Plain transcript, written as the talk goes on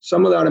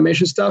some of the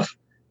automation stuff,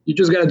 you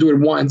just got to do it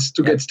once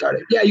to get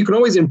started. Yeah, you can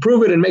always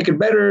improve it and make it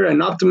better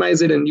and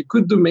optimize it, and you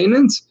could do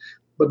maintenance,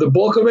 but the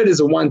bulk of it is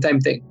a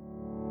one-time thing.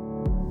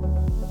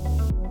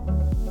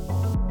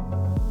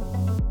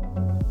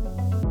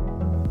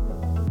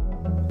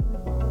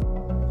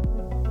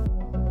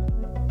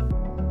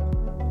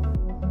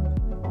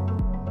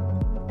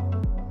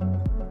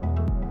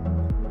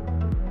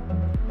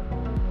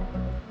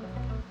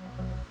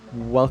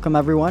 Welcome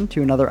everyone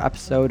to another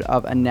episode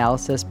of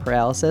Analysis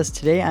Paralysis.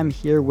 Today I'm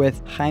here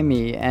with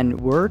Jaime and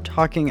we're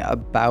talking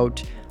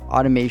about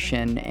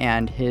automation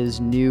and his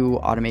new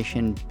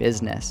automation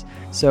business.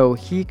 So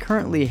he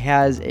currently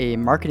has a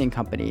marketing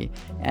company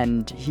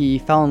and he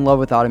fell in love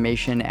with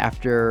automation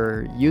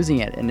after using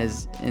it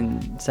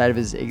inside of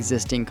his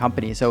existing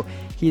company. So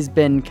he's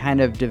been kind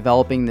of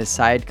developing this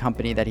side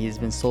company that he's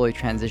been slowly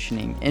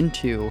transitioning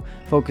into,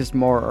 focused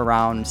more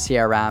around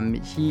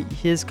CRM.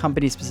 His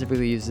company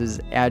specifically uses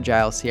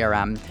Agile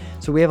CRM.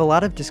 So we have a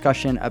lot of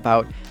discussion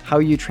about how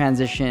you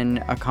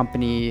transition a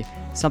company,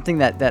 something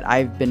that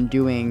I've been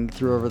doing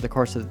through over the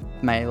course of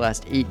my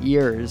last 8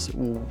 years.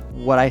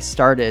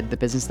 The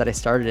business that I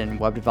started in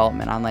web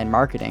development, online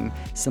marketing.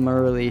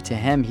 Similarly to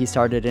him, he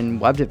started in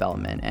web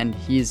development and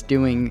he's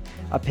doing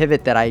a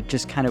pivot that I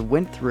just kind of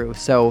went through.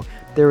 So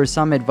there was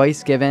some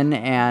advice given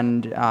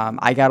and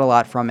I got a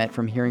lot from it,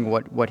 from hearing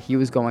what he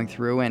was going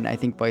through, and I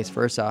think vice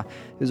versa.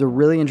 It was a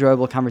really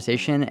enjoyable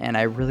conversation and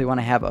I really want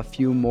to have a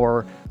few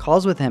more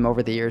calls with him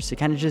over the years to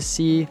kind of just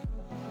see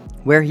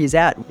where he's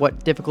at,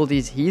 what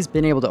difficulties he's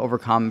been able to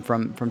overcome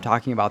from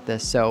talking about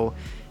this. So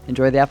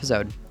enjoy the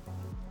episode.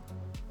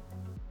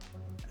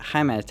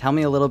 Jaime, tell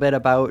me a little bit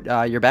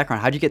about your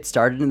background. How did you get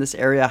started in this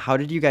area? How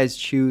did you guys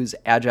choose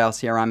Agile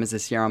CRM as a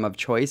CRM of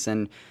choice?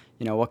 And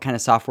what kind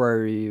of software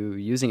are you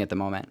using at the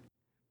moment?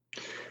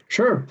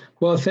 Sure.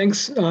 Well,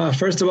 thanks,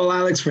 first of all,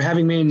 Alex, for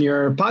having me in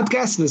your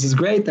podcast. This is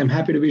great. I'm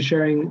happy to be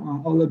sharing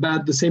all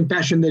about the same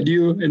passion that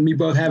you and me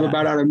both have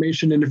about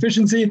automation and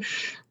efficiency.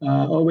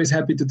 Always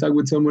happy to talk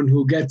with someone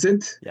who gets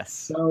it. Yes.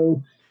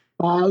 So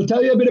I'll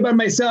tell you a bit about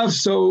myself.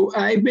 So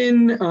I've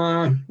been,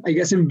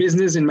 in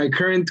business in my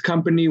current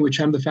company,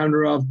 which I'm the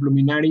founder of,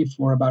 Bluminati,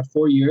 for about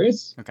 4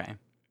 years. Okay.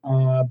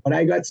 But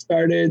I got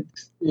started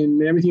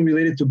in everything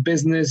related to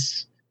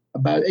business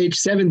about age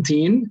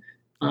 17.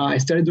 I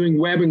started doing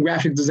web and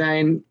graphic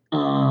design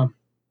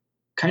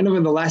kind of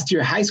in the last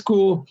year of high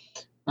school.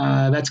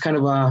 That's kind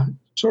of a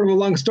sort of a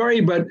long story,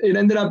 but it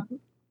ended up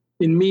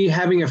in me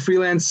having a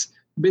freelance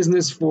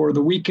business for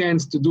the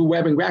weekends to do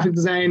web and graphic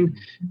design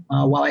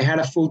while I had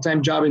a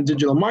full-time job in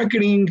digital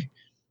marketing.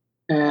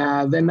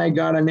 Then I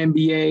got an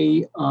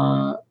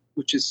MBA,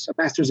 which is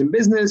a master's in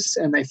business,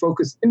 and I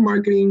focused in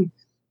marketing.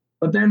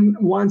 But then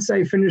once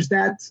I finished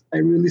that, I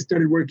really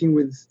started working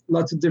with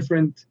lots of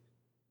different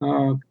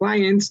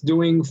clients,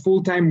 doing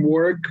full-time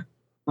work,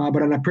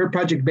 but on a per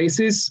project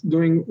basis,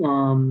 doing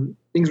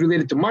things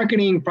related to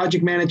marketing,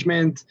 project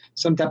management,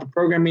 some type of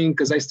programming,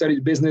 because I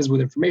studied business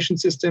with information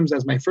systems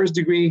as my first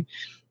degree.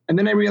 And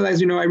then I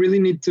realized, I really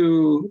need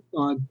to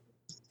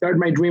start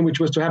my dream, which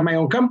was to have my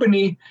own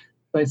company.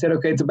 So I said,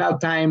 okay, it's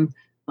about time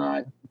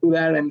to do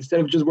that. And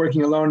instead of just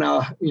working alone,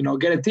 I'll,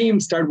 get a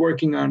team, start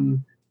working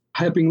on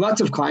helping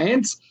lots of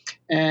clients.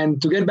 And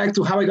to get back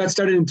to how I got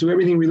started into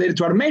everything related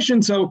to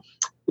automation. So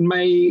in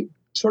my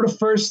sort of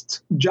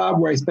first job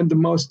where I spent the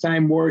most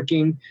time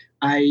working,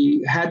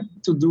 I had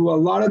to do a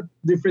lot of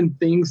different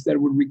things that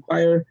would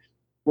require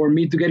for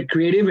me to get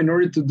creative in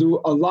order to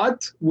do a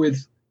lot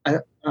with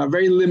a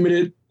very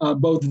limited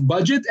both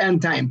budget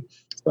and time.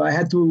 So I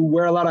had to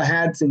wear a lot of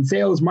hats in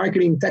sales,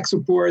 marketing, tech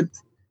support,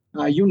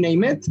 you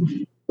name it.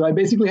 So I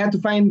basically had to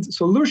find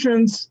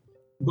solutions,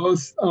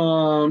 both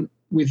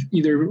with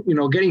either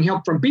getting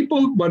help from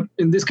people, but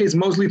in this case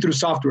mostly through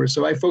software.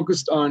 So I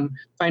focused on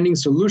finding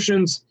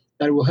solutions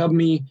that will help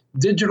me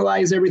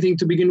digitalize everything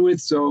to begin with.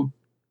 So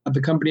at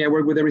the company I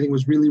work with, everything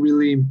was really,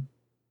 really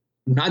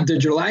not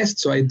digitalized.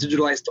 So I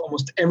digitalized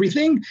almost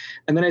everything.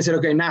 And then I said,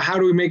 okay, now how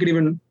do we make it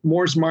even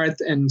more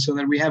smart? And so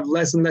that we have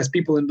less and less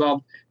people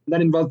involved. And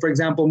that involved, for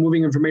example,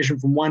 moving information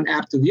from one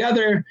app to the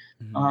other,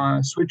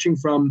 switching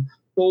from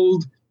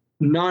old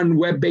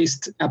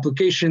non-web-based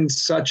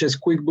applications such as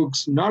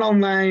QuickBooks not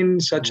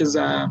online, such as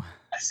a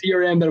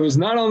CRM that was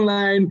not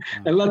online,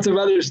 and lots of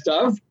other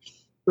stuff.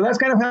 So that's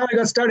kind of how I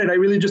got started. I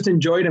really just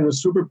enjoyed and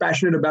was super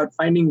passionate about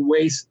finding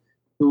ways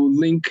to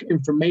link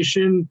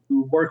information,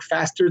 to work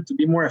faster, to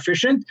be more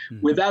efficient,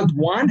 without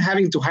one,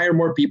 having to hire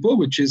more people,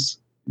 which is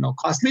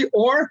costly,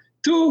 or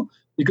two,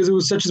 because it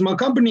was such a small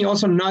company,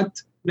 also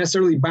not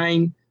necessarily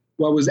buying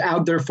what was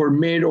out there for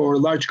mid or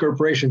large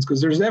corporations,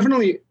 because there's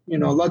definitely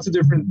lots of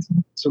different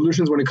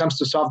solutions when it comes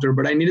to software,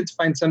 but I needed to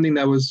find something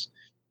that was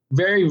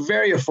very,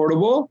 very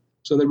affordable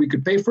so that we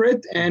could pay for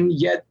it and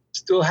yet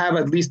still have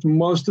at least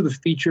most of the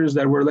features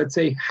that were, let's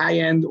say,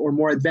 high-end or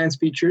more advanced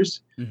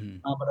features, but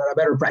at a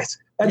better price.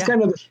 That's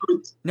kind of the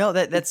truth. No,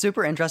 that's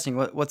super interesting.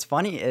 What's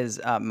funny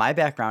is my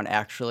background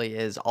actually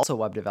is also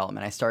web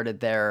development. I started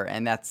there,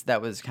 and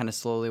that was kind of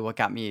slowly what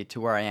got me to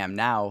where I am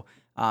now.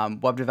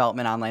 Web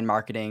development, online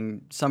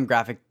marketing, some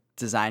graphic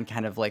design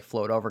kind of like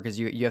float over because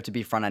you have to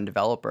be front end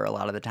developer a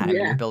lot of the time.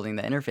 Yeah. You're building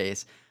the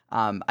interface.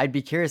 I'd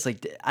be curious,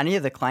 like any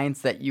of the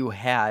clients that you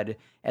had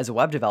as a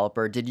web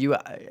developer, did you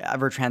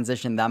ever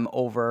transition them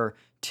over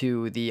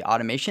to the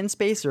automation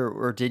space,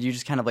 or did you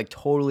just kind of like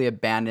totally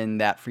abandon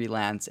that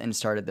freelance and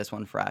started this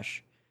one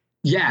fresh?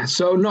 Yeah.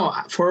 So no,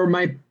 for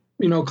my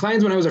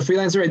clients when I was a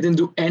freelancer, I didn't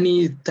do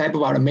any type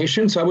of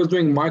automation. So I was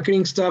doing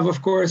marketing stuff,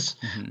 of course,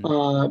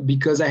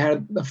 because I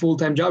had a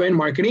full-time job in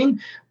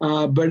marketing.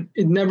 But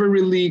it never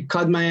really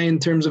caught my eye in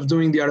terms of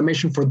doing the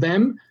automation for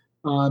them,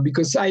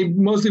 because I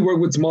mostly work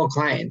with small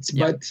clients.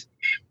 Yeah.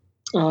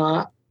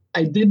 But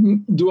I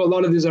did do a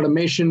lot of this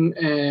automation,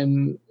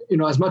 and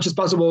as much as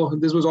possible.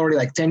 This was already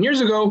like 10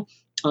 years ago.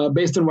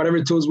 Based on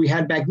whatever tools we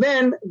had back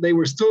then, they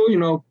were still,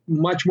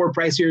 much more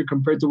pricier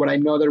compared to what I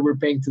know that we're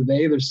paying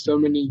today. There's so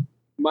many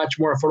much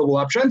more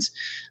affordable options.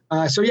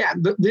 So yeah,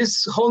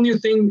 this whole new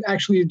thing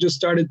actually just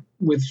started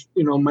with,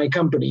 my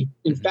company.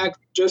 In fact,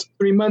 just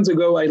 3 months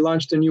ago, I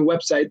launched a new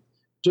website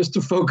just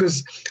to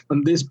focus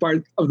on this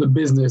part of the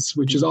business,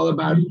 which is all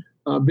about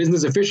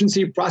business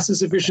efficiency,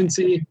 process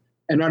efficiency,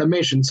 and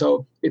automation.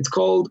 So it's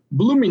called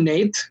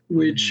Bluminate,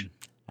 which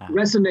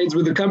resonates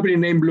with the company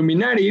name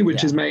Bluminati,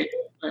 which is my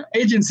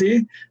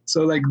agency.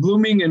 So like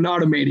blooming and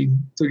automating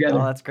together.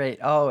 Oh, that's great.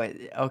 Oh,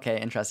 okay.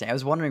 Interesting. I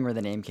was wondering where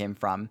the name came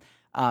from.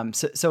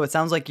 So it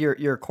sounds like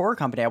your core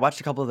company. I watched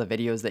a couple of the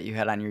videos that you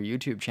had on your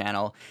YouTube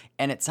channel,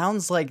 and it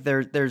sounds like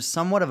there's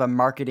somewhat of a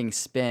marketing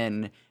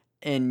spin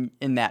in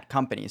that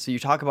company. So you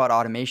talk about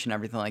automation,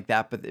 everything like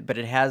that, but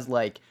it has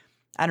like,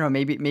 I don't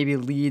know, maybe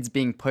leads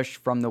being pushed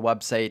from the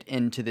website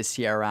into the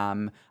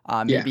CRM,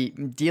 maybe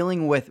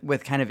dealing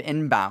with kind of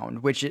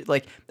inbound, which is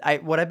like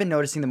what I've been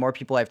noticing, the more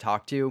people I've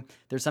talked to,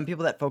 there's some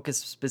people that focus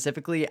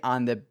specifically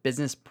on the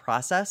business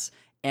process.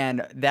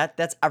 And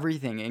that's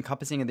everything,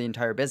 encompassing the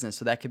entire business.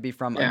 So that could be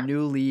from a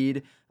new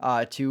lead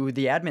to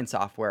the admin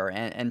software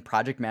and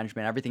project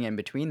management, everything in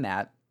between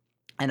that.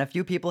 And a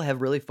few people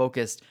have really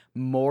focused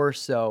more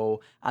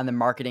so on the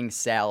marketing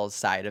sales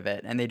side of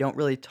it, and they don't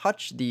really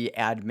touch the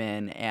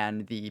admin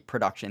and the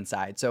production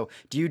side. So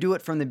do you do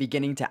it from the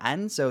beginning to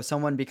end? So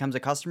someone becomes a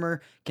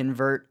customer,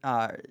 convert,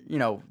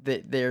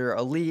 they're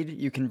a lead,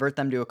 you convert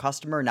them to a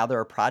customer, now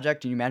they're a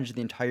project, and you manage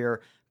the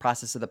entire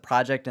process of the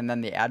project and then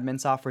the admin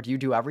software. Do you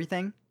do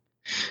everything?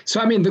 So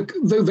I mean,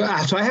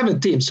 so I have a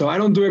team, so I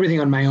don't do everything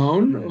on my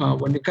own.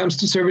 When it comes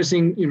to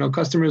servicing,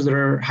 customers that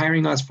are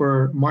hiring us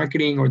for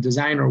marketing or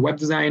design or web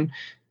design,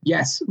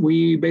 yes,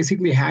 we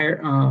basically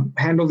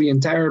handle the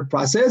entire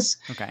process.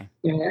 Okay.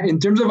 In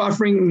terms of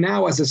offering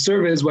now as a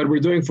service, what we're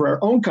doing for our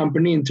own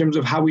company, in terms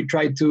of how we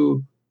try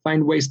to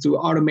find ways to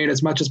automate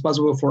as much as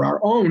possible for our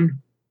own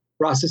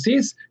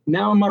processes,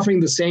 now I'm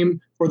offering the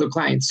same for the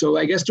clients. So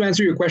I guess to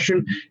answer your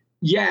question,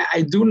 yeah,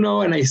 I do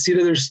know, and I see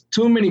that there's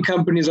too many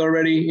companies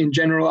already in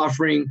general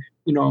offering,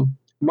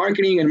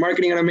 marketing and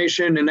marketing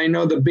automation. And I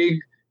know the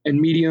big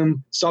and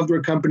medium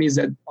software companies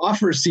that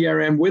offer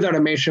CRM with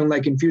automation,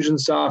 like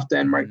Infusionsoft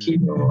and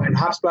Marketo and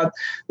HubSpot,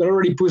 they're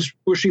already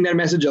pushing that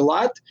message a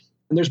lot.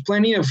 And there's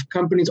plenty of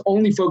companies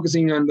only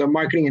focusing on the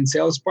marketing and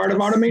sales part of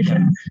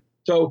automation.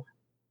 So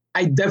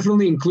I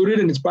definitely include it,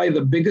 and it's probably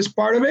the biggest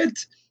part of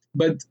it.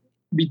 But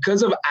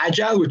because of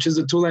Agile, which is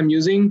the tool I'm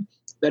using,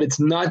 that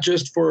it's not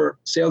just for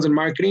sales and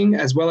marketing,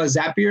 as well as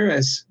Zapier,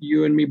 as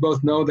you and me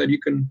both know that you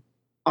can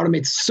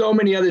automate so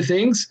many other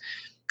things.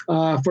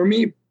 For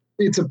me,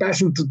 it's a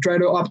passion to try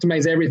to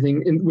optimize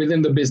everything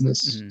within the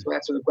business, to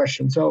answer the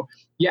question. So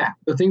yeah,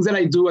 the things that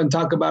I do and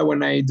talk about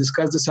when I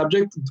discuss the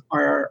subject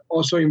are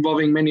also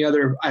involving many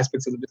other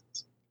aspects of the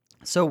business.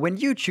 So when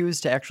you choose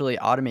to actually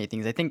automate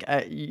things, I think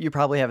you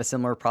probably have a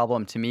similar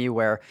problem to me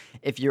where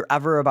if you're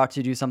ever about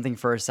to do something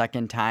for a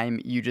second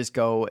time, you just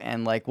go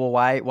and like, well,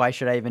 why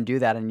should I even do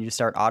that? And you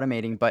start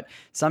automating. But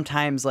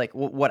sometimes like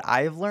what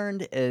I've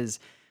learned is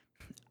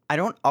I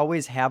don't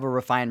always have a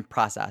refined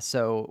process.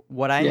 So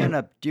what I end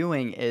up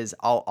doing is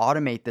I'll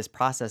automate this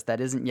process that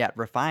isn't yet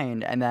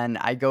refined. And then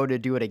I go to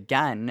do it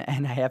again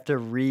and I have to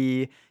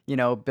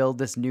build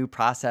this new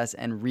process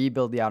and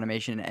rebuild the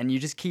automation. And you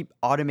just keep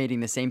automating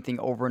the same thing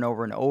over and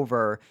over and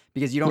over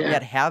because you don't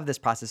yet have this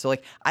process. So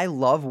like I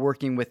love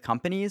working with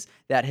companies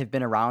that have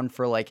been around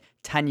for like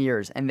 10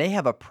 years and they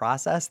have a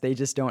process. They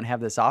just don't have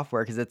the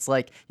software because it's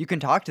like you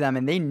can talk to them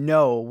and they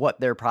know what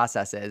their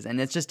process is.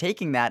 And it's just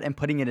taking that and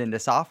putting it into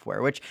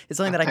software, which is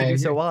something that I can do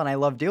so well and I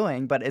love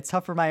doing, but it's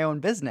tough for my own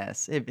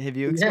business. Have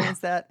you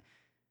experienced that?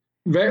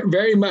 Very,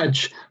 very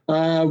much.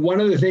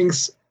 One of the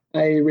things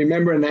I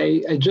remember, and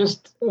I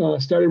just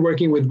started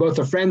working with both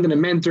a friend and a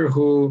mentor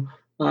who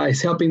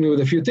is helping me with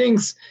a few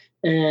things.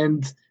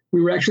 And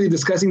we were actually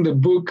discussing the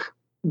book,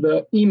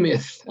 The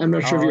E-Myth. I'm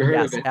not sure if you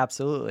heard of it.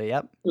 Absolutely.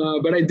 Yep.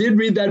 But I did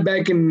read that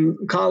back in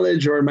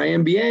college or my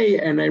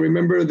MBA. And I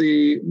remember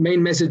the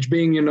main message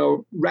being,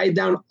 write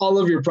down all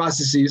of your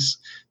processes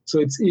so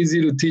it's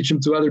easy to teach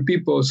them to other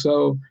people.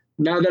 So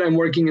now that I'm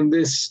working in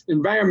this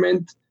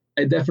environment,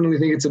 I definitely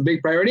think it's a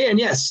big priority. And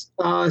yes,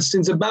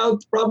 since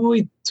about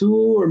probably 2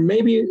 or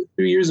maybe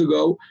 3 years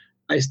ago,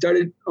 I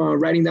started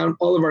writing down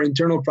all of our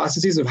internal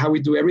processes of how we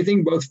do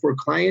everything, both for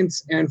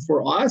clients and for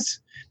us.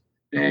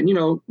 And,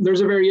 there's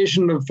a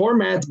variation of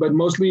formats, but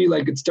mostly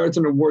like it starts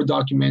in a Word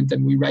document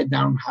and we write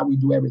down how we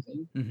do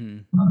everything.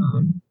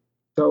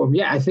 So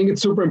yeah, I think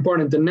it's super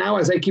important. And now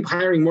as I keep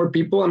hiring more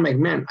people, I'm like,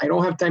 man, I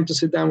don't have time to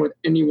sit down with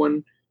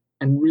anyone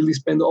and really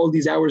spend all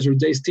these hours or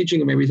days teaching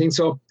them everything.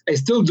 So I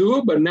still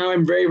do, but now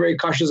I'm very, very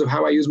cautious of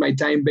how I use my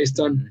time based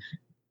on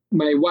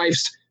my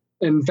wife's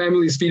and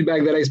family's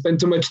feedback that I spend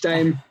too much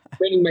time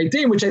training my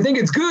team, which I think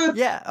it's good.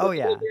 Yeah. Oh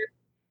yeah.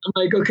 I'm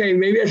like, okay,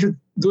 maybe I should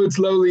do it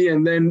slowly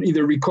and then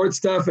either record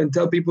stuff and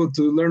tell people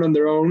to learn on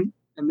their own.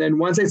 And then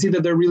once I see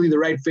that they're really the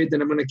right fit,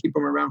 then I'm going to keep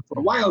them around for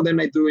a while. Then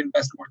I do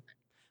invest more time.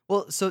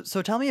 Well,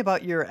 so tell me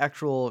about your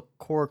actual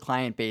core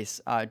client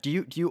base.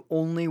 Do you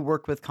only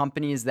work with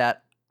companies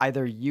that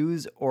either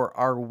use or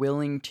are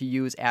willing to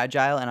use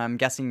Agile? And I'm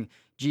guessing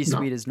G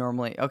Suite is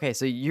normally okay.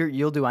 So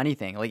you'll do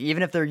anything, like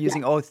even if they're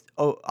using Office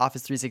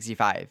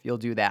 365, you'll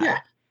do that. Yeah.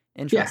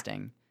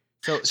 Interesting.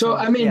 Yeah. So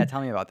I mean,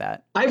 tell me about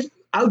that.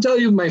 I'll tell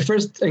you my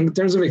first in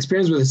terms of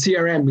experience with a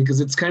CRM, because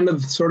it's kind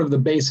of sort of the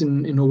base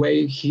in a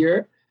way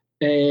here.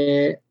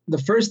 The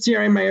first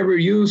CRM I ever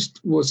used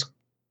was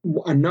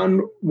a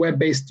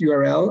non-web-based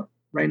URL.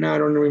 Right now, I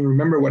don't even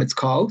remember what it's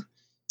called.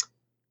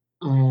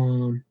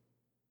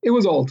 It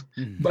was old,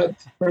 but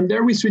from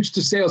there we switched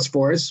to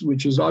Salesforce,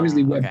 which is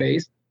obviously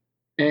web-based.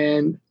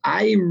 And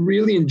I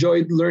really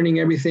enjoyed learning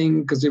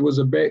everything because it was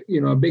a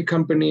big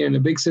company and a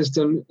big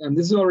system. And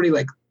this is already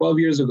like 12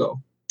 years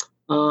ago.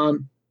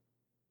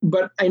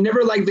 But I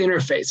never liked the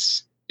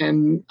interface.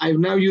 And I've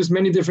now used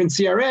many different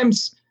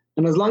CRMs.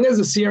 And as long as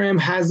the CRM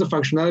has the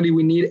functionality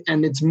we need,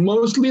 and it's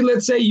mostly,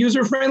 let's say,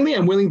 user-friendly,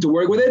 I'm willing to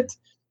work with it.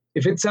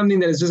 If it's something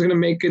that is just going to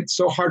make it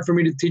so hard for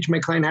me to teach my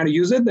client how to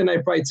use it, then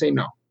I'd probably say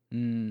no.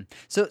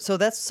 So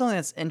that's something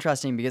that's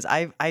interesting because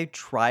I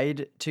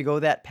tried to go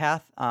that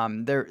path. I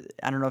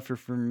don't know if you're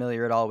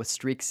familiar at all with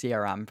Streak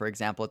CRM, for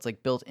example. It's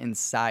like built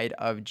inside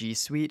of G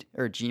Suite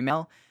or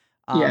Gmail.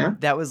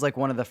 That was like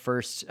one of the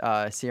first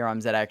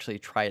CRMs that I actually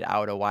tried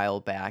out a while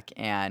back.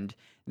 And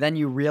then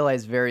you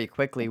realize very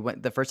quickly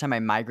the first time I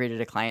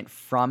migrated a client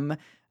from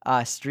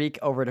Streak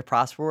over to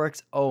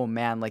Prosperworks, oh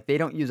man, like they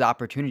don't use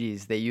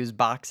opportunities, they use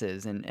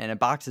boxes, and a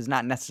box is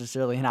not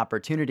necessarily an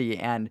opportunity.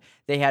 And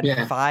they had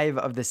 5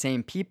 of the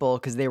same people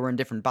because they were in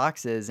different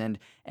boxes, and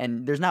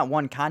there's not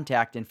one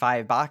contact in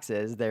 5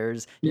 boxes.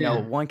 There's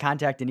one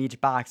contact in each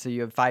box, so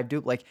you have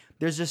 5 like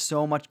there's just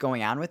so much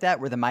going on with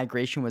that where the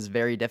migration was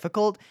very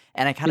difficult.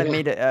 And I kind of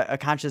made a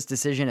conscious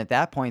decision at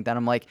that point that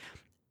I'm like,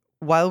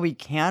 while we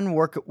can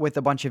work with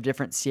a bunch of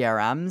different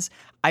CRMs,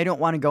 I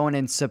don't want to go in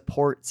and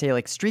support, say,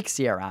 like Streak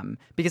CRM,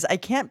 because I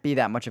can't be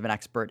that much of an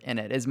expert in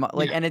it.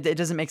 And it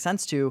doesn't make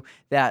sense to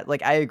that.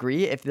 Like, I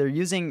agree if they're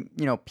using,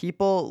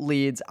 people,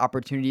 leads,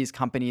 opportunities,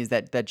 companies,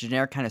 that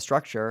generic kind of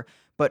structure.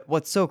 But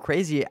what's so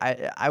crazy,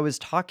 I was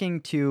talking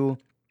to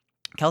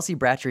Kelsey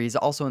Bratcher. He's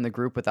also in the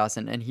group with us,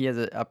 and he has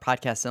a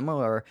podcast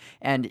similar,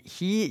 and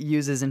he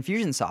uses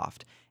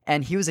Infusionsoft.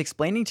 And he was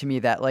explaining to me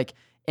that, like,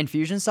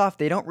 Infusionsoft,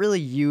 they don't really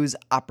use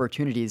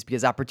opportunities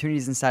because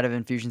opportunities inside of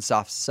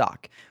Infusionsoft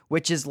suck,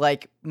 which is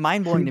like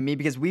mind-blowing to me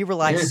because we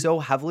rely so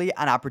heavily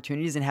on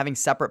opportunities and having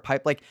separate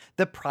pipe. Like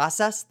the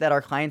process that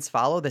our clients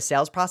follow, the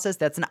sales process,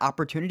 that's an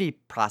opportunity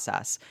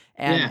process.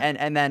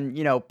 And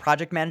then,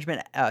 project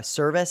management,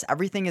 service,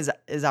 everything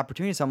is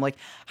opportunity. So I'm like,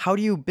 how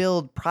do you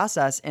build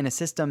process in a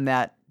system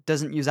that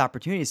doesn't use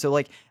opportunities? So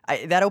like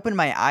that opened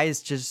my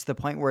eyes to just the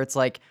point where it's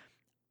like,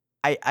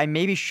 I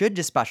maybe should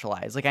just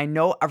specialize. Like I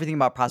know everything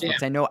about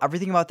prospects. I know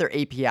everything about their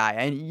API.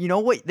 And you know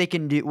what they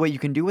can do, what you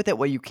can do with it,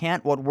 what you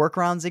can't, what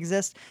workarounds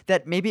exist,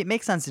 that maybe it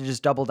makes sense to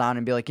just double down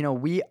and be like,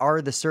 we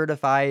are the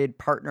certified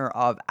partner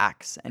of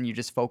X, and you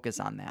just focus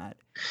on that.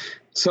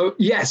 So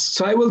yes,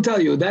 so I will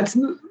tell you, that's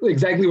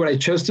exactly what I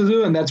chose to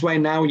do. And that's why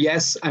now,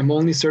 yes, I'm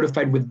only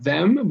certified with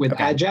them, with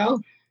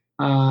Agile.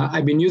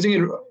 I've been using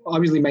it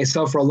obviously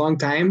myself for a long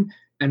time,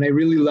 and I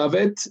really love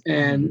it.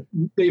 And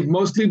they've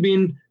mostly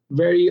been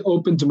very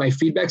open to my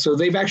feedback. So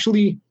they've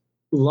actually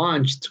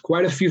launched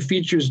quite a few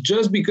features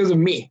just because of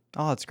me.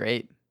 Oh, that's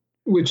great.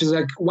 Which is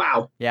like,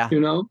 wow. Yeah.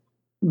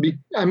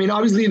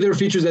 Obviously there are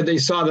features that they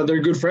saw that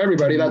they're good for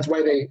everybody. That's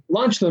why they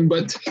launched them.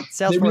 But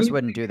Salesforce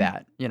wouldn't do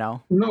that,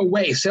 No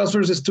way.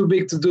 Salesforce is too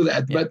big to do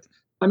that. Yeah. But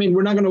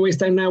we're not going to waste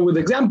time now with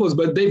examples,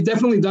 but they've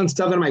definitely done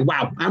stuff. And I'm like,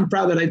 wow, I'm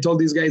proud that I told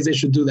these guys they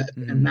should do that.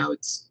 And now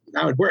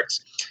it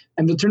works.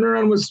 And the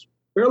turnaround was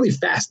fairly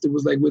fast. It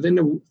was like within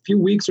a few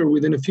weeks or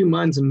within a few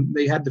months, and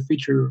they had the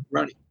feature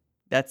running.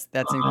 That's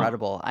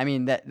incredible. I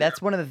mean,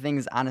 that's one of the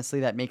things,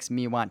 honestly, that makes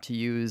me want to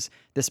use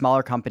the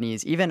smaller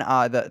companies. Even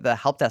the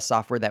help desk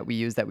software that we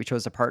use, that we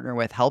chose to partner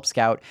with, Help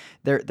Scout.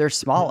 They're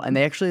small and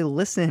they actually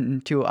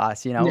listen to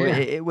us.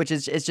 Which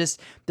is it's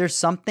just there's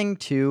something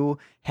to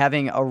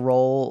having a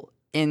role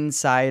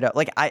inside. I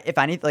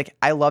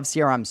love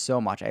CRM so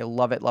much. I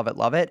love it,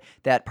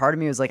 that part of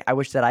me was like, I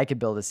wish that I could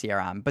build a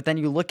CRM. But then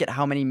you look at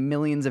how many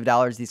millions of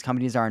dollars these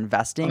companies are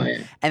investing,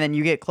 and then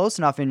you get close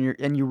enough and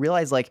you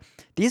realize like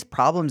these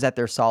problems that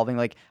they're solving,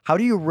 like how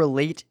do you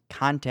relate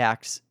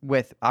contacts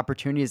with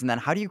opportunities? And then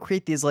how do you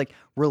create these like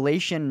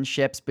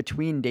relationships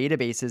between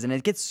databases? And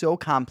it gets so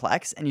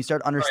complex, and you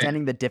start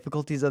understanding the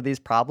difficulties of these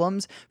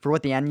problems for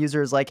what the end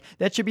user is like.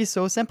 That should be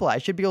so simple. I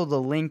should be able to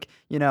link,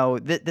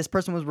 this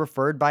person was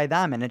referred by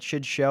them, and it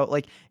should show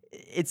like,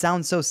 it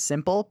sounds so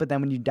simple, but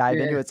then when you dive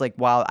into it, it's like,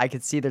 wow, I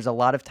could see there's a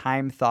lot of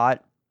time,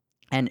 thought,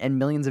 and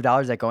millions of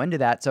dollars that go into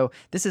that. So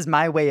this is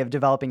my way of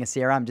developing a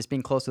CRM, just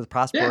being close with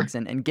prospects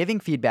and giving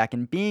feedback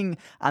and being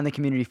on the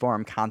community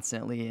forum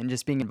constantly and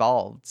just being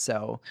involved.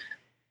 So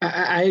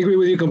I agree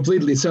with you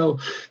completely. So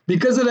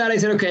because of that, I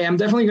said, okay, I'm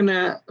definitely going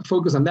to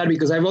focus on that,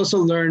 because I've also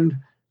learned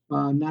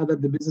now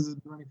that the business has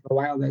been running for a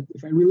while, that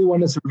if I really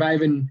want to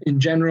survive in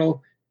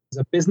general as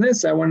a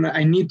business,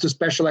 I need to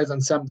specialize on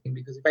something,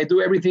 because if I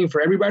do everything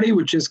for everybody,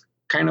 which is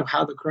kind of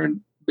how the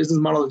current business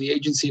model of the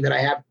agency that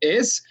I have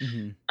is,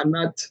 I'm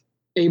not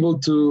able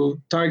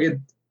to target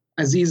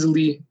as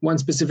easily one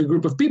specific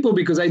group of people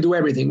because I do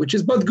everything, which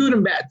is both good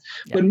and bad.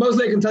 Yeah. But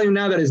mostly I can tell you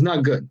now that it's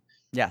not good.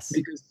 Yes.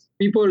 Because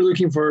people are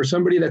looking for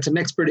somebody that's an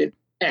expert in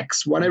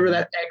X, whatever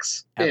that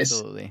X is.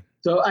 Absolutely.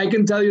 So I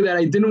can tell you that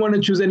I didn't want to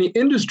choose any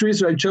industry,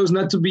 so I chose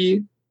not to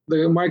be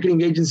the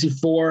marketing agency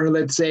for,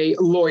 let's say,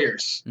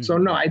 lawyers. So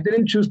no, I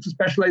didn't choose to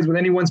specialize with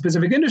any one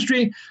specific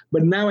industry,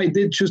 but now I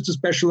did choose to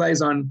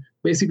specialize on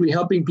basically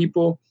helping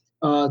people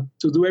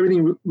to do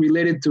everything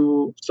related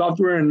to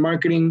software and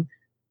marketing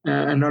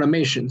and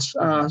automations.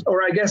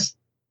 Or I guess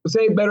to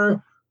say it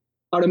better,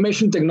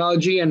 automation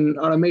technology and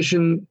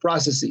automation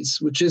processes,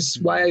 which is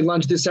why I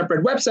launched this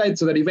separate website,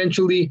 so that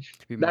eventually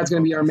that's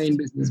going to be our main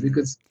business,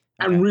 because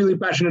I'm really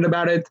passionate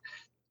about it.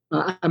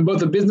 I'm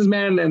both a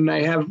businessman and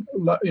I have,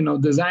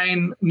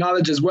 design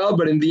knowledge as well.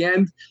 But in the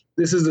end,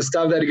 this is the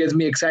stuff that gets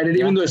me excited,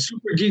 even though it's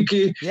super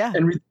geeky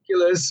and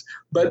ridiculous.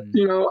 But,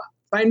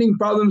 finding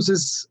problems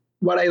is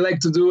what I like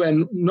to do,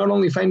 and not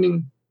only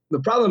finding the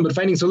problem, but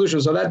finding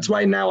solutions. So that's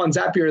why now on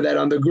Zapier, that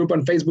on the group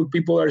on Facebook,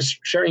 people are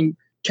sharing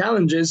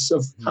challenges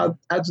of how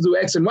to do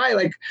X and Y.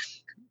 Like,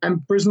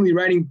 I'm personally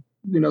writing,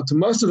 to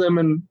most of them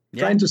and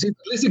trying to see if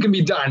at least it can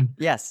be done.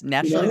 Yes.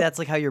 Naturally, that's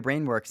like how your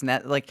brain works. And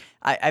that, like,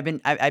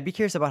 I'd be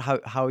curious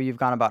about how you've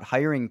gone about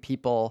hiring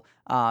people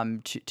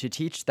to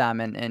teach them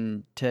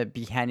and to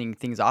be handing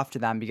things off to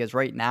them, because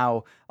right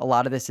now a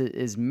lot of this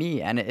is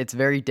me, and it's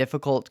very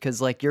difficult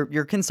because like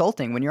you're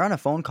consulting when you're on a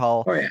phone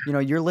call.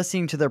 You're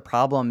listening to their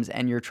problems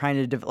and you're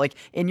trying to like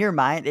in your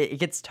mind it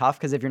gets tough,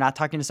 because if you're not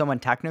talking to someone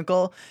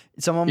technical,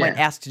 someone might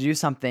ask to do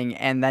something,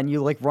 and then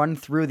you like run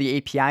through the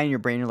API in your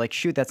brain. You're like,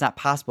 shoot, that's not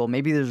possible.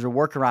 Maybe there's a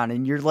workaround,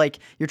 and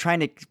you're trying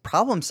to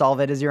problem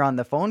solve it as you're on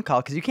the phone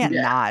call, because you can't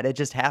not. It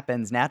just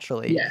happens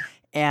naturally.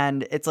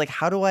 And it's like,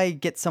 how do I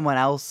get someone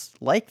else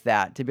like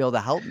that to be able to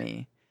help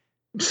me?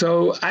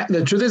 So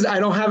the truth is, I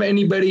don't have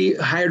anybody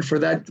hired for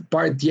that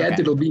part yet.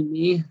 It'll be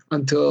me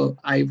until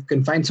I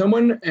can find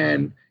someone.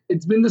 And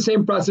it's been the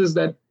same process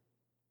that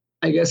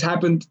I guess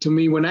happened to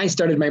me when I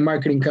started my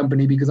marketing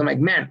company, because I'm like,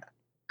 man,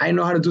 I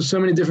know how to do so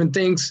many different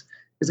things.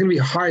 It's going to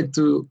be hard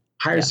to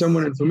hire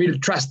someone and for me to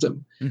trust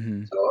them.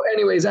 So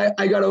anyways,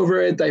 I got over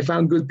it. I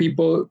found good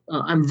people.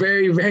 I'm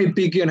very, very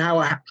picky on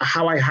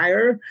how I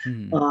hire.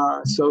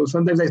 So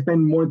sometimes I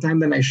spend more time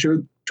than I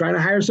should trying to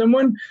hire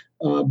someone.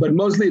 But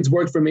mostly it's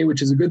worked for me,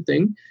 which is a good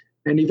thing.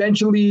 And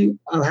eventually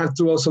I'll have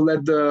to also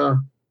let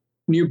the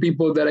new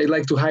people that I'd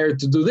like to hire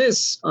to do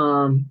this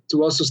to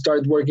also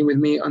start working with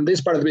me on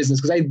this part of the business,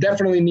 because I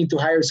definitely need to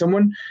hire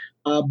someone.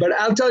 But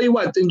I'll tell you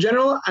what, in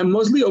general, I'm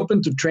mostly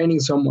open to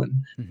training someone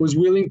who's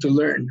willing to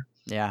learn.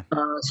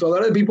 So a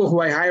lot of the people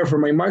who I hire for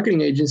my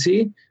marketing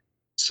agency,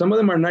 some of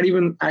them are not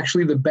even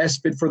actually the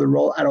best fit for the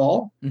role at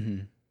all.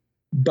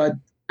 But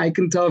I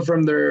can tell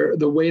from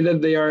the way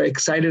that they are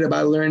excited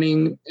about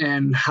learning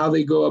and how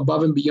they go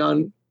above and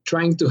beyond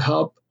trying to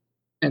help,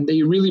 and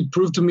they really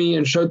prove to me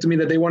and show to me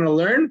that they want to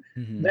learn,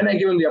 then I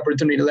give them the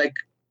opportunity. Like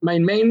my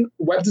main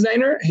web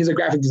designer, he's a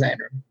graphic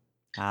designer.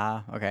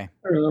 Okay.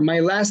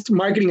 My last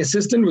marketing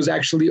assistant was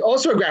actually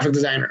also a graphic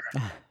designer.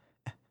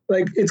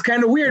 Like, it's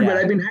kind of weird, but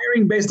I've been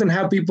hiring based on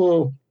how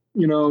people,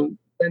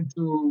 tend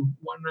to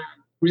want to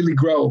really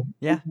grow.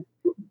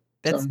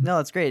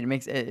 That's great.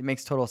 It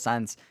makes total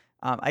sense.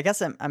 I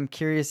guess I'm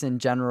curious in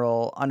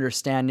general,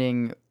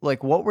 understanding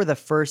like what were the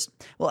first.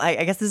 Well,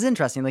 I guess this is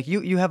interesting. Like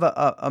you have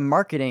a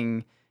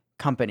marketing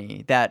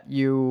company that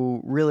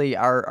you really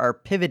are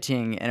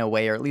pivoting in a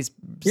way, or at least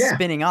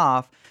spinning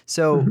off.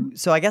 So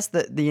I guess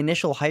the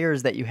initial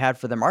hires that you had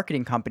for the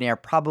marketing company are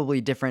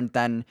probably different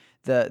than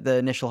the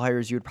initial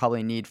hires you would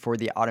probably need for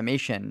the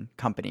automation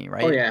company,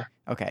 right? Oh yeah.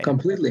 Okay.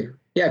 Completely.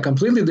 Yeah,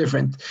 completely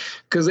different.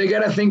 Because they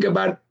got to think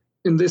about,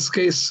 in this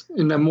case,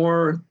 in a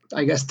more,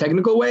 I guess,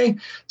 technical way.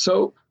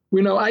 So,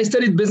 I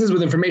studied business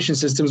with information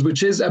systems,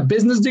 which is a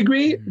business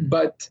degree,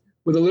 but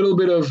with a little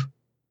bit of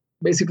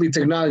basically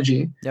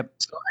technology. So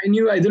I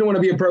knew I didn't want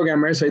to be a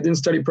programmer, so I didn't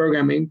study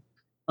programming.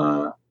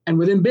 And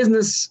within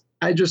business,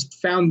 I just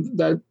found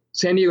that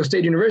San Diego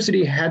State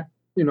University had,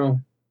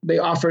 they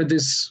offered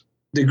this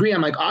degree.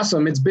 I'm like,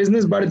 awesome, it's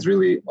business, but it's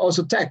really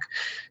also tech.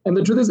 And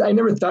the truth is, I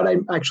never thought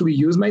I'd actually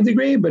use my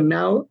degree, but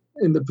now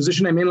in the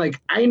position I'm in, like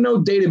I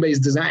know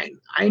database design,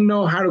 I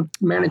know how to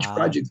manage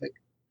projects. Like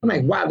I'm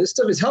like, wow, this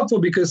stuff is helpful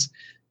because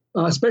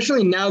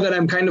especially now that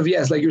I'm kind of,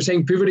 yes, like you're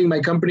saying, pivoting my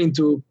company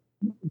into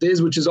this,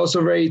 which is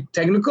also very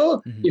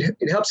technical,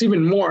 it helps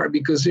even more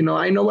because,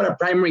 I know what a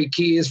primary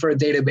key is for a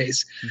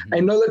database. I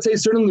know, let's say,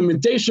 certain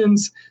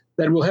limitations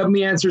that will help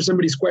me answer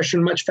somebody's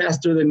question much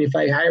faster than if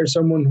I hire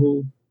someone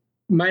who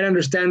might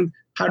understand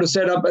how to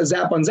set up a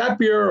Zap on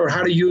Zapier or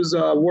how to use a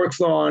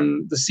workflow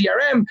on the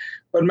CRM,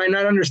 but might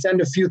not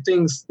understand a few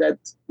things that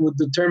would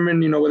determine,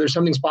 whether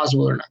something's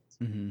possible or not.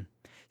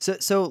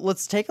 So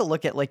let's take a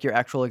look at like your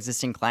actual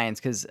existing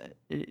clients, because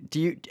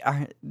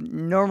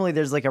normally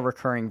there's like a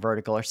recurring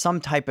vertical or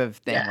some type of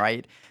thing,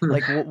 right?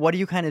 Like what are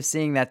you kind of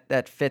seeing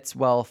that fits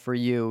well for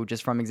you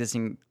just from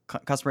existing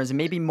customers, and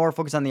maybe more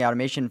focused on the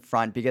automation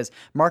front, because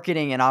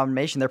marketing and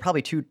automation, they're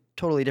probably two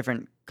totally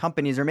different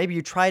companies, or maybe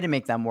you try to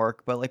make them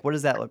work, but like what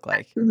does that look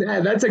like?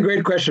 Yeah, that's a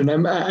great question.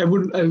 I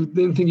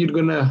didn't think you're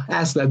gonna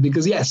ask that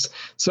because yes.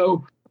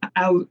 So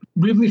I'll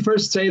briefly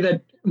first say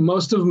that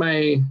most of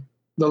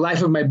the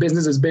life of my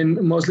business has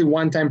been mostly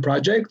one-time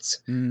projects,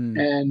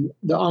 and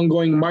the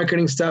ongoing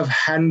marketing stuff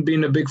hadn't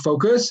been a big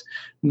focus.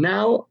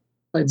 Now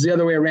it's the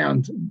other way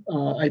around.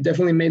 I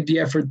definitely made the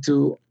effort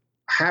to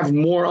have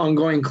more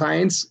ongoing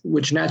clients,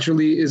 which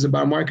naturally is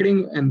about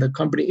marketing, and the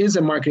company is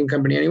a marketing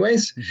company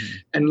anyways,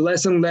 and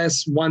less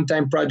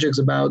one-time projects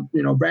about,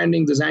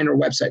 branding, design, or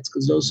websites,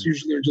 because those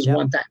usually are just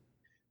one time.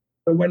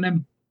 But when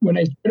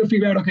I try to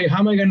figure out, okay, how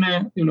am I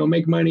gonna,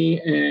 make money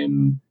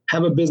and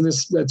have a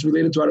business that's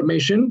related to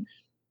automation,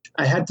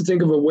 I had to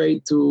think of a way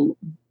to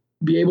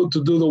be able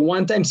to do the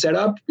one-time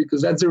setup,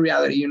 because that's the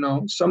reality.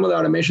 Some of the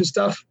automation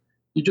stuff,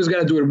 you just got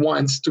to do it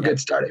once to get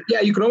started.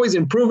 Yeah, you can always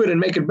improve it and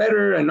make it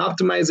better and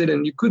optimize it,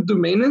 and you could do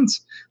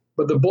maintenance,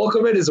 but the bulk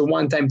of it is a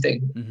one-time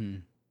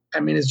thing. I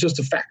mean, it's just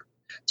a fact.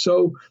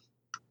 So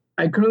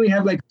I currently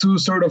have like two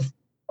sort of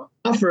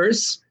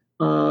offers.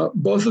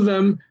 Both of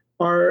them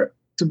are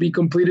to be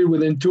completed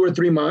within 2 or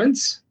 3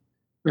 months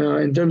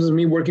in terms of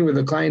me working with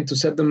the client to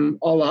set them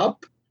all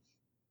up.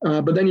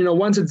 But then,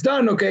 once it's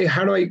done, okay,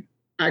 how do I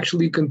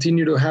actually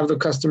continue to have the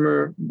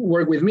customer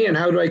work with me, and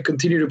how do I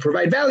continue to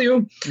provide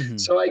value?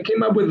 So I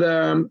came up with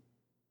a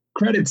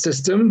credit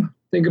system.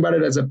 Think about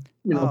it as a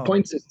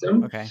point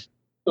system. Okay.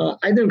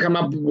 I didn't come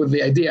up with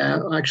the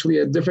idea. Actually,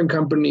 a different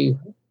company,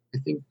 I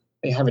think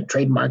they have a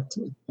trademarked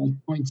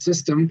point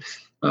system,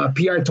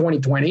 PR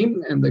 2020,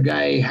 and the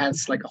guy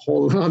has like a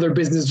whole other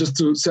business just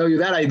to sell you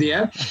that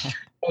idea.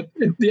 But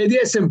the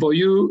idea is simple.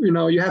 You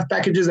have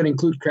packages that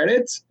include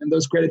credits, and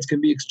those credits can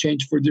be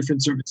exchanged for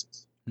different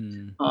services.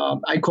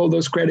 I call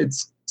those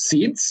credits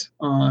seeds,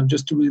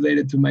 just to relate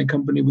it to my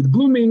company with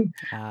Blooming.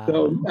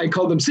 So I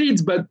call them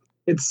seeds, but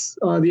it's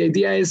the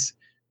idea is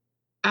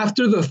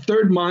after the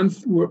third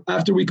month,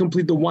 after we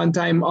complete the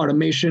one-time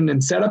automation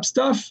and setup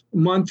stuff,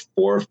 month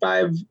 4,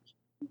 5,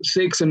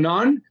 6, and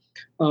on,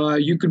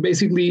 you could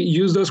basically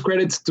use those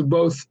credits to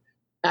both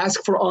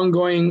ask for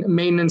ongoing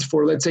maintenance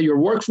for, let's say, your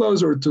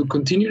workflows, or to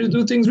continue to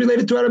do things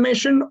related to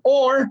automation,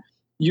 or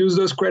use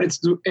those credits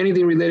to do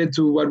anything related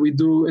to what we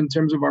do in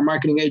terms of our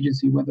marketing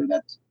agency, whether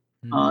that's,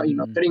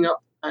 setting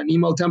up an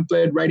email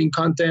template, writing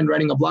content,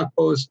 writing a blog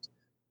post,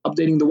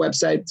 updating the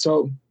website.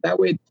 So that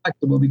way it's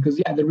flexible, because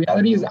the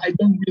reality is I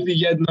don't really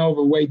yet know of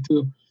a way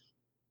to,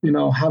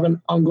 have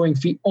an ongoing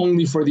fee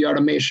only for the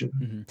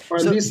automation, or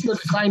at least the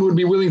client would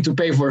be willing to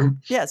pay for.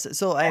 Yeah,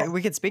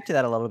 we could speak to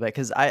that a little bit,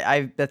 because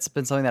that's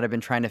been something that I've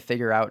been trying to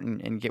figure out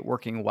and get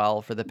working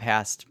well for the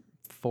past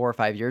 4 or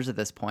 5 years at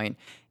this point.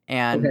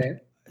 And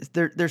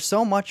there's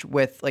so much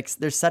with, like,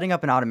 there's setting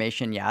up an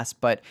automation, yes,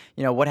 but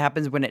what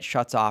happens when it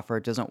shuts off or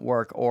it doesn't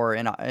work, or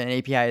an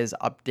API is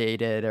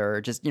updated,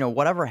 or just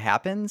whatever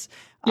happens.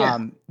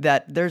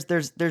 That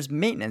there's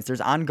maintenance,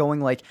 there's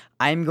ongoing, like,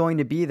 I'm going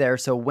to be there,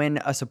 so when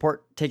a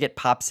support ticket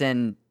pops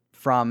in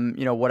from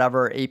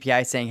whatever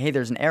API saying, hey,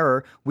 there's an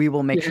error, we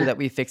will make sure that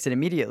we fix it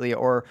immediately,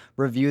 or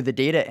review the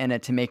data in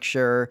it to make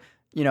sure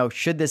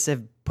should this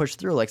have pushed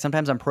through. Like,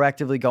 sometimes I'm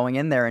proactively going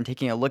in there and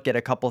taking a look at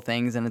a couple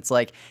things, and it's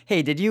like,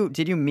 hey, did you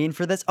mean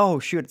for this? Oh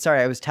shoot,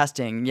 sorry, I was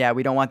testing. Yeah,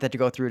 we don't want that to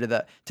go through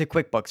to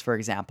QuickBooks, for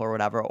example, or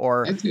whatever.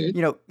 Or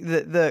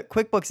the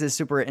QuickBooks is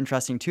super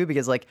interesting too,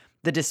 because like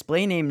the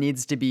display name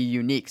needs to be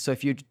unique. So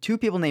if you have 2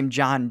 people named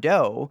John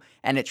Doe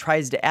and it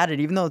tries to add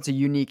it, even though it's a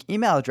unique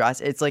email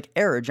address, it's like,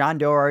 error, John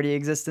Doe already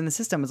exists in the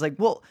system. It's like,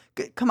 well,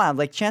 come on,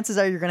 like, chances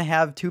are you're going to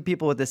have 2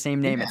 people with the same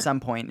name at some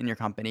point in your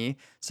company.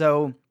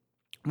 So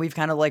we've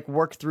kind of like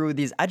worked through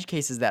these edge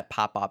cases that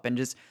pop up, and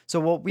just, so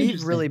what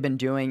we've really been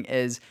doing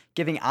is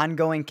giving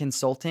ongoing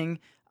consulting,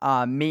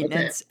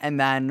 maintenance. And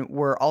then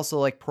we're also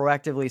like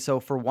proactively, so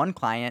for one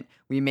client,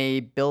 we may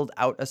build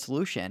out a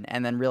solution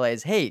and then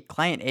realize, hey,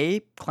 client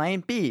A,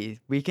 client B,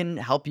 we can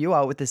help you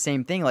out with the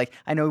same thing. Like,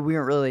 I know we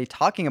weren't really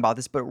talking about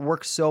this, but it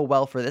works so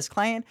well for this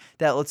client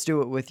that let's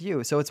do it with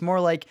you. So it's more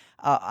like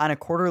on a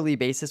quarterly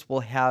basis,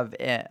 we'll have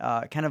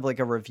kind of like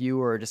a review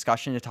or a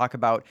discussion to talk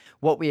about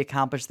what we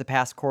accomplished the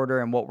past quarter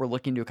and what we're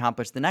looking to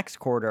accomplish the next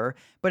quarter.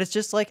 But it's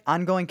just like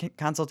ongoing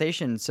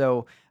consultation.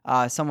 So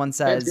someone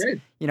says,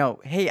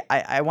 hey,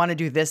 I want to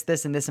do this,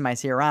 this, and this in my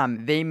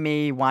CRM. They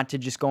may want to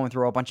just go and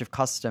throw a bunch of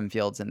custom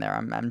fields in there.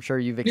 I'm sure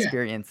you've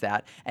experienced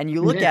that. And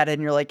you look at it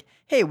and you're like,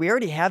 hey, we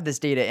already have this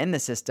data in the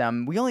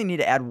system. We only need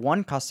to add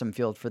one custom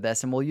field for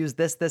this, and we'll use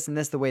this, this, and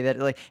this the way that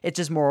like it's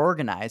just more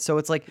organized. So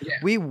it's like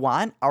we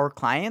want our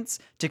clients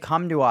to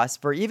come to us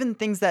for even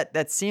things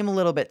that seem a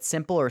little bit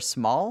simple or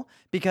small,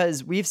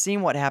 because we've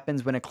seen what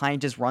happens when a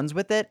client just runs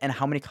with it and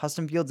how many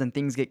custom fields and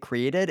things get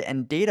created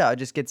and data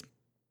just gets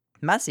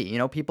messy.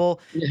 People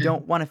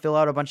don't want to fill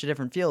out a bunch of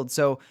different fields.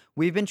 So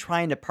we've been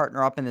trying to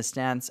partner up in the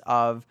stance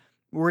of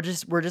we're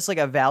just like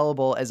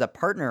available as a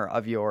partner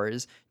of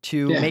yours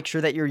to make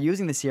sure that you're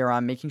using the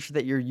CRM, making sure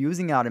that you're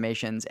using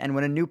automations. And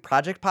when a new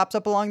project pops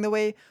up along the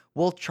way,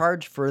 we'll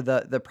charge for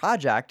the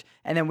project.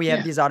 And then we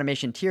have these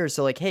automation tiers.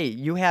 So like, hey,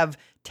 you have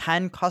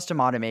 10 custom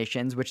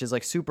automations, which is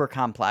like super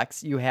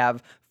complex. You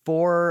have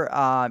 4,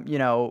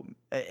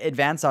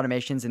 advanced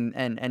automations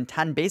and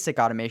 10 basic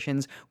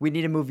automations. We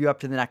need to move you up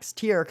to the next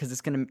tier because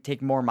it's going to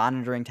take more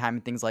monitoring time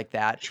and things like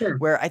that. Sure.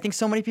 Where I think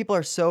so many people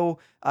are so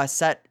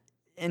set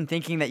in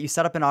thinking that you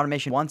set up an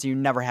automation once and you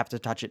never have to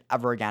touch it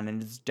ever again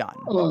and it's done.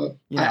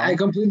 I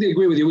completely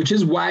agree with you, which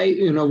is why,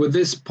 with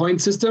this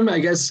point system, I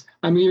guess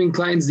I'm giving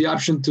clients the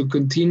option to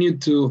continue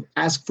to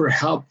ask for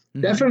help,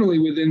 definitely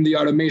within the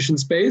automation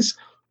space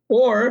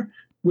or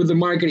with the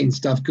marketing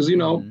stuff. Because,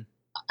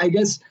 I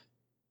guess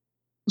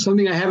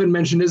something I haven't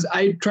mentioned is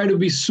I try to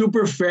be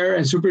super fair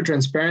and super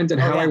transparent in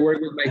how I work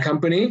with my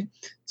company.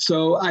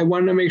 So I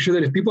want to make sure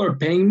that if people are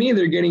paying me,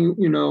 they're getting,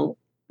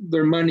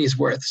 their money's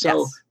worth.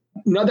 So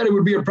not that it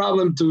would be a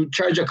problem to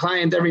charge a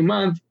client every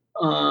month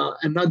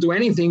and not do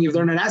anything if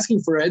they're not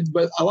asking for it.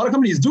 But a lot of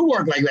companies do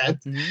work like that.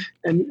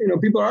 And,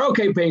 people are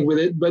okay paying with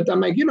it. But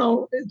I'm like,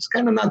 it's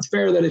kind of not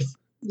fair that if,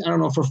 I don't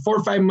know, for 4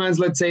 or 5 months,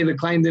 let's say the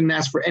client didn't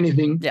ask for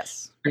anything.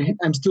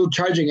 I'm still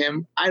charging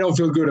him. I don't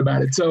feel good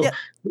about it. So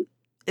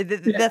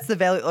that's the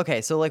value.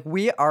 Okay. So like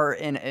we are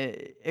in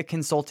a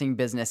consulting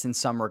business in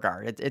some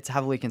regard. It's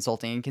heavily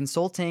consulting, and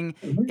consulting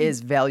is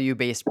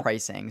value-based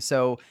pricing.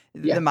 So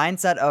the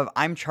mindset of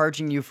I'm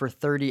charging you for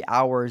 30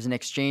 hours in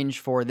exchange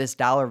for this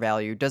dollar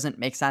value doesn't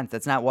make sense.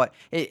 That's not what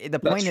the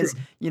point is.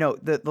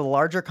 The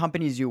larger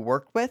companies you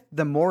work with,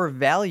 the more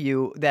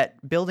value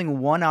that building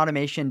one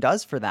automation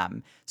does for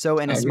them. So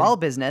in a small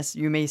business,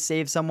 you may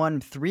save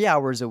someone 3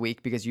 hours a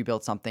week because you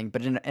built something,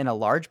 but in a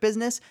large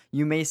business,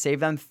 you may save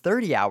them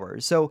 30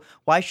 hours. So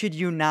why should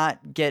you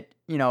not get,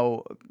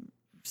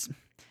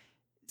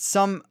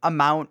 some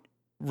amount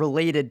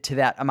related to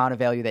that amount of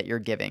value that you're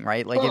giving,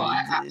 right? Like,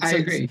 I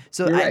agree.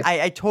 So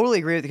I totally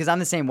agree with it because I'm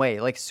the same way,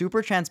 like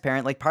super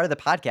transparent, like part of the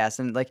podcast,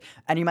 and like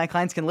any of my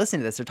clients can listen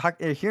to this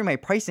or hear my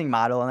pricing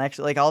model and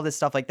actually like all this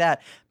stuff like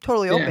that.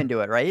 Totally open to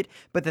it, right?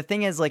 But the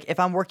thing is, like, if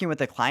I'm working with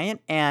a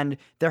client and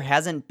there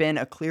hasn't been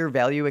a clear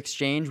value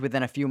exchange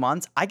within a few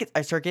months,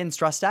 I start getting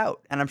stressed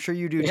out, and I'm sure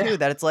you do too.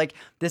 That it's like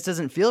this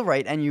doesn't feel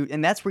right,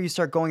 and that's where you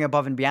start going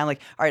above and beyond.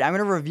 Like, all right, I'm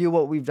going to review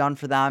what we've done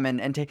for them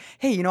and take,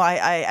 hey,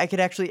 I could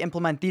actually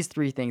implement these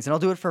 3 things and I'll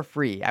do it for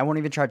free. I won't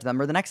even charge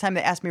them. Or the next time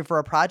they ask me for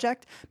a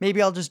project,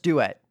 maybe I'll just do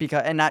it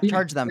and not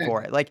charge them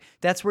for it. Like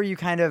that's where you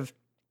kind of,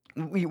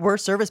 we're a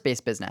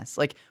service-based business.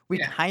 Like we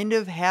kind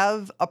of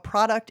have a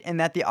product in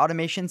that the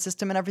automation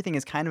system and everything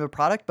is kind of a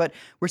product, but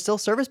we're still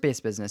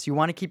service-based business. You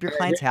want to keep your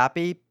clients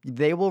happy.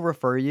 They will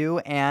refer you.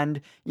 And,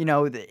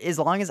 as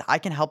long as I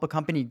can help a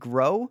company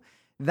grow,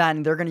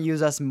 then they're going to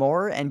use us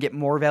more and get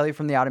more value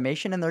from the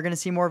automation, and they're going to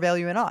see more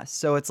value in us.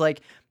 So it's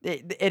like,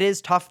 it is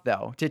tough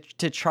though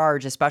to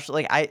charge,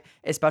 especially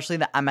especially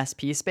the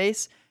MSP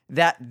space.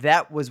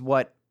 That was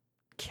what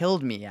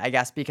killed me, I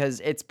guess, because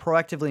it's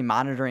proactively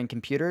monitoring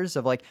computers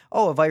of like,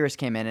 oh, a virus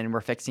came in and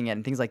we're fixing it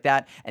and things like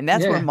that. And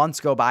that's where months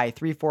go by,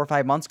 3, 4,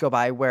 5 months go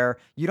by where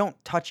you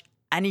don't touch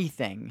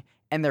anything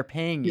and they're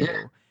paying you.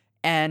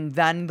 And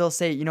then they'll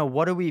say,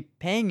 what are we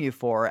paying you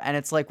for? And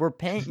it's like,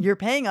 you're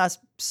paying us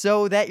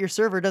so that your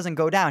server doesn't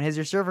go down. Has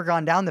your server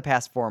gone down the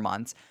past 4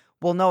 months?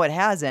 Well, no, it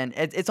hasn't.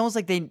 It's almost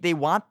like they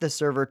want the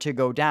server to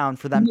go down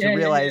for them to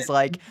realize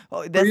like,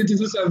 oh, that's, for you to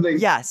do something.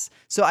 Yes.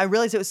 So I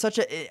realized it was such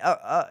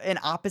an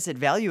opposite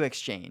value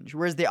exchange.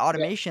 Whereas the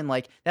automation,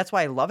 like that's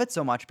why I love it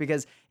so much,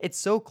 because it's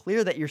so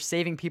clear that you're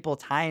saving people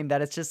time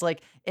that it's just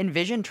like,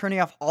 envision turning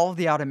off all of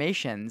the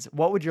automations.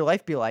 What would your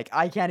life be like?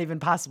 I can't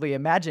even possibly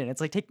imagine. It's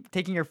like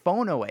taking your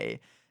phone away.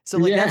 So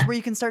like that's where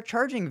you can start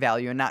charging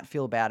value and not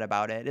feel bad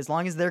about it, as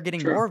long as they're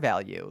getting more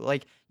value.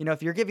 Like,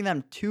 if you're giving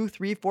them 2,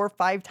 3, 4,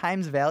 5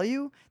 times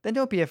value, then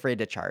don't be afraid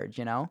to charge,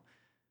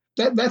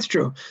 That's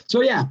true.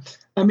 So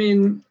I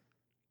mean,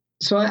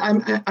 so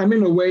I'm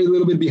in a way a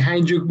little bit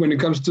behind you when it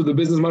comes to the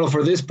business model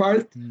for this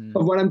part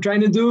of what I'm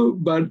trying to do,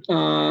 but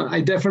I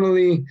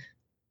definitely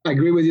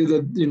agree with you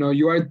that,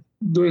 you are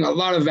doing a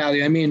lot of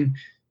value. I mean,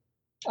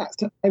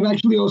 I've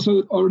actually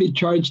also already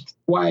charged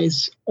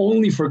twice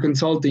only for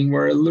consulting,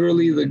 where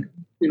literally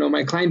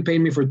my client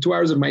paid me for 2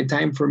 hours of my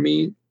time for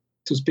me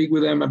to speak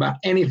with them about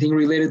anything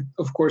related,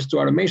 of course, to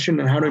automation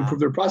and how to improve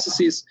their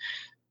processes.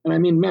 And I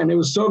mean, man, it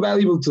was so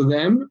valuable to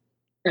them.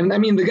 And I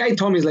mean, the guy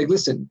told me, he's like,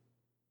 listen,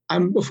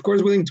 I'm of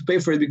course willing to pay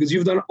for it because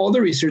you've done all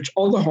the research,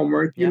 all the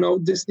homework, you know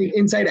this thing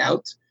inside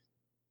out.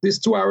 These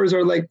 2 hours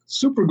are like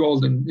super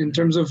golden in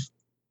terms of,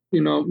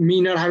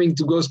 me not having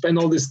to go spend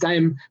all this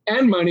time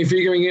and money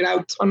figuring it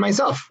out on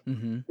myself. I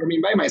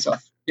mean, by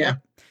myself. Yeah.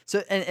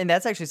 So, and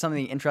that's actually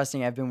something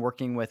interesting I've been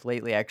working with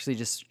lately. I actually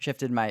just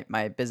shifted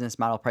my business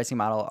model, pricing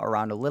model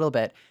around a little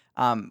bit.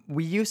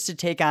 We used to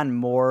take on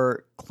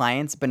more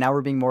clients, but now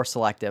we're being more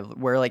selective,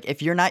 where like,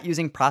 if you're not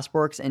using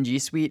ProsperWorks and G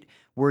Suite,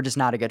 we're just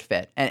not a good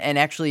fit. And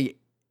actually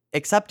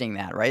accepting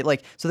that, right?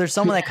 Like, so there's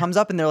someone that comes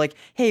up and they're like,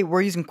 hey,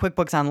 we're using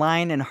QuickBooks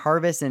Online and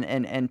Harvest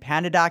and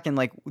PandaDoc, and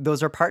like,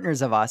 those are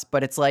partners of us,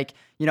 but it's like,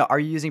 are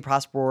you using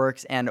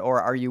ProsperWorks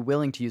or are you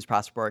willing to use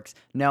ProsperWorks?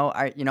 No,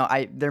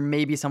 there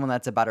may be someone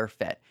that's a better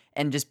fit,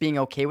 and just being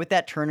okay with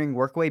that, turning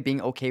work away,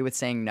 being okay with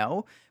saying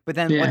no. But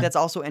then what that's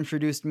also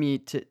introduced me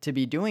to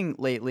be doing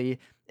lately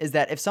is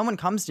that if someone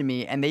comes to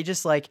me and they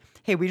just like,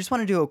 hey, we just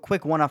want to do a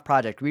quick one-off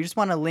project. We just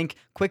want to link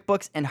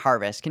QuickBooks and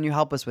Harvest. Can you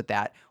help us with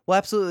that? Well,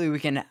 absolutely, we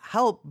can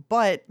help.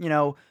 But,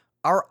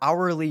 our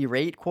hourly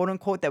rate, quote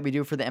unquote, that we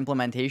do for the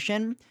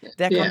implementation,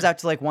 that comes out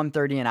to like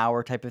 $130 an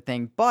hour type of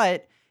thing.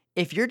 But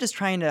if you're just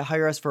trying to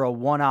hire us for a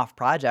one-off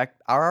project,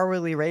 our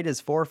hourly rate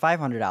is $400 or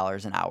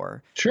 $500 an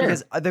hour. Sure.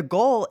 Because the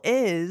goal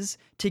is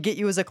to get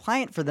you as a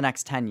client for the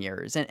next 10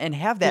 years and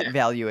have that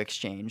value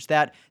exchange.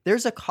 That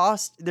there's a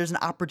cost, there's an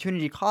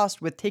opportunity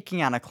cost with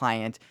taking on a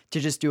client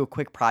to just do a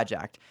quick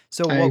project.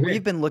 So what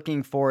we've been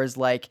looking for is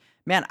like,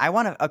 man, I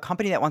want a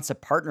company that wants to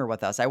partner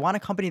with us. I want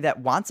a company that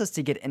wants us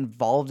to get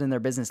involved in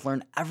their business,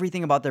 learn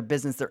everything about their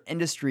business, their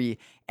industry,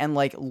 and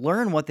like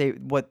learn what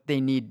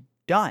they need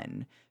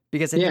done.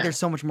 Because I think there's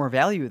so much more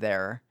value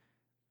there.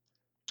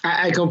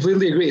 I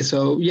completely agree.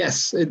 So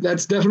yes,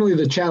 that's definitely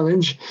the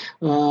challenge.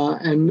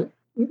 And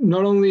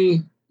not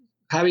only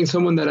having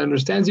someone that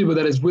understands you, but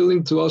that is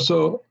willing to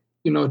also,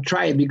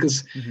 try it.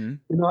 Because,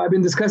 I've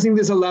been discussing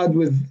this a lot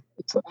with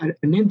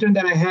an intern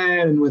that I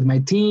had and with my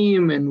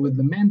team and with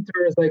the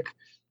mentors. Like,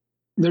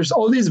 there's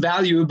all this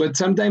value, but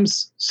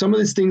sometimes some of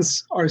these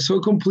things are so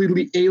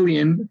completely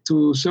alien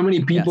to so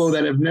many people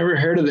that have never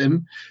heard of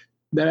them.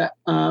 And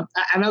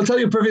I'll tell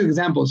you a perfect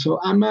example. So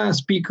I'm a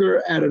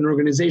speaker at an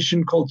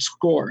organization called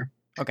SCORE,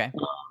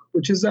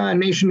 which is a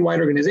nationwide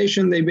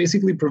organization. They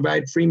basically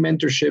provide free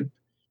mentorship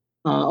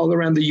all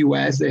around the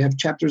U.S. They have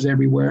chapters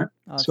everywhere.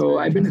 So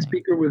I've been a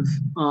speaker with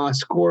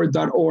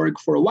score.org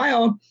for a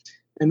while,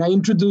 and I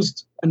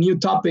introduced a new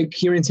topic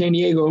here in San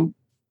Diego.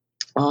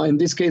 In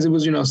this case, it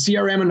was,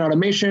 CRM and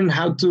automation,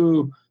 how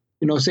to,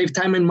 save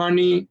time and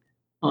money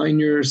in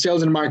your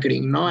sales and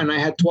marketing, and I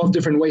had 12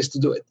 different ways to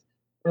do it.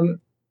 And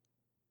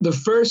the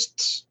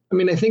first,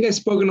 I think I've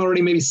spoken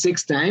already maybe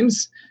 6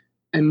 times,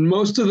 and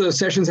most of the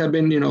sessions have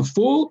been,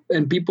 full,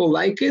 and people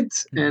like it,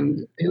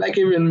 and they like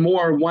it even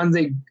more once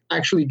they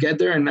actually get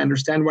there and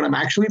understand what I'm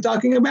actually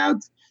talking about,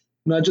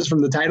 not just from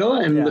the title,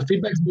 and the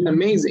feedback's been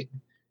amazing.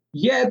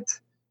 Yet,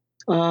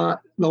 the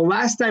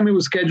last time it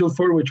was scheduled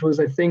for, which was,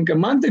 I think, a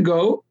month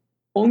ago,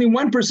 only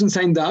one person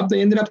signed up.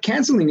 They ended up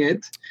canceling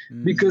it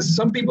because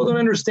some people don't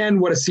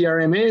understand what a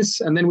CRM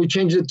is. And then we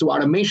changed it to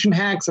automation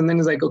hacks. And then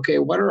it's like, okay,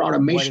 what are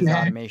automation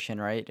hacks? Automation,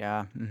 right?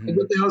 Yeah. Like,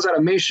 what the hell is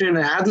automation?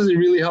 And how does it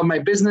really help my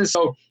business?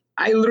 So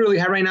I literally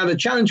have right now the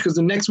challenge because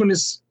the next one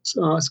is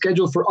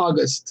scheduled for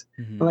August.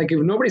 Like,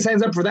 if nobody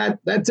signs up for that,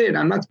 that's it.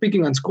 I'm not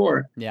speaking on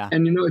SCORE. Yeah.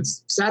 And,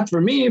 it's sad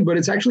for me, but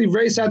it's actually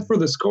very sad for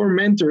the SCORE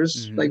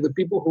mentors, like the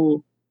people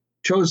who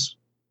chose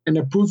and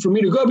approved for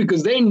me to go,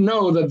 because they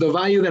know that the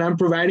value that I'm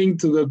providing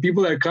to the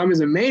people that come is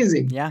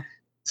amazing. Yeah.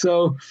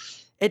 So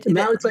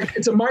now it's like,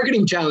 it's a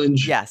marketing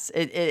challenge. Yes,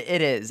 it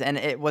is. And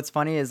what's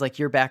funny is like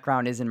your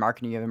background is in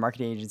marketing. You have a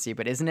marketing agency,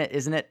 but isn't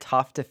it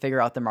tough to figure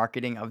out the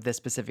marketing of this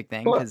specific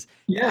thing? Because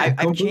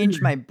I've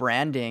changed my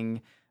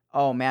branding.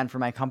 Oh man, for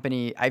my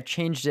company, I've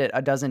changed it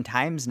a dozen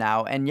times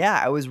now. And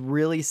I was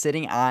really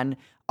sitting on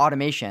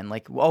automation.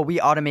 Like, we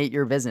automate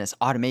your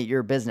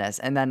business.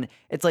 And then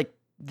it's like,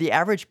 the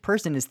average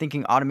person is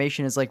thinking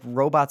automation is like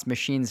robots,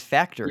 machines,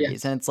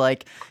 factories. And it's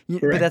like,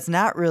 but that's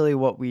not really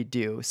what we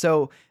do.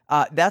 So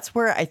that's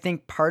where I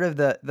think part of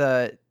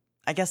the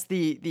I guess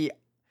the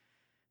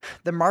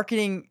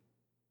marketing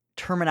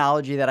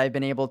terminology that I've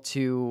been able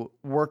to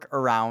work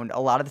around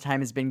a lot of the time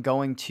has been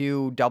doubling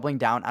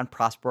down on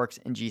ProsperWorks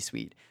and G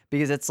Suite,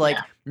 because it's like,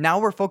 now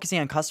we're focusing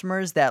on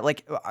customers that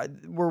like,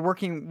 we're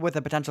working with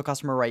a potential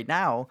customer right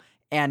now,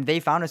 and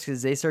they found us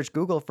because they searched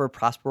Google for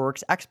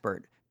ProsperWorks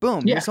expert.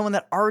 Boom. Here's someone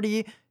that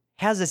already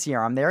has a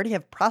CRM. They already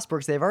have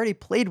ProsperWorks. They've already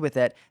played with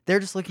it.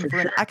 They're just looking for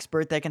an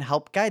expert that can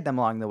help guide them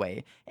along the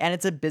way. And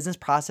it's a business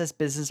process,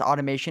 business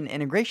automation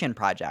integration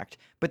project.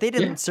 But they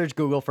didn't search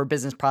Google for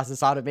business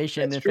process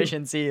automation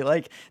efficiency.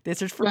 Like, they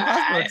searched for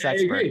ProsperWorks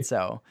expert.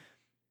 So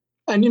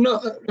And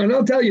and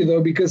I'll tell you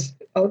though, because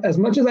as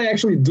much as I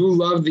actually do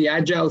love the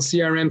Agile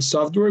CRM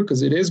software,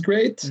 because it is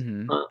great,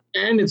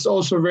 and it's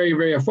also very,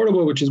 very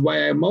affordable, which is why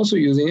I'm also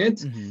using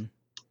it.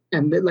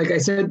 And like I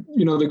said,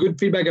 the good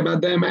feedback about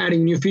them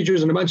adding new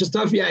features and a bunch of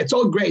stuff. Yeah, it's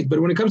all great. But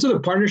when it comes to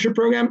the partnership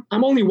program,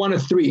 I'm only one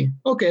of 3.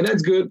 Okay,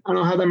 that's good. I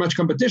don't have that much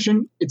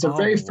competition. It's a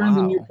very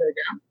friendly new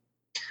program.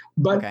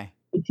 But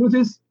the truth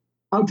is,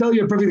 I'll tell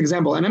you a perfect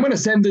example. And I'm going to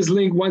send this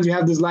link once you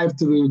have this live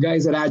to the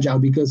guys at Agile,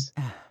 because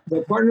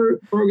the partner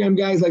program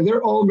guys, like,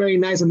 they're all very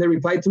nice and they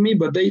reply to me,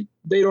 but they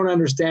don't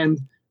understand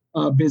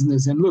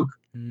business. And look,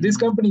 this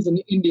company's in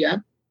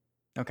India.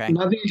 Okay.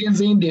 Nothing against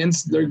the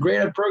Indians. They're great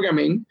at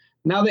programming.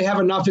 Now they have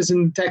an office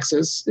in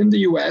Texas, in the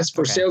US,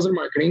 for sales and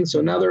marketing.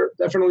 So now they're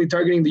definitely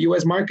targeting the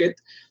US market.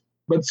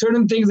 But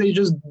certain things they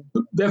just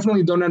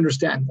definitely don't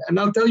understand. And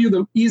I'll tell you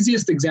the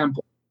easiest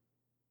example.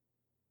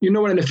 You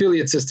know what an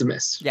affiliate system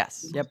is.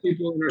 Yes. Yep.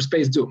 People in our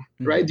space do,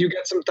 right? You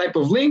get some type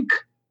of link.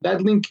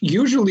 That link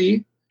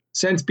usually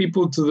sends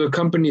people to the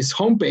company's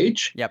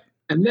homepage. Yep.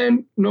 And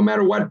then no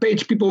matter what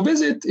page people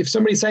visit, if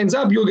somebody signs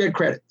up, you'll get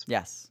credit.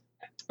 Yes.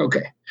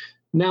 Okay.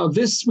 Now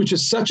this, which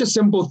is such a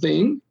simple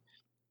thing,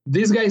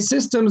 these guys'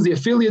 systems, the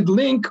affiliate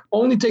link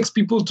only takes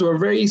people to a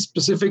very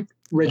specific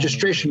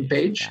registration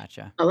page.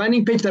 Gotcha. A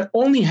landing page that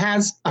only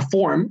has a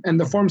form, and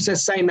the form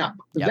says sign up.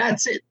 Yep.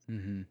 That's it.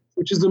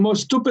 Which is the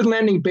most stupid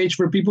landing page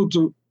for people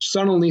to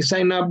suddenly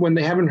sign up when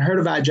they haven't heard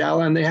of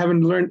Agile and they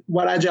haven't learned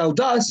what Agile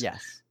does.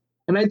 Yes.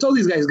 And I told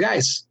these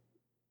guys,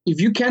 if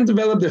you can't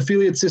develop the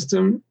affiliate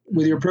system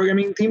with your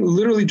programming team,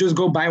 literally just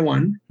go buy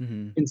one,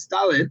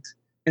 install it,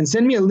 and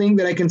send me a link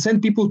that I can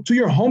send people to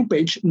your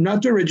homepage,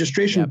 not to a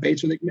registration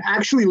page, so they can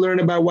actually learn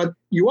about what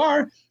you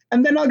are,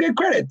 and then I'll get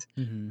credit.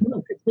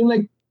 Look, it's been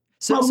like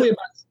probably about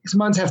 6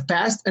 months have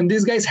passed, and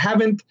these guys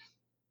haven't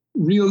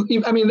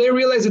they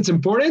realize it's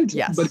important,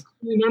 but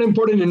not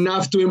important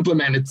enough to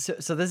implement it.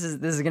 So this is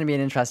going to be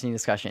an interesting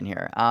discussion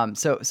here.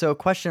 So a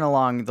question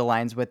along the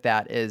lines with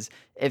that is,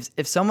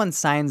 if someone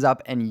signs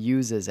up and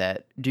uses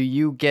it, do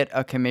you get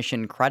a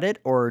commission credit,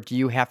 or do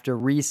you have to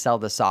resell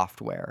the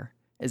software?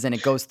 As in,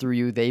 it goes through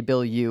you, they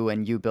bill you,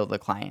 and you bill the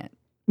client?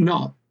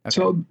 No. Okay.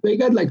 So they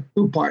got like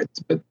 2 parts,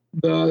 but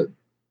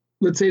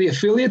let's say the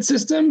affiliate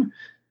system,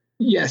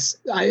 yes,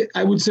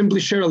 I would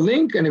simply share a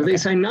link, and if they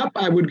sign up,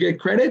 I would get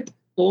credit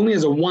only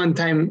as a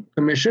one-time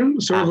commission,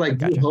 sort of like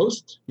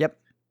Bluehost. Yep.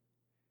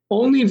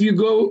 Only if you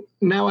go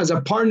now as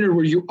a partner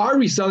where you are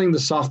reselling the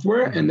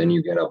software and then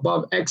you get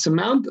above X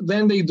amount,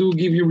 then they do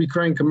give you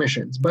recurring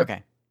commissions. But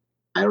I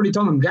already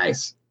told them,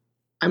 guys,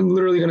 I'm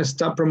literally going to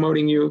stop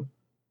promoting you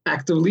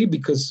actively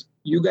because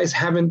you guys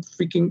haven't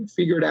freaking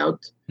figured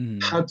out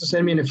how to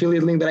send me an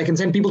affiliate link that I can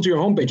send people to your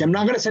homepage. I'm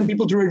not going to send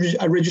people to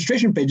a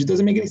registration page. It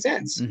doesn't make any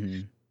sense.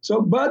 So,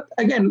 but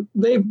again,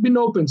 they've been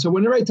open. So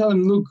whenever I tell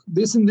them, look,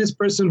 this and this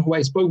person who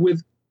I spoke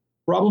with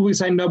probably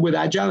signed up with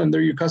Agile and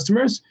they're your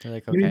customers,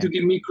 like, you need to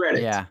give me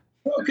credit. Yeah.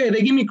 Okay,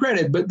 they give me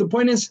credit. But the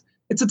point is,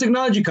 it's a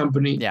technology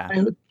company. Yeah.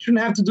 I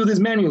shouldn't have to do this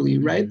manually,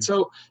 right?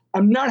 So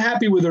I'm not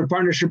happy with their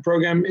partnership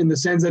program in the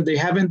sense that they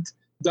haven't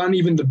done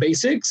even the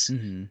basics.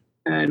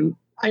 And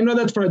I know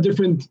that's for a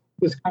different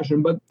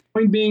discussion, but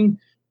point being,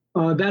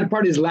 that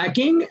part is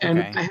lacking. And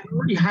I had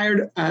already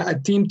hired a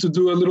team to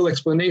do a little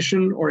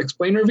explanation or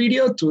explainer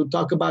video to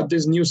talk about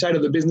this new side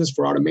of the business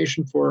for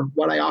automation for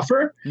what I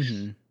offer.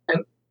 And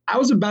I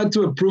was about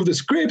to approve the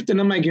script, and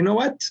I'm like, you know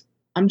what?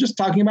 I'm just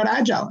talking about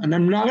Agile, and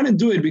I'm not going to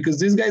do it because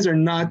these guys are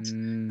not,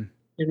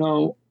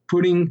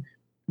 putting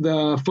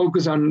the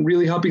focus on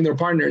really helping their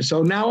partners.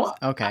 So now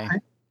I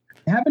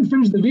haven't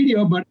finished the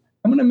video, but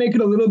I'm going to make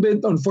it a little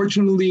bit,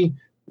 unfortunately,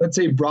 let's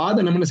say broad,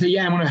 and I'm going to say,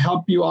 yeah, I'm going to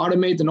help you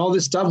automate and all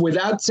this stuff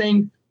without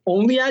saying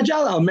only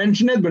Agile. I'll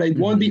mention it, but it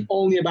won't be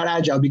only about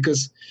Agile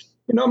because,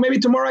 maybe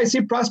tomorrow I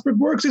see Prospect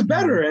Works is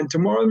better, and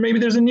tomorrow maybe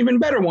there's an even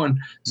better one.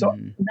 So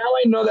now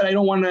I know that I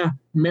don't want to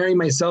marry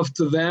myself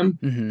to them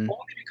only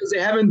because they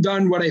haven't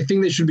done what I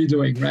think they should be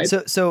doing, right?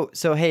 So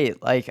hey,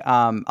 like,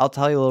 I'll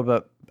tell you a little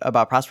bit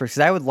about Prospect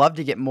because I would love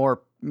to get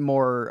more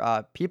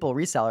people,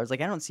 resellers.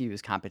 Like, I don't see you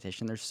as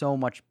competition. There's so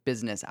much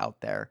business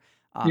out there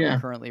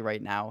currently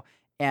right now.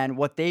 And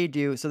what they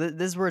do, so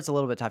this is where it's a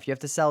little bit tough. You have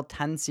to sell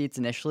 10 seats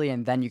initially,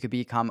 and then you could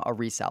become a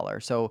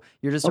reseller. So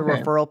you're just a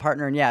referral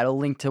partner, and it'll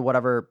link to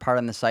whatever part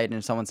on the site, and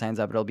if someone signs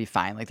up, it'll be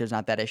fine. Like, there's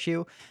not that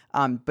issue.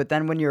 But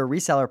then when you're a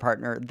reseller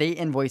partner, they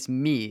invoice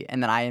me,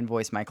 and then I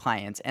invoice my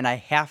clients, and I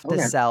have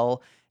to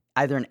sell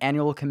either an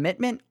annual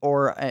commitment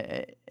or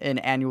an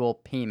annual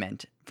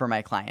payment for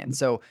my clients.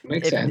 So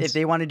if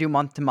they want to do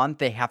month to month,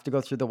 they have to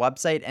go through the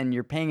website, and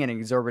you're paying an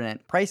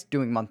exorbitant price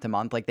doing month to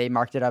month. Like, they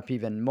marked it up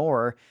even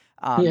more.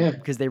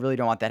 Because they really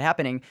don't want that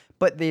happening.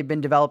 But they've been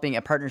developing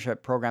a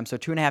partnership program. So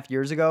 2.5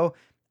 years ago,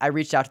 I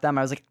reached out to them.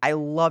 I was like, I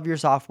love your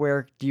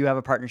software. Do you have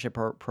a partnership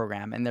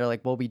program? And they're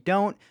like, well, we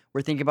don't.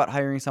 We're thinking about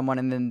hiring someone.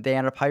 And then they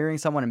end up hiring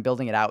someone and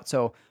building it out.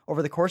 So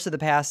over the course of the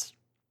past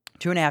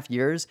 2.5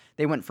 years,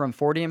 they went from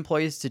 40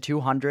 employees to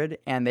 200,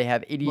 and they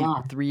have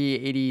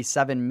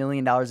 $87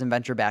 million in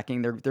venture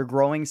backing. They're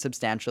growing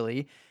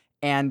substantially.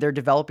 and they're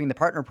developing the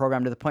partner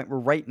program to the point where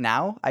right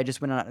now I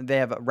just went on, they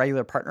have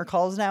regular partner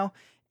calls now,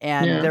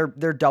 and Yeah.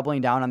 they're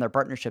doubling down on their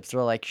partnerships.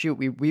 They're like, shoot,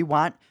 we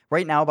want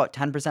right now about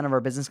 10% of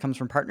our business comes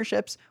from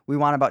partnerships. We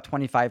want about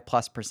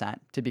 25+%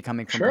 to be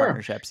coming from Sure.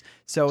 partnerships.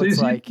 So So you it's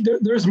see, like,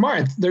 they're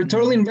smart. They're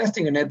totally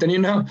investing in it.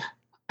 And,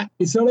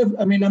 it's sort of,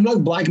 I mean, I'm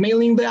not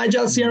blackmailing the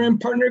Agile CRM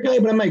partner guy,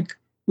 but I'm like,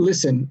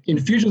 listen,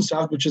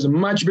 Infusionsoft, which is a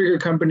much bigger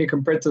company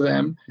compared to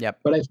them, yep.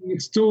 but I think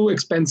it's too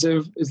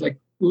expensive. It's like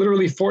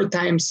literally 4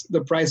 times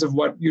the price of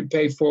what you'd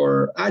pay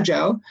for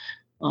Agile.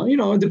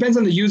 It depends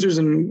on the users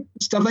and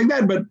stuff like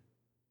that, but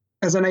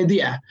as an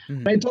idea.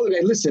 But I told the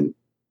guy, listen,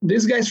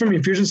 these guys from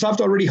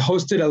Infusionsoft already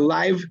hosted a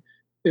live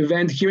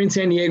event here in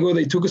San Diego.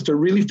 They took us to a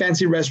really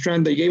fancy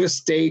restaurant. They gave us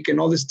steak and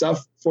all this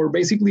stuff for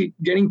basically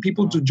getting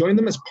people to join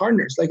them as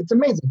partners. Like, it's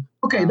amazing.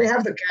 Okay, they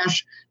have the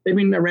cash. They've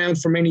been around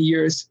for many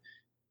years.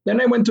 Then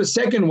I went to a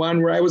second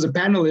one where I was a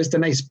panelist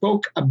and I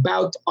spoke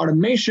about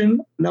automation.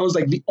 And I was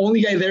like the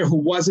only guy there who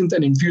wasn't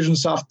an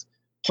Infusionsoft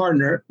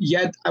partner,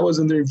 yet I was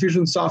in the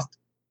Infusionsoft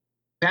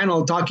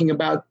panel talking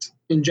about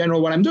in general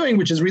what I'm doing,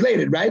 which is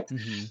related, right? So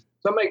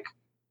I'm like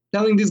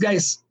telling these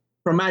guys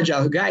from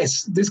Agile,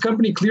 guys, this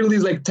company clearly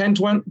is like 10,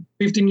 20,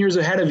 15 years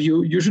ahead of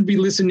you. You should be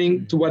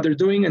listening to what they're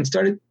doing and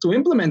started to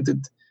implement it.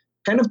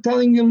 Kind of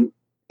telling them,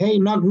 hey,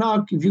 knock,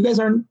 knock, if you guys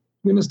aren't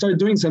going to start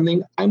doing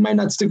something, I might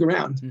not stick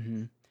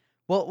around.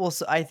 Well,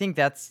 so I think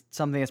that's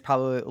something that's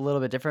probably a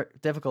little bit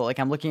difficult. Like,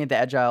 I'm looking at the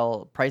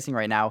Agile pricing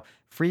right now,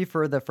 free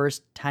for the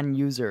first 10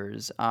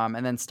 users,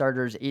 and then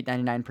starters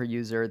 $8.99 per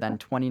user, then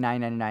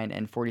 $29.99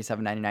 and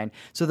 $47.99.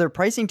 So their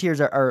pricing tiers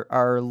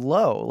are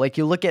low. Like,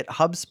 you look at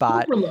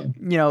HubSpot,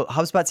 HubSpot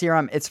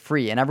CRM, it's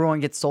free, and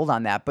everyone gets sold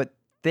on that, but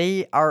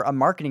they are a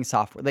marketing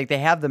software. Like, they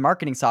have the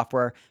marketing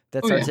software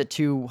that starts at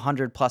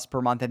 $200+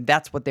 per month, and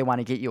that's what they want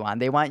to get you on.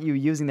 They want you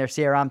using their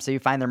CRM, so you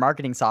find their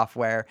marketing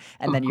software,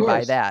 and then you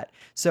buy that.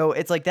 So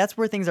it's like, that's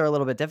where things are a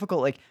little bit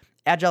difficult. Like,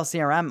 Agile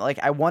CRM, like,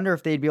 I wonder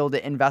if they'd be able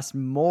to invest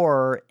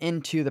more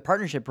into the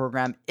partnership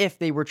program if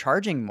they were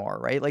charging more,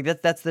 right?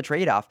 Like, that's the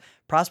trade-off.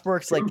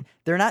 Prosperworks, like,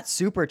 they're not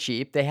super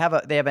cheap. They have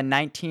a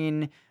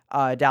 $19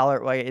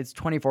 like, it's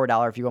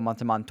 $24 if you go month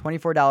to month,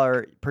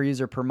 $24 per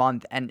user per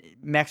month, and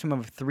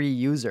maximum of 3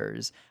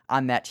 users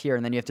on that tier.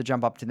 And then you have to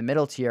jump up to the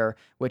middle tier,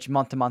 which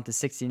month to month is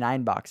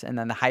 $69. And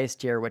then the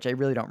highest tier, which I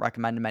really don't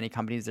recommend to many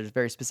companies, there's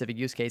very specific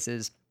use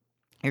cases,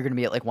 you're going to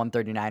be at like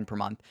 $139 per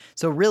month.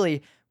 So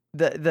really,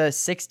 the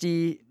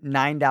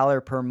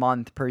 $69 per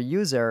month per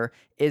user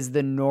is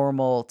the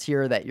normal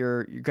tier that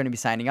you're going to be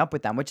signing up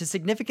with them, which is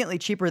significantly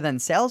cheaper than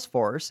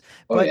Salesforce,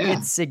 but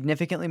it's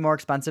significantly more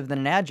expensive than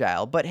an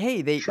Agile. But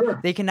hey, they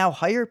can now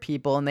hire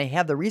people, and they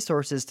have the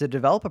resources to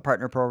develop a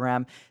partner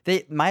program.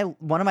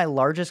 One of my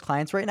largest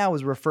clients right now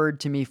was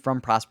referred to me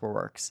from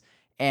Prosperworks.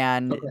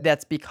 And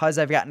that's because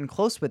I've gotten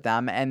close with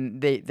them,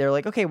 and they're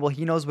like, okay, well,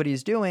 he knows what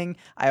he's doing.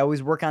 I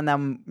always work on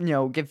them,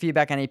 give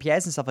feedback on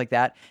APIs and stuff like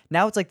that.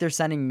 Now it's like they're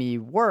sending me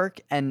work,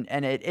 and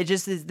it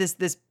just is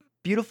this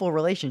beautiful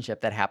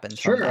relationship that happens.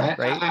 From that,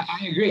 right?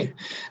 I agree.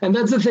 And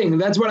that's the thing.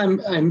 That's what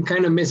I'm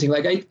kind of missing.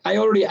 Like, I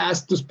already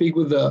asked to speak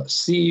with the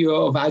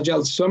CEO of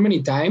Agile so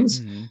many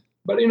times.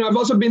 But, I've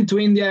also been to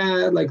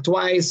India like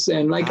twice,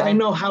 and like, I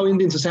know how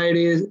Indian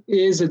society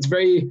is. It's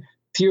very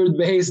tiered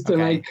based,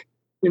 and like,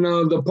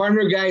 the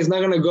partner guy is not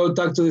going to go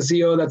talk to the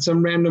CEO that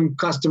some random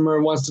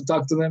customer wants to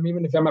talk to them,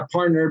 even if I'm a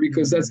partner,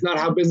 because that's not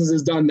how business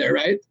is done there,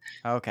 right?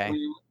 Okay.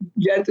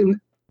 Yet,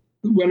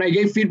 when I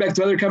gave feedback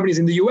to other companies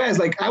in the US,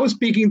 like, I was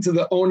speaking to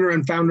the owner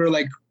and founder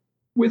like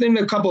within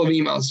a couple of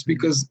emails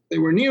because they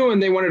were new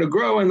and they wanted to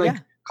grow, and like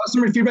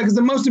customer feedback is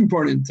the most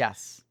important.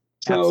 Yes,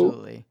 so,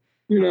 absolutely.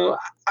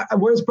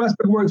 Where's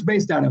Prosperworks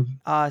based out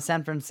of?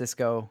 San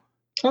Francisco.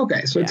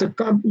 Okay, so it's a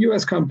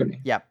U.S. company.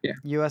 Yep. Yeah,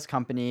 U.S.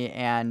 company,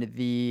 and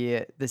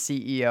the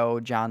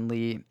CEO John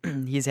Lee,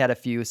 he's had a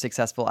few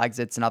successful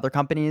exits in other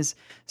companies.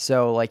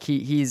 So like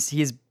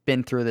he's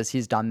been through this,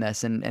 he's done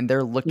this, and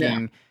they're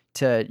looking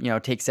to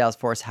take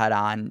Salesforce head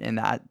on, and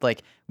that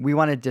like we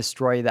want to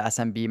destroy the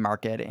SMB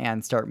market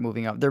and start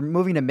moving up. They're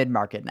moving to mid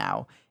market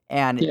now.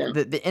 And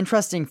the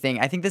interesting thing,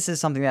 I think this is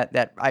something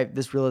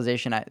this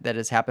realization that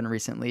has happened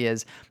recently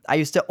is I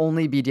used to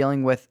only be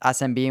dealing with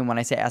SMB. And when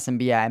I say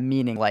SMB, I'm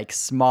meaning like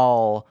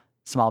small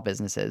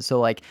businesses.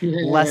 So like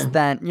less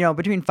than,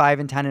 between 5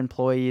 and 10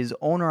 employees,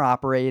 owner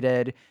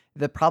operated.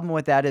 The problem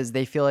with that is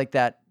they feel like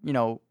that,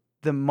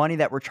 the money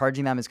that we're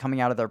charging them is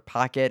coming out of their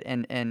pocket,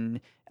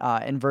 and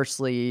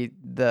inversely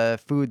the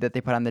food that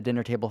they put on the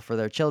dinner table for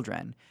their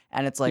children.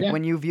 And it's like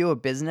when you view a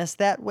business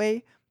that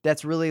way,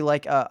 that's really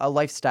like a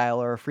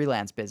lifestyle or a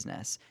freelance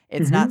business.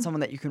 It's not someone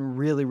that you can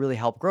really, really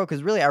help grow,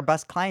 because really our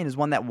best client is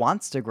one that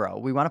wants to grow.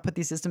 We want to put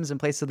these systems in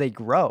place so they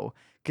grow,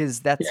 because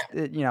that's,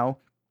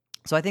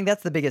 so I think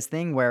that's the biggest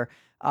thing where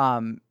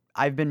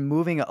I've been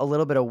moving a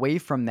little bit away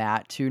from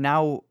that to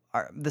now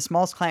the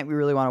smallest client we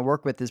really want to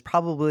work with is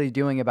probably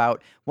doing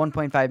about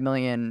 1.5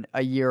 million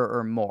a year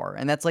or more.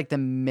 And that's like the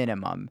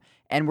minimum.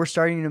 And we're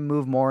starting to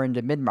move more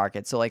into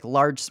mid-market. So like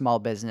large, small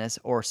business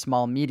or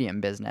small,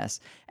 medium business.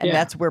 And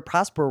that's where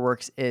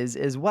Prosperworks is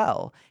as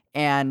well.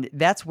 And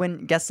that's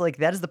when, guess like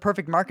that is the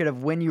perfect market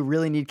of when you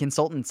really need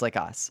consultants like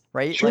us,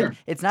 right? Sure. Like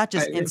it's not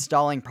just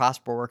installing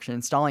ProsperWorks and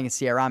installing a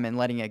CRM and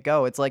letting it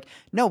go. It's like,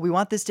 no, we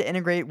want this to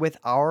integrate with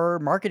our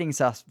marketing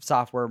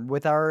software,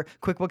 with our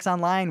QuickBooks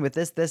Online, with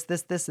this,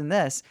 and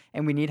this,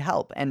 and we need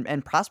help. And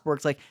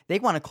ProsperWorks, like they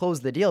want to close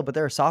the deal, but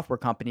they're a software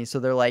company. So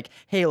they're like,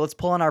 hey, let's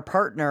pull in our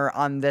partner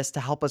on this to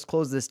help us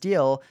close this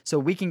deal so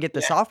we can get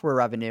the software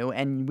revenue.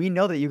 And we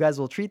know that you guys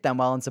will treat them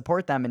well and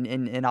support them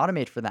and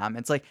automate for them.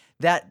 It's like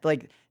that,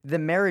 like, the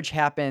marriage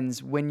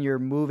happens when you're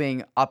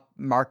moving up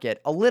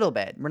market a little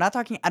bit. We're not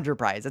talking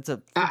enterprise. It's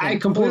a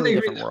completely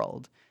different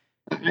world.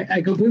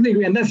 I completely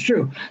agree. And that's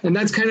true. And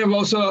that's kind of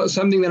also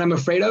something that I'm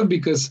afraid of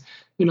because,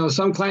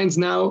 some clients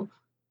now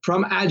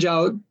from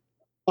Agile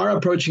are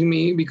approaching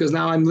me because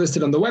now I'm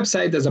listed on the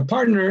website as a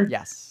partner.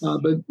 Yes.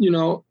 But,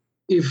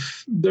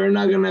 if they're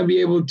not going to be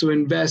able to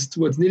invest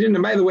what's needed,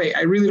 and by the way,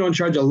 I really don't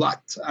charge a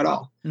lot at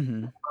all.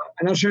 Mm-hmm.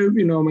 And I'll share,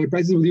 my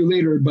prices with you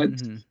later, but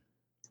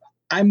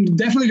I'm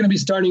definitely going to be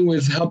starting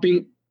with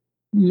helping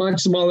much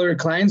smaller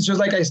clients, just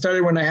like I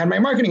started when I had my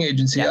marketing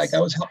agency. Yes. Like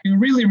I was helping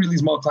really, really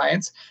small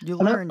clients. You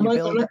learn, you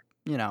build,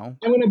 I'm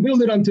going to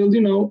build it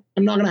until,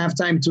 I'm not going to have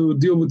time to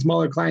deal with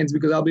smaller clients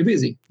because I'll be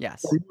busy.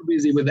 Yes. I'm more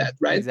busy with that,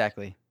 right?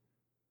 Exactly.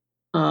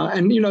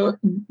 And,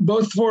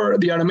 both for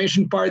the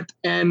automation part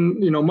and,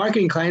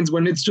 marketing clients,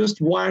 when it's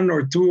just 1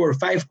 or 2 or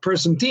 5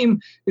 person team,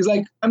 is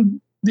like,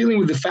 I'm dealing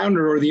with the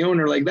founder or the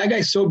owner. Like that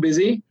guy's so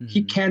busy,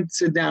 he can't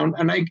sit down.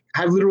 And I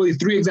have literally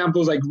 3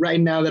 examples like right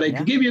now that I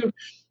could give you.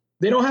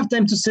 They don't have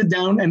time to sit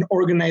down and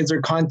organize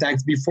their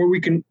contacts before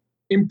we can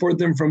import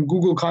them from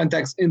Google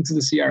Contacts into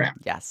the CRM.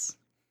 Yes.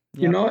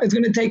 Yep. It's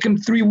going to take them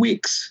 3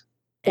 weeks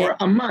or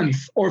a month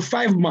or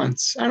 5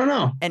 months. I don't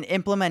know. And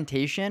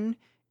implementation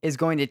is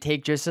going to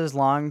take just as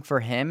long for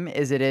him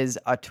as it is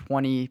a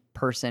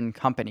 20-person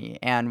company.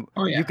 And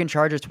you can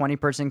charge a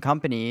 20-person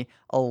company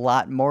a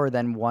lot more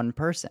than 1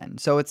 person.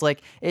 So it's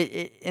like,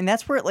 and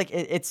that's where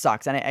it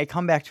sucks. And I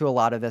come back to a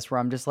lot of this where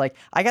I'm just like,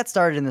 I got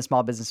started in the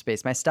small business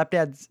space. My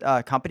stepdad's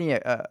company,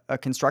 a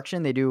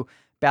construction, they do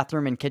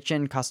bathroom and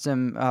kitchen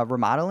custom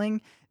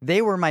remodeling.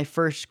 They were my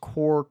first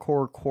core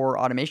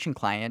automation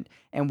client.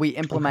 And we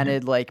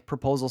implemented like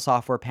proposal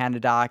software,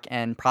 PandaDoc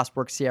and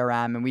ProsperWorks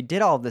CRM. And we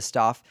did all of this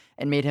stuff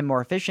and made him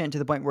more efficient to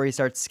the point where he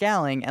starts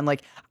scaling. And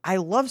like, I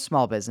love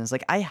small business.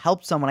 Like I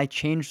helped someone, I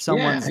changed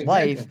someone's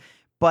life,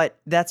 but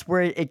that's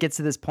where it gets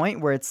to this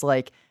point where it's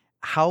like,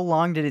 how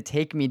long did it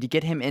take me to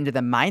get him into the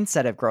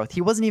mindset of growth?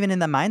 He wasn't even in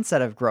the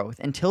mindset of growth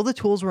until the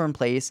tools were in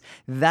place.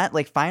 That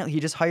like finally, he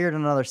just hired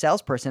another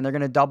salesperson. They're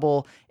going to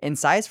double in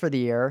size for the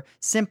year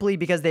simply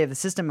because they have the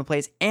system in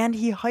place. And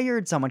he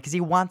hired someone because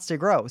he wants to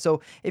grow. So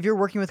if you're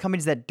working with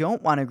companies that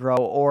don't want to grow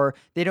or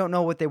they don't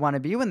know what they want to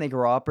be when they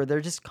grow up or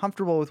they're just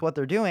comfortable with what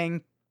they're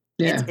doing,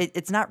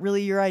 it's not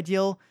really your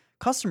ideal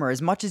customer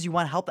as much as you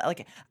want to help.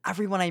 Like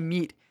everyone I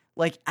meet,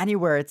 like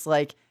anywhere, it's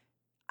like,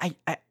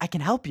 I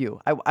can help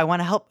you. I want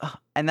to help.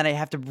 And then I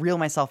have to reel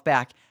myself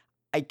back.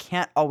 I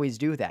can't always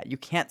do that. You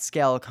can't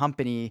scale a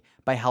company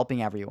by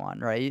helping everyone,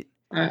 right?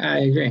 I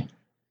agree.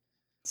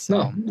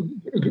 So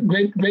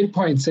great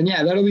points. And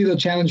that'll be the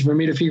challenge for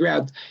me to figure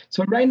out.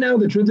 So right now,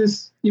 the truth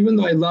is, even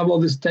though I love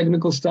all this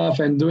technical stuff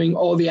and doing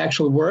all the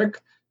actual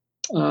work,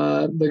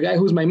 the guy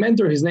who's my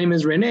mentor, his name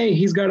is Rene.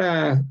 He's got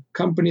a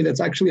company that's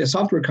actually a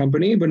software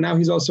company, but now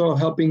he's also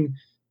helping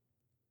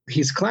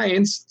his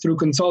clients through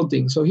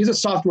consulting. So he's a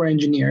software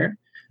engineer,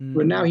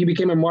 but now he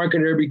became a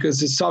marketer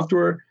because his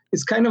software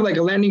is kind of like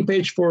a landing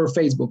page for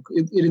Facebook.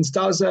 It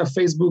installs a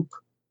Facebook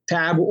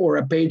tab or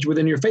a page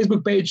within your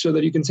Facebook page so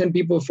that you can send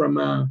people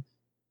from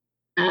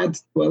ad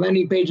to a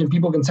landing page and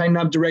people can sign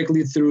up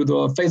directly through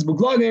the Facebook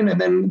login and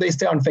then they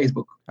stay on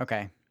Facebook.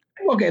 Okay.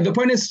 The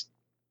point is,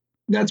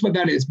 that's what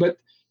that is. But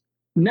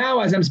now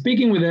as I'm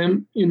speaking with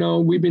him,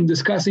 we've been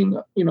discussing,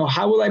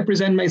 how will I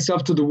present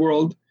myself to the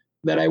world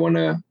that I want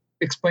to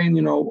explain,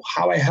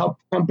 how I help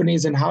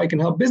companies and how I can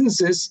help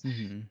businesses.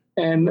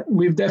 And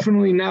we've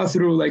definitely now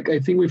through I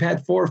think we've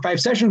had 4 or 5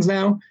 sessions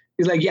now.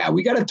 He's like,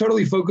 we got to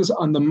totally focus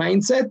on the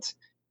mindset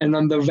and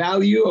on the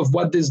value of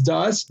what this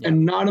does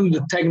and not on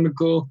the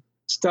technical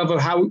stuff of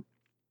how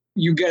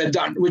you get it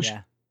done, which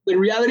the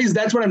reality is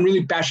that's what I'm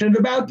really passionate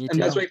about.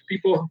 And that's why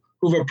people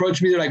who've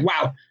approached me, they're like,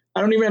 wow,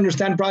 I don't even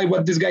understand probably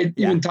what this guy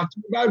even talked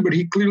about, but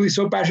he clearly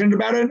so passionate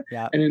about it.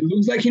 And it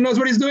looks like he knows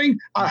what he's doing.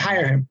 I'll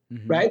hire him.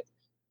 Right.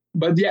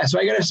 But so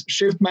I got to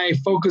shift my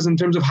focus in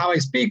terms of how I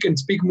speak and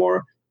speak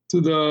more to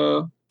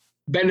the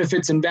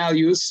benefits and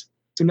values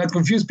to not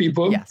confuse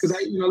people. Because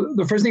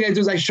the first thing I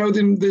do is I showed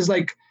them this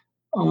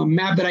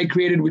map that I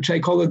created, which I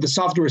call it the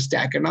software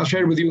stack. And I'll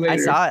share it with you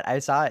later. I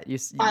saw it.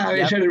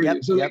 I shared it with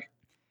you. So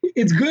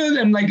it's good.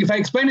 And if I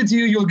explain it to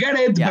you, you'll get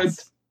it. Yes.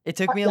 But it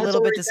took me a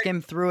little bit to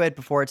skim through it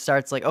before it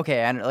starts so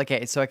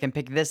I can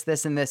pick this,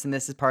 and this, and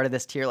this is part of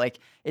this tier.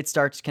 It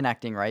starts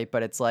connecting, right?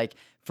 But it's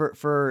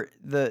for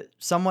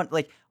someone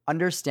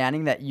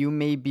understanding that you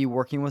may be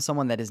working with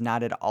someone that is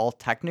not at all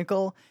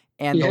technical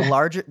And Yeah.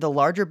 the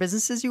larger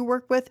businesses you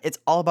work with, it's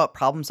all about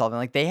problem solving.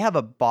 Like they have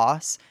a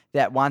boss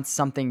that wants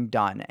something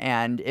done.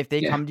 And if they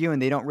Yeah. come to you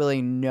and they don't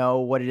really know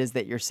what it is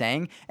that you're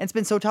saying, and it's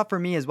been so tough for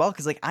me as well,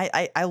 because like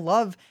I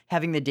love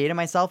having the data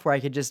myself where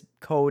I could just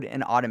code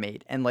and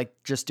automate and like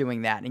just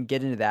doing that and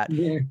get into that.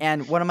 Yeah.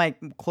 And one of my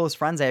close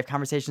friends, I have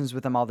conversations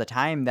with him all the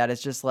time that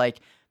it's just like,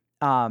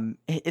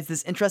 it's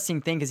this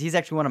interesting thing because he's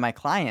actually one of my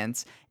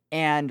clients.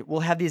 And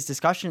we'll have these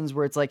discussions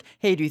where it's like,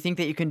 hey, do you think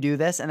that you can do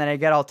this? And then I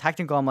get all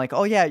technical. I'm like,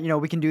 oh yeah,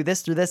 we can do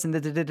this through this and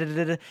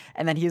da-da-da-da-da-da.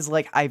 And then he's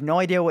like, I have no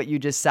idea what you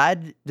just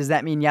said. Does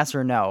that mean yes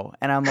or no?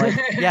 And I'm like,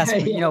 yes,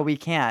 Yeah. we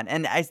can.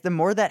 And the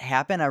more that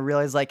happened, I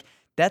realized like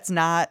that's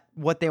not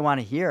what they want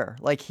to hear.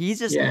 Like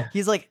he's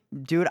like,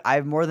 dude, I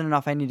have more than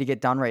enough I need to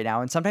get done right now.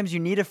 And sometimes you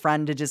need a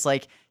friend to just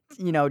like,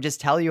 just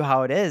tell you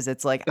how it is.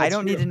 It's like, I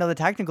don't need to know the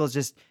technicals.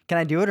 Just, can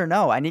I do it or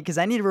no? Because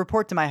I need to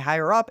report to my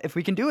higher up if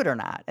we can do it or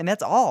not. And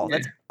that's all. Yeah.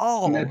 That's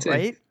all, That's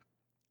right? it.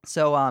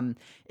 So,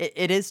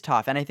 it is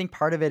tough. And I think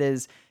part of it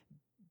is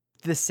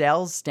the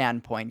sales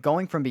standpoint,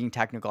 going from being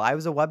technical. I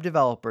was a web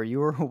developer.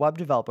 You were a web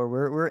developer.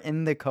 We're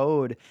in the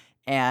code,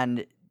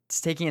 and it's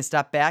taking a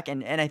step back.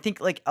 And I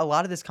think like a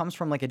lot of this comes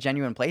from like a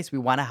genuine place. We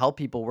want to help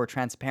people. We're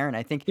transparent.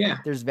 I think Yeah.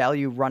 there's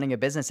value running a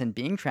business and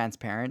being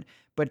transparent,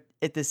 but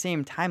at the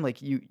same time,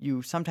 like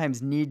you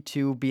sometimes need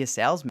to be a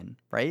salesman,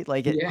 right?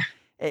 Like Yeah.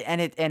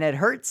 it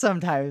hurts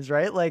sometimes,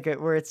 right? Like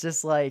where it's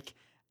just like,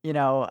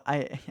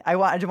 I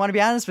want to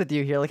be honest with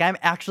you here. Like I'm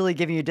actually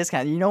giving you a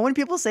discount. When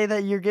people say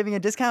that you're giving a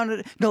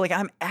discount, no, like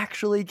I'm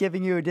actually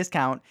giving you a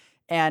discount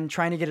and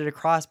trying to get it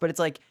across. But it's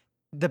like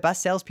the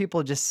best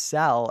salespeople just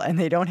sell, and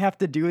they don't have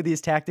to do these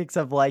tactics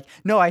of like,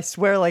 no, I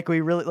swear, like we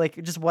really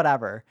like just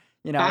whatever.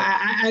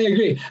 I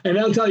agree. And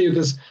I'll tell you,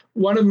 because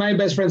one of my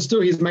best friends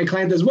too, he's my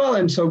client as well.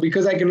 And so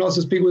because I can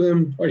also speak with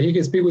him, or he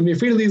can speak with me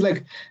freely, he's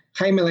like,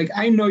 Jaime, like,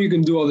 I know you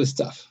can do all this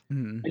stuff.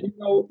 Mm-hmm. I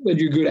know that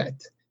you're good at.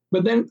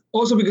 But then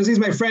also because he's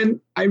my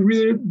friend, I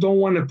really don't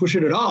want to push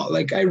it at all.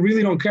 Like, I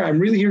really don't care. I'm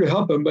really here to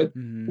help him. But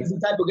he's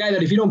the type of guy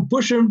that if you don't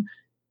push him,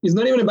 it's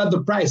not even about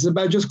the price. It's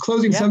about just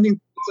closing something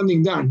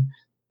done.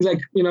 He's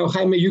like,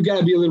 Jaime, you got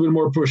to be a little bit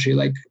more pushy.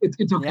 Like,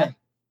 it's okay.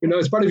 Yeah.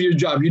 It's part of your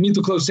job. You need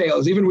to close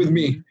sales, even with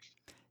me.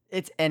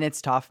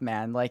 It's tough,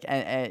 man. Like,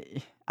 and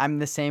I'm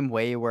the same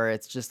way where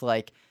it's just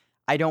like,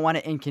 I don't want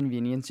to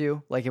inconvenience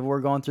you. Like if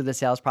we're going through the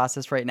sales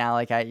process right now,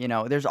 like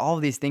there's all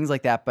of these things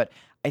like that, but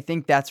I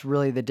think that's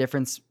really the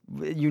difference.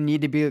 You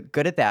need to be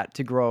good at that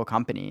to grow a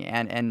company,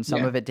 and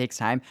some of it takes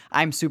time.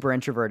 I'm super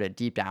introverted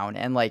deep down,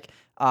 and like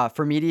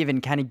for me to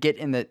even kind of get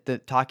in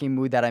the talking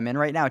mood that I'm in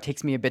right now, it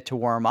takes me a bit to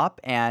warm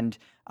up. And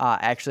I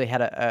actually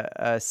had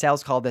a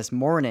sales call this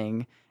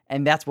morning,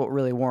 and that's what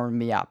really warmed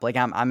me up. Like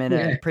I'm in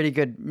a pretty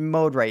good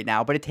mode right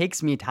now, but it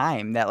takes me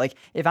time. That like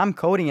if I'm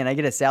coding and I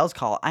get a sales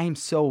call, I am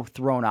so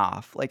thrown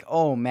off. Like,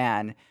 oh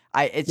man,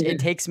 it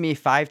takes me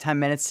 5-10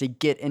 minutes to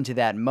get into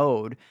that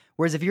mode.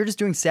 Whereas if you're just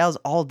doing sales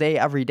all day,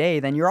 every day,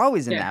 then you're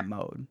always in that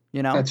mode,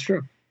 That's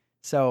true.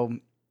 So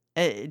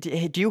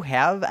do you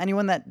have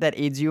anyone that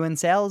aids you in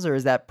sales, or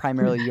is that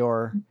primarily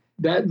your...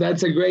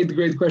 That's a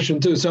great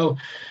question too. So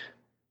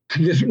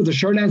the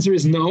short answer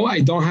is no, I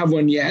don't have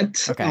one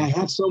yet. Okay. I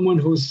have someone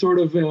who's sort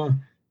of,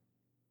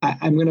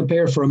 I'm going to pay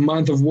her for a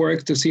month of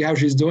work to see how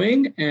she's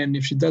doing. And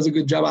if she does a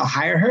good job, I'll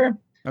hire her.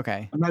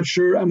 Okay. I'm not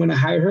sure I'm going to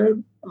hire her.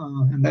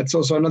 And that's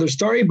also another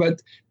story,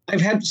 but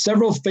I've had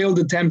several failed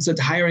attempts at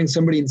hiring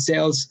somebody in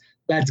sales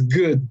that's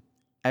good.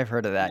 I've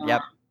heard of that.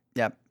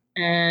 Yep.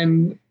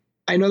 And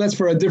I know that's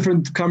for a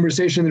different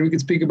conversation that we could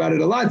speak about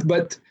it a lot,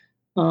 but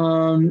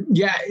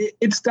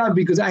it's tough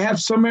because I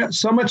have so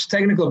much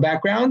technical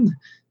background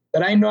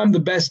that I know I'm the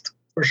best,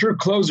 for sure,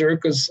 closer,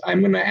 because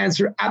I'm going to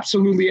answer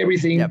absolutely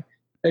everything that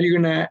you're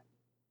going to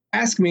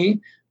ask me.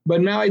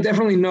 But now I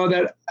definitely know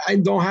that I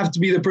don't have to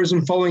be the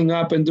person following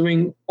up and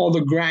doing all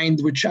the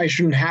grind, which I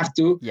shouldn't have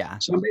to. Yeah.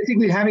 So I'm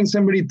basically having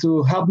somebody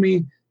to help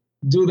me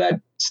do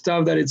that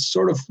stuff that it's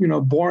sort of,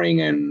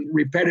 boring and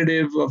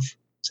repetitive of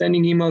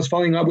sending emails,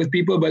 following up with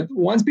people. But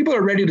once people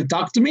are ready to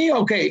talk to me,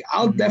 okay,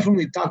 I'll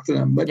definitely talk to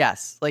them. But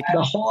yes, like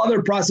the whole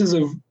other process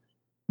of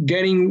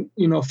getting,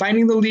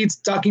 finding the leads,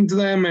 talking to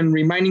them and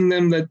reminding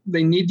them that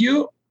they need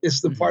you is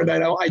the part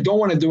that I don't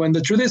want to do. And the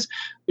truth is,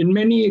 in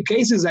many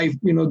cases, I,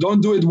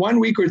 don't do it 1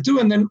 week or two.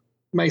 And then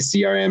my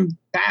CRM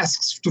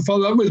tasks to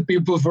follow up with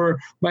people for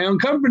my own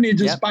company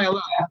just pile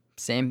up.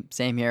 Same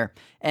here.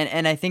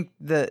 And I think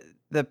the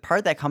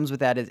part that comes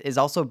with that is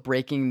also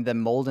breaking the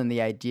mold and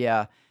the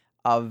idea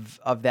of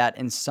that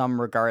in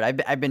some regard.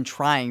 I've been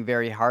trying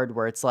very hard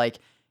where it's like,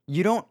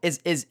 you don't,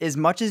 as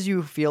much as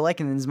you feel like,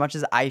 and as much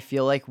as I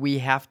feel like we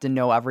have to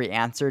know every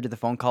answer to the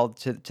phone call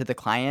to the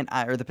client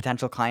or the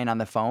potential client on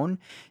the phone,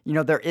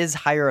 there is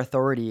higher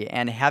authority,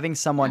 and having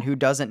someone who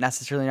doesn't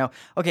necessarily know.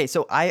 Okay,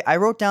 so I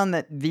wrote down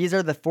that these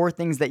are the 4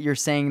 things that you're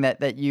saying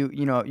that you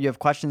have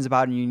questions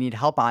about and you need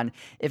help on.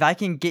 If I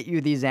can get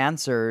you these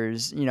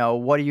answers,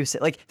 what do you say?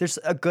 Like, there's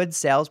a good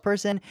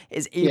salesperson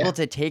is able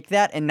to take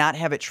that and not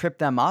have it trip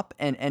them up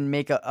and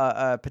make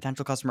a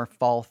potential customer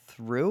fall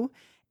through.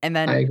 And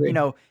I then, agree.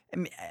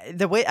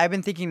 the way I've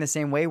been thinking the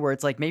same way, where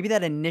it's like maybe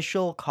that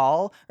initial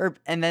call,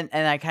 and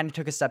I kind of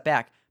took a step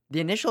back. The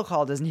initial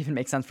call doesn't even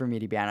make sense for me,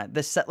 to be honest.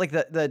 The set, like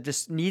the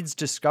just needs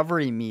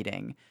discovery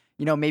meeting,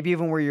 maybe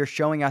even where you're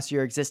showing us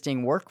your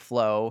existing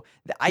workflow,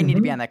 I need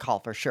to be Hmm. on that call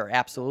for sure.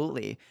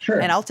 Absolutely. And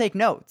Sure. I'll take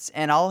notes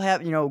and I'll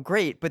have,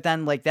 great. But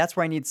then like, that's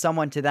where I need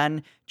someone to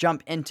then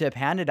jump into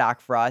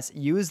PandaDoc for us,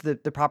 use the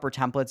proper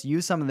templates,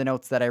 use some of the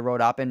notes that I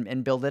wrote up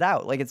and build it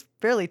out. Like it's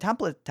fairly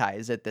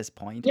templatized at this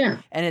point. Yeah.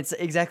 And it's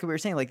exactly what you're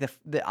saying. Like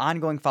the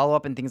ongoing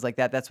follow-up and things like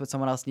that, that's what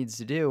someone else needs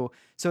to do.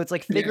 So it's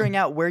like Yeah. figuring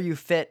out where you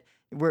fit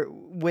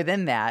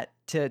within that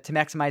to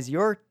maximize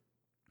your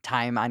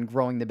time on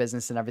growing the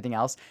business and everything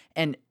else.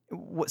 And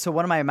so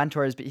one of my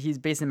mentors, he's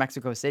based in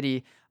Mexico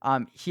City.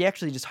 He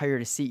actually just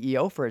hired a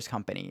CEO for his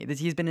company.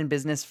 He's been in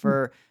business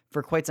for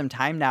quite some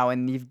time now,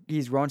 and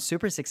he's grown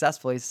super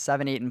successful. He's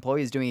 7, 8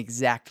 employees doing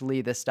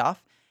exactly this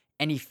stuff.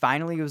 And he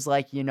finally was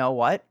like, you know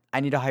what? I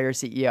need to hire a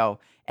CEO.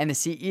 And the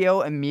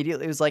CEO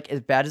immediately was like, as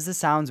bad as this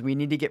sounds, we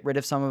need to get rid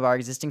of some of our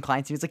existing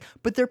clients. And he's like,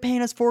 but they're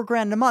paying us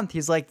 $4,000 a month.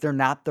 He's like, they're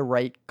not the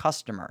right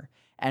customer.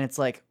 And it's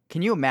like,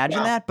 can you imagine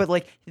Wow. that? But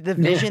like the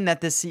Yeah. vision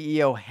that the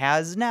CEO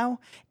has now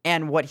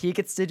and what he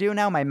gets to do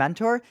now, my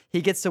mentor,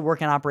 he gets to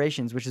work in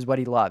operations, which is what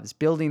he loves,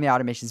 building the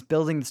automations,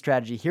 building the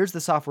strategy. Here's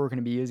the software we're going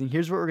to be using.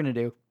 Here's what we're going to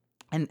do.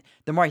 And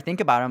the more I think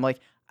about it, I'm like,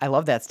 I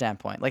love that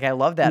standpoint. Like, I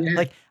love that. Yeah.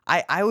 Like,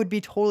 I would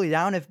be totally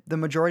down if the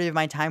majority of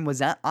my time was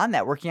on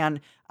that, working on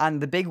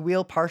the big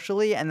wheel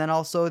partially, and then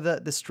also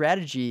the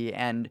strategy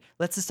and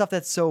that's the stuff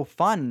that's so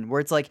fun.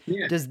 Where it's like,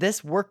 Yeah. does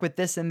this work with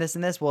this and this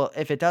and this? Well,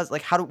 if it does,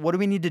 like, what do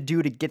we need to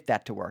do to get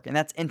that to work? And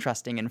that's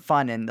interesting and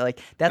fun, and like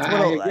that's I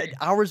what agree.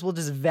 hours will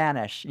just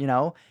vanish, And I feel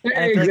like that's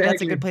a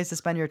Exactly. good place to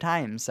spend your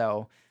time.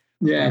 So,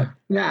 Yeah,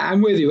 yeah, I'm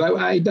with you.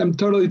 I'm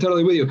totally,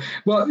 totally with you.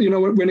 Well,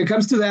 when it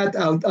comes to that,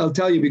 I'll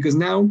tell you because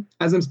now,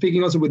 as I'm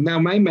speaking also with now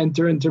my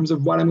mentor in terms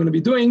of what I'm going to be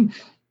doing,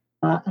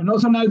 and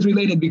also now it's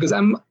related because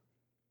I'm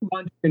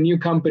launching a new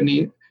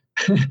company.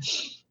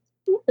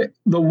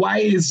 The why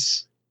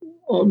is,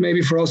 or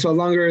maybe for also a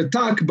longer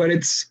talk, but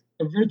it's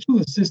a virtual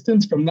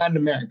assistant from Latin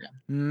America,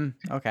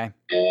 okay,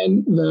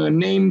 and the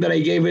name that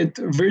I gave it,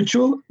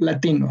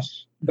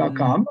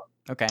 virtuallatinos.com.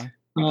 okay,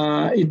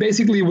 It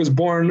basically was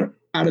born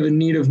out of the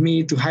need of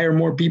me to hire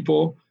more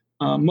people.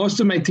 Most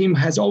of my team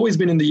has always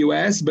been in the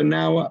US, but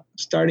now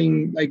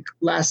starting like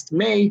last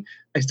May,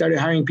 I started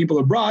hiring people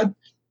abroad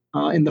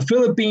in the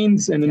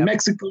Philippines and in yep,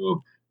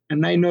 Mexico.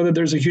 And I know that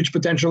there's a huge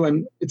potential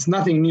and it's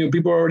nothing new.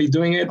 People are already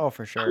doing it. oh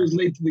for I sure. was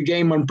late to the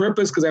game on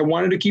purpose because I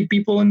wanted to keep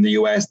people in the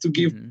US to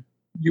give Hmm.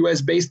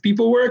 US based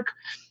people work.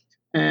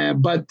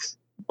 But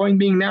point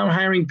being now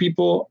hiring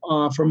people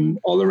from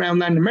all around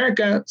Latin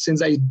America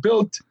since I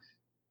built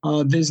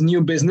this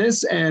new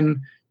business. And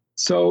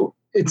so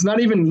it's not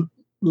even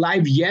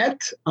live yet,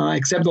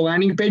 except the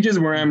landing pages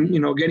where I'm,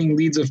 getting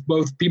leads of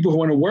both people who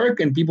want to work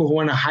and people who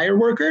want to hire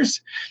workers.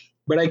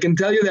 But I can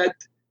tell you that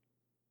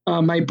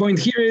my point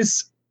here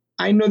is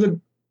I know that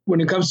when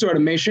it comes to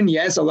automation,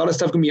 yes, a lot of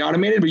stuff can be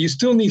automated, but you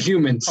still need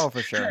humans. Oh,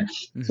 for sure.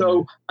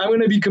 So I'm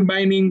going to be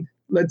combining,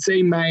 let's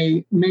say,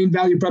 my main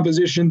value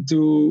proposition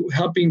to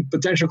helping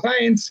potential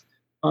clients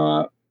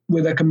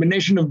with a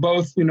combination of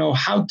both,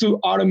 how to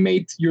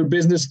automate your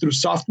business through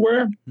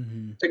software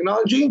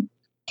technology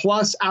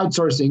plus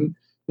outsourcing.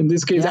 In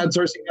this case, Yeah.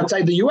 outsourcing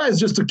outside the US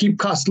just to keep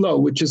costs low,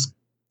 which is,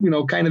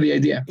 kind of the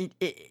idea.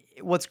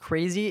 What's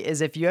crazy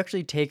is if you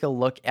actually take a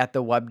look at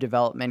the web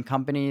development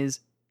companies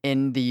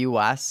in the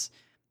US,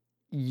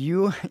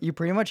 you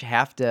pretty much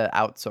have to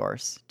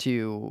outsource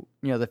to,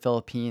 the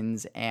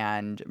Philippines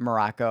and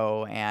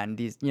Morocco and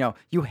these,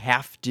 you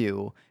have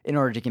to in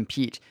order to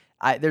compete.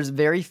 There's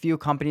very few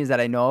companies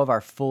that I know of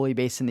are fully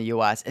based in the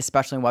US,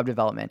 especially in web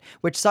development,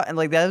 and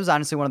like that was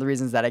honestly one of the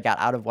reasons that I got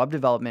out of web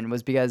development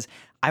was because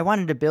I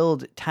wanted to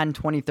build $10,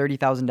 $20,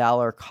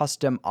 $30,000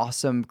 custom,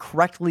 awesome,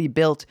 correctly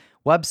built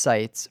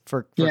websites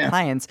for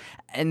clients.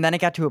 And then it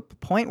got to a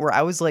point where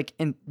I was like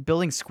in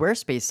building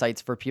Squarespace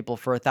sites for people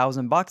for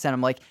 $1,000. And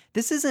I'm like,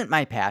 this isn't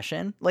my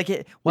passion.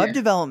 Like web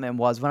development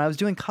was when I was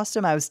doing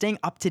custom, I was staying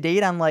up to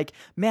date on like,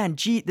 man,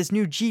 this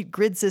new Jeet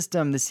grid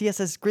system, the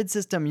CSS grid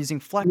system using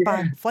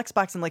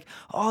Flexbox and like,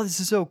 oh, this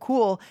is so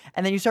cool.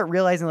 And then you start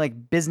realizing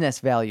like business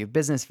value.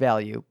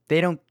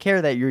 They don't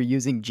care that you're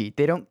using Jeet.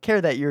 They don't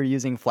care that you're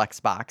using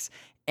Flexbox.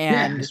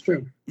 And it's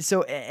true.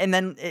 So, and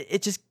then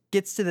it just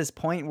gets to this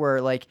point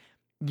where like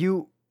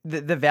the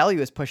value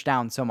is pushed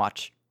down so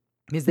much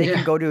because they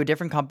can go to a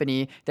different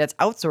company that's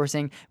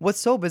outsourcing. What's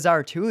so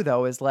bizarre too,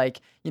 though, is like,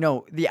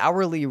 the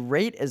hourly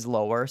rate is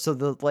lower. So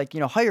the like,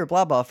 hire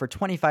blah, blah for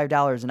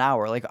 $25 an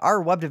hour. Like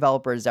our web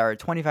developers are at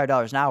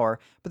 $25 an hour,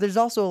 but there's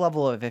also a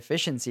level of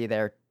efficiency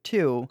there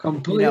too.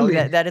 Completely.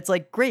 That it's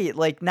like, great.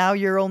 Like now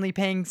you're only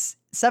paying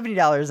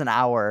 $70 an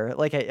hour,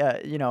 like,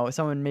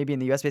 someone maybe in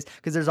the US space,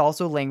 because there's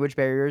also language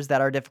barriers that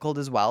are difficult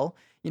as well.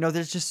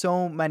 There's just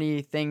so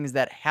many things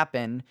that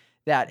happen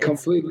that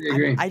Completely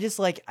agree. I just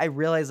like, I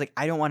realize like,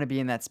 I don't want to be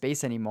in that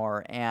space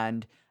anymore.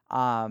 And,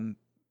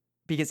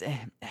 because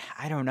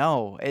I don't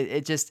know,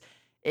 it just,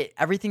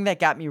 everything that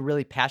got me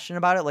really passionate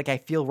about it, like I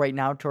feel right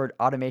now toward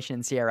automation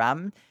and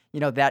CRM,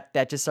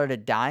 that just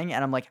started dying.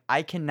 And I'm like,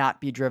 I cannot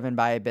be driven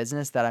by a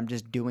business that I'm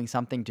just doing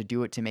something to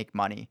do it to make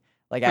money.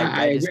 Like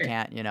I I just agree.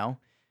 can't.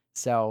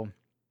 So,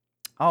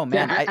 oh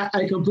Yeah, man,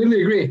 I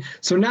completely agree.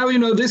 So now,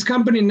 this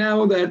company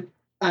now that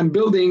I'm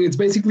building, it's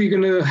basically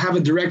going to have a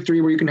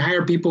directory where you can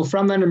hire people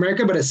from Latin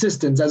America, but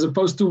assistants, as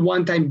opposed to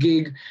one-time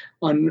gig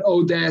on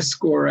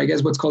Odesk, or I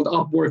guess what's called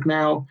Upwork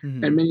now,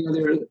 and mhm. many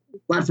other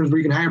platforms where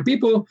you can hire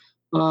people.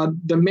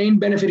 The main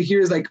benefit here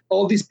is like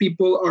all these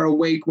people are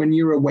awake when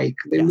you're awake.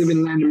 They live in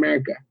Yes. Latin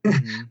America.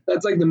 Hmm.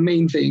 That's like the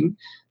main thing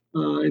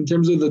in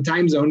terms of the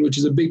time zone, which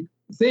is a big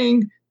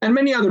thing, and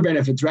many other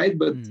benefits, right?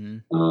 But Hmm.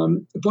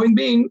 the point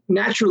being,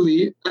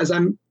 naturally, as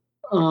I'm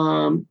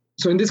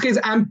so in this case,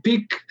 I'm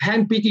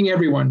handpicking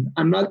everyone.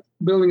 I'm not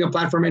building a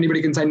platform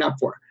anybody can sign up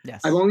for. I've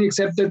Yes. only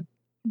accepted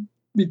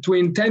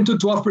between 10 to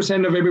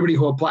 12% of everybody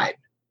who applied.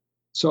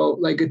 So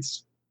like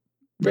it's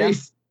very Yeah.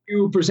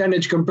 few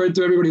percentage compared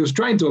to everybody who's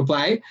trying to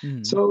apply.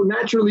 Hmm. So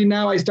naturally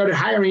now I started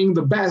hiring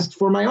the best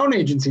for my own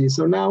agency.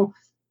 So now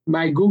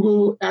my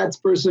Google Ads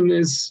person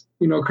is,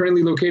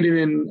 currently located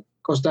in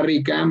Costa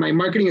Rica. My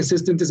marketing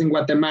assistant is in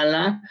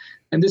Guatemala,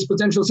 and this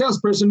potential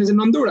salesperson is in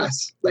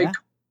Honduras. Like, Yeah.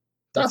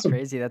 That's awesome.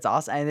 crazy. That's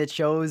awesome. And it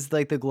shows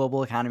like the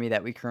global economy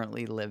that we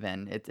currently live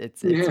in.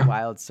 It's Yeah.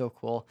 wild. So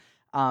cool.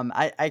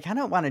 I kind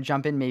of want to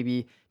jump in,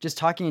 maybe just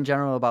talking in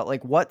general about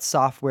like what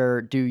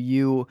software do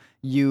you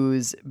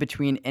use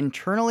between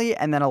internally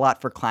and then a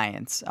lot for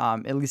clients,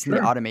 at least in the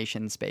Sure.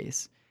 automation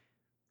space.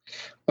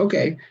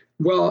 Okay.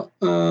 Well,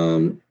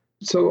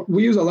 so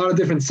we use a lot of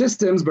different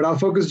systems, but I'll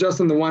focus just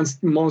on the ones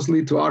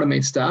mostly to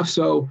automate stuff.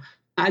 So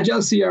Agile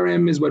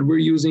CRM is what we're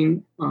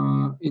using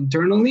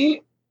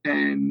internally.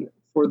 And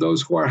for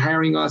those who are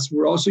hiring us,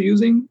 we're also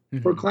using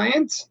for Hmm.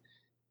 clients.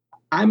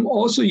 I'm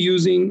also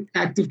using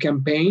Active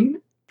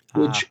Campaign, Ah,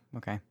 which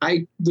okay.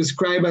 I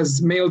describe as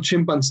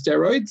MailChimp on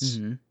steroids.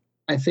 Hmm.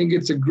 I think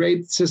it's a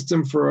great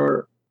system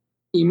for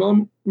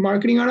email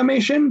marketing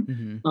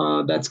automation.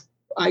 Hmm. That's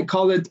I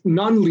call it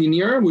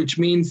non-linear, which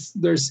means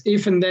there's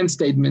if and then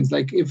statements.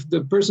 Like if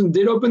the person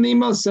did open the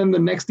email, send the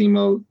next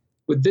email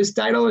with this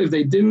title. If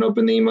they didn't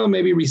open the email,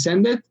 maybe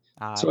resend it.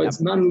 Ah, So yep.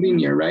 it's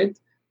non-linear, right?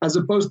 As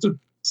opposed to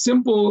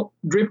simple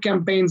drip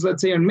campaigns,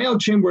 let's say on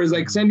MailChimp, where it's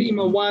like Hmm. send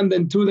email one,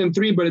 then two, then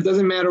three, but it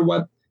doesn't matter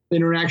what the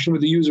interaction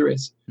with the user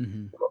is.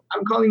 Hmm.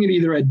 I'm calling it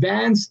either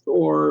advanced,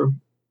 or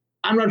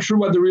I'm not sure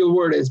what the real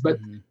word is, but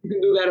Hmm. you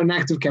can do that on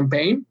Active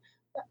Campaign.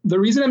 The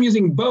reason I'm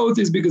using both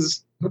is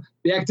because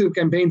the Active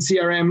Campaign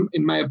CRM,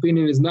 in my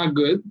opinion, is not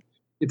good.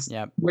 It's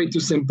Yep. way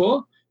too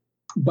simple,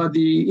 but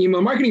the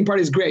email marketing part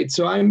is great.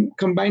 So I'm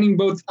combining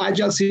both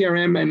Agile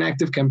CRM and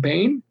Active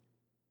Campaign,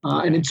 and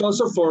Okay. it's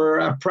also for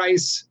a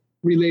price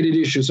related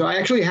issue. So I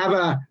actually have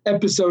a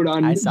episode I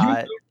on saw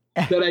YouTube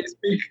it. that I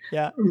speak,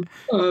 Yeah.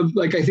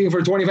 like I think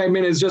for 25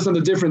 minutes, just on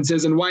the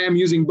differences and why I'm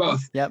using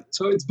both. Yep.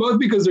 So it's both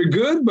because they're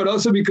good, but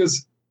also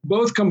because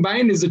both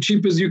combined is the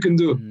cheapest you can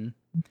do. Hmm.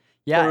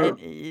 Yeah,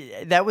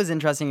 For that was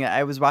interesting.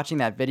 I was watching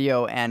that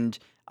video, and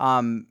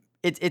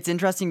it's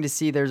interesting to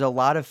see there's a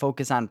lot of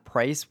focus on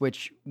price,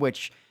 which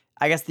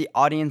I guess the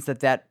audience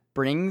that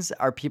brings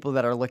are people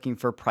that are looking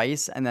for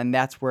price, and then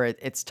that's where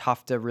it's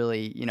tough to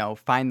really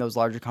find those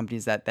larger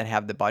companies that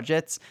have the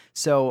budgets.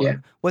 So yeah,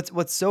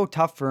 what's so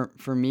tough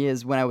for me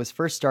is when I was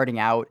first starting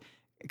out,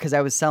 because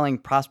I was selling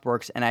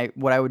ProsperWorks, and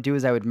what I would do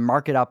is I would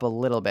mark it up a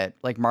little bit,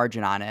 like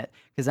margin on it,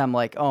 because I'm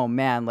like, oh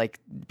man, like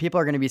people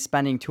are going to be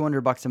spending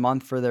 $200 a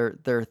month for their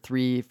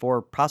 3-4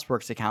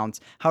 ProsperWorks accounts.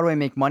 How do I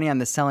make money on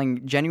this,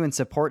 selling genuine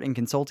support and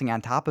consulting on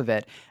top of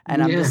it?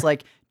 And I'm yeah, just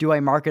like, do I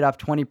mark it up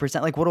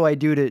 20%? Like, what do I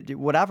do to do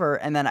whatever?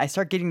 And then I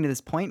start getting to this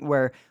point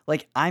where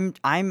like I'm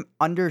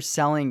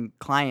underselling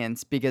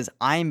clients because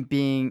I'm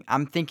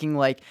thinking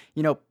like,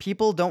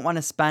 people don't want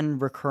to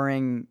spend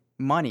recurring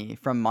money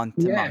from month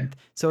to yeah. month.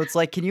 So it's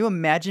like, can you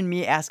imagine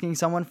me asking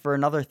someone for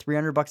another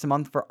 $300 a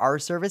month for our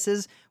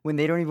services when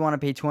they don't even want to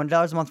pay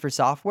 $200 a month for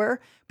software?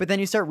 But then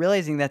you start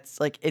realizing that's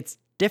like, it's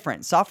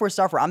different. Software.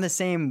 I'm the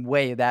same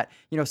way that,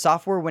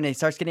 software, when it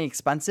starts getting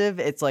expensive,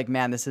 it's like,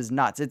 man, this is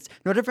nuts. It's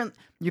no different.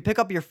 You pick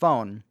up your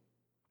phone.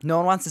 No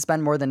one wants to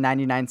spend more than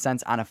 99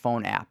 cents on a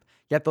phone app.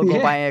 Yet they'll go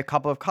Yeah, buy a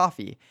cup of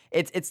coffee.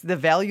 It's the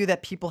value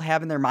that people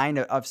have in their mind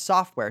of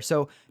software.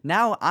 So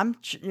now I'm,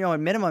 at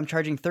minimum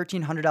charging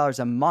 $1,300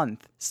 a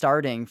month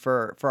starting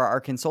for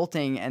our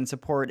consulting and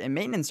support and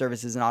maintenance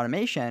services and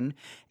automation.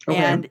 okay.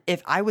 And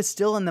if I was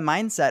still in the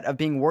mindset of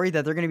being worried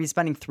that they're going to be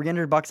spending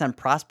 $300 on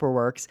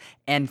ProsperWorks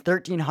and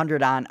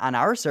 $1,300 on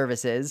our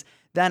services,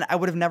 then I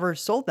would have never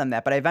sold them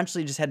that. But I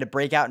eventually just had to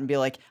break out and be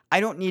like, I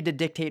don't need to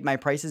dictate my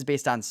prices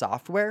based on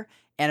software.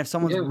 And if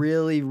someone's Yeah,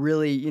 really,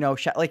 really,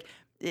 like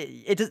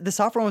the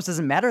software almost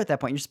doesn't matter at that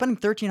point. You're spending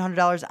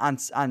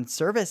 $1,300 on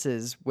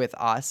services with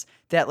us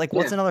that like,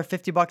 what's another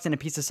 $50 in a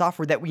piece of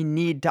software that we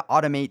need to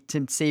automate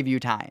to save you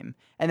time?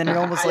 And then it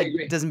almost like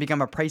agree. doesn't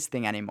become a price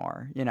thing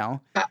anymore, you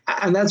know?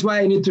 And that's why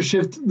I need to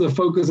shift the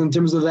focus in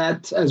terms of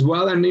that as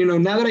well. And,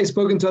 now that I've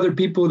spoken to other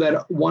people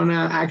that want to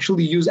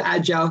actually use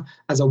Agile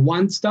as a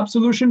one-stop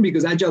solution,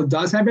 because Agile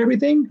does have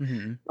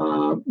everything,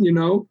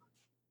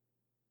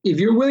 if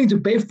you're willing to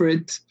pay for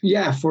it,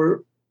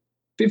 for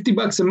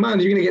 $50 a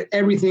month, you're going to get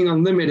everything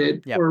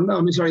unlimited. Yep. Or no,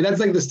 I'm sorry, that's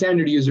like the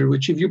standard user,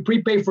 which if you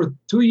prepay for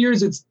 2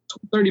 years, it's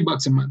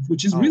 $30 a month,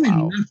 which is really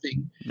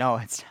nothing. No,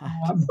 it's not.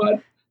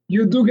 But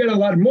you do get a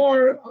lot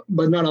more,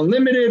 but not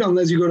unlimited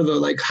unless you go to the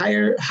like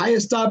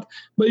highest top.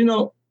 But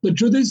the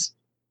truth is,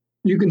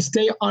 you can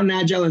stay on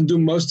Agile and do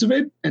most of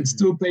it and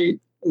still pay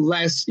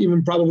less,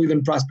 even probably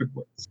than Prospect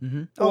would.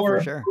 Mm-hmm. Oh, or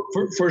for sure.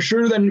 For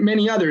sure than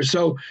many others.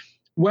 So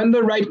when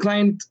the right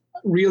client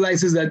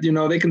realizes that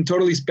they can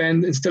totally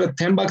spend, instead of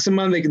 $10 a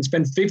month, they can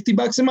spend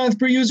 $50 a month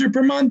per user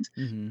per month,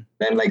 then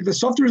like the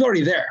software is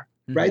already there,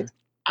 right?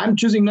 I'm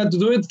choosing not to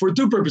do it for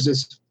two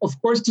purposes.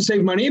 Of course, to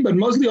save money, but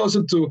mostly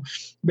also to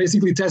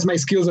basically test my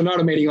skills on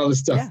automating all this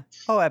stuff. Yeah.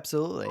 Oh,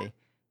 absolutely.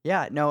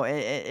 Yeah. No,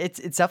 it's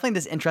definitely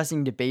this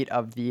interesting debate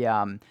of the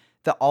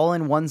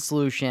all-in-one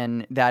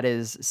solution that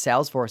is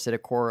Salesforce at a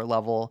core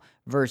level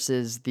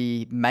versus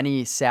the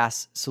many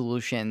SaaS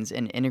solutions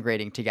and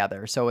integrating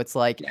together. So it's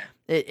like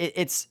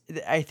it's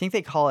I think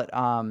they call it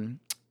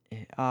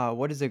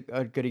what is a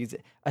good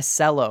example?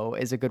 Acelo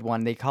is a good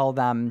one. They call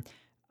them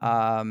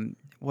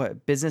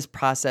business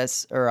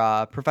process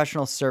or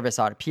professional service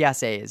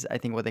PSAs, I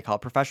think what they call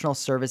it, professional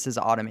services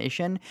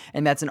automation.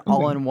 And that's an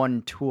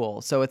all-in-one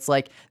tool. So it's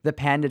like the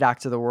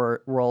PandaDocs of the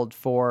world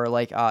for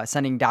like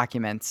sending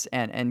documents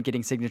and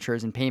getting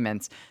signatures and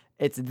payments.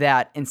 It's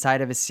that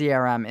inside of a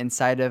CRM,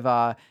 inside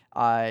of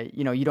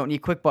you don't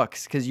need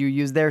QuickBooks because you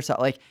use their so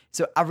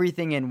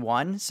everything in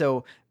one.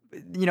 So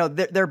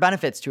there are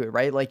benefits to it,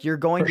 right? Like you're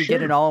going to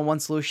get an all-in-one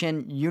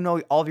solution.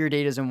 All of your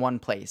data is in one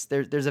place.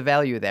 There's a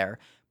value there.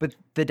 But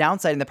the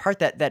downside and the part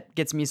that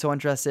gets me so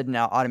interested in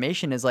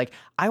automation is like,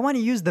 I want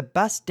to use the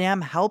best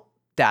damn help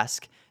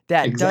desk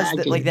that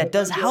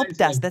does help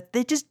desk, that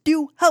they just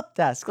do help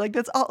desk. Like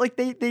that's all, like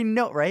they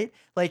know, right?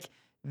 Like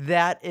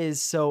that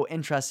is so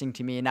interesting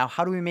to me. Now,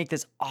 how do we make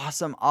this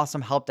awesome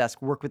help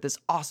desk work with this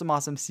awesome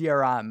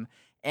CRM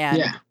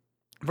and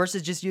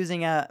versus just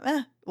using it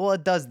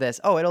does this.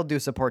 Oh, it'll do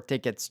support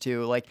tickets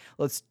too. Like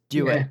let's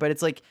do it. But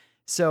it's like,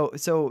 So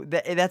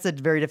that's a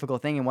very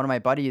difficult thing. And one of my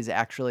buddies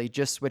actually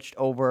just switched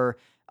over.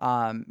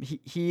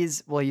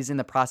 He's in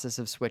the process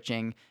of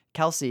switching.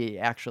 Kelsey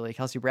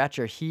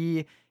Bratcher,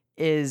 he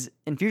is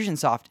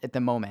Infusionsoft at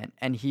the moment,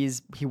 and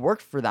he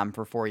worked for them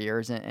for 4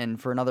 years, and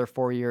for another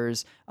 4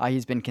 years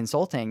he's been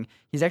consulting.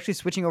 He's actually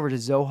switching over to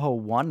Zoho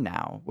One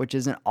now, which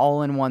is an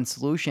all-in-one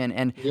solution.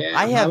 And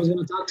I was going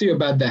to talk to you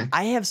about that.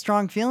 I have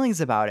strong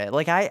feelings about it.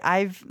 Like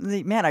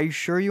are you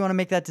sure you want to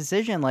make that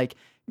decision? Like,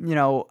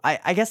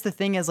 I guess the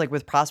thing is like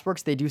with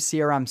Prosperworks, they do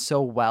CRM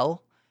so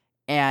well,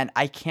 and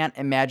I can't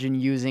imagine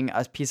using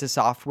a piece of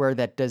software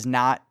that does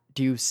not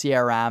do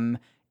CRM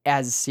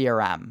as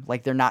CRM.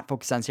 Like they're not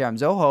focused on CRM.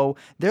 Zoho,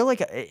 they're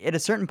like at a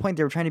certain point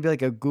they were trying to be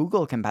like a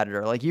Google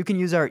competitor. Like you can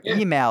use our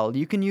email,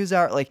 you can use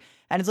our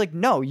and it's like,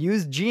 no,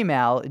 use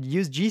Gmail,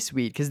 use G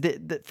Suite, because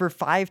for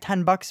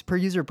 $5-10 per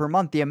user per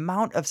month, the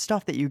amount of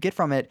stuff that you get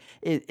from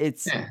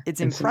it's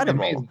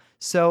incredible. Amazing.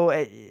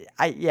 So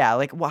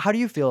how do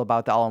you feel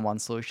about the all-in-one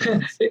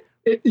solution?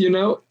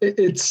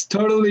 It's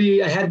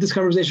totally. I had this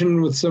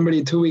conversation with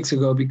somebody 2 weeks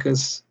ago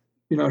because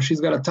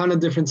she's got a ton of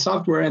different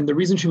software, and the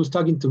reason she was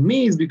talking to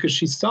me is because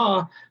she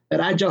saw that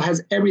Agile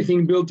has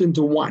everything built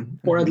into one,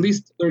 or at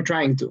least they're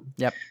trying to.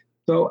 Yep.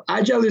 So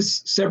Agile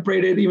is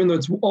separated, even though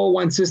it's all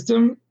one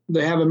system.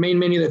 They have a main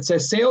menu that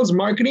says sales,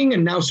 marketing,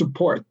 and now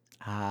support.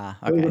 Okay.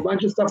 There's a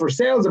bunch of stuff for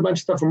sales, a bunch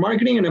of stuff for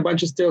marketing, and a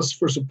bunch of stuff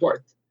for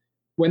support.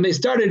 When they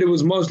started, it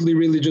was mostly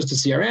really just a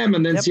CRM,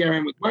 and then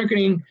CRM with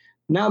marketing.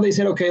 Now they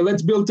said, okay,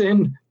 let's build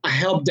in a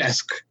help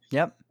desk.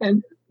 Yep.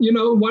 And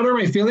what are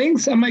my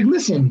feelings? I'm like,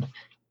 listen,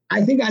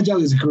 I think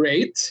Agile is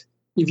great.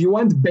 If you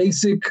want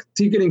basic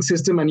ticketing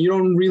system and you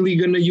don't really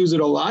going to use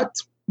it a lot,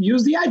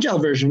 use the Agile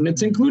version.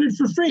 It's included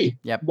for free.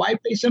 Yep. Why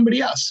pay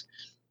somebody else?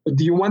 But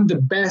do you want the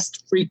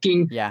best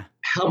freaking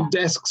help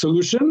desk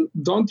solution?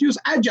 Don't use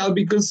Agile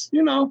because,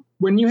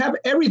 when you have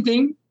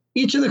everything,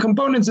 each of the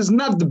components is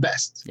not the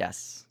best.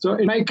 Yes. So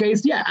in my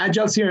case,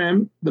 Agile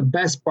CRM, the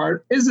best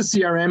part is the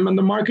CRM and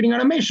the marketing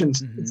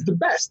automations. Mm-hmm. It's the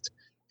best.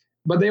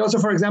 But they also,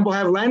 for example,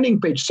 have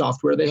landing page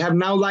software. They have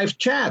now live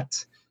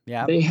chat.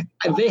 Yeah.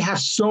 They have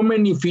so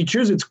many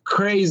features. It's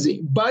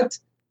crazy. But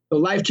the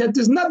live chat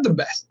is not the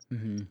best.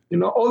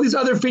 Mm-hmm. All these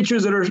other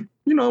features that are,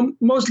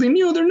 mostly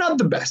new, they're not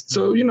the best.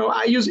 So,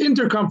 I use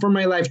Intercom for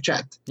my live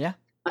chat. Yeah.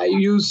 I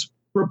use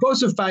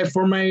Proposify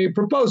for my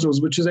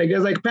proposals, which is, I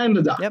guess, like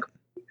PandaDoc. Yep.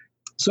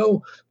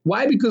 So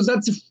why? Because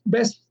that's the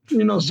best,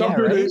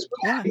 software there is.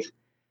 Yeah.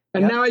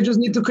 And now I just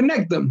need to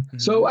connect them. Mm-hmm.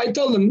 So I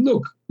told them,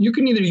 look, you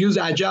can either use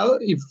Agile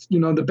if,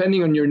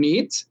 depending on your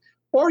needs,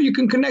 or you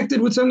can connect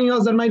it with something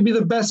else that might be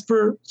the best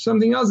for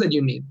something else that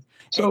you need.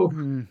 So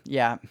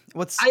yeah,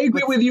 I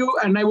agree with you,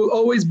 and I will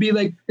always be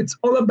like, it's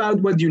all about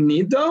what you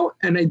need, though.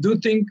 And I do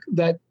think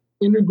that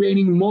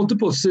integrating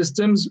multiple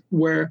systems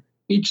where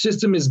each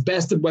system is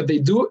best at what they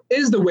do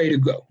is the way to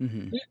go.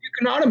 You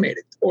can automate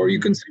it, or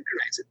you can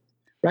synchronize it,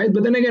 right?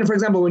 But then again, for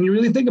example, when you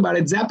really think about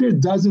it, Zapier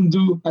doesn't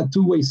do a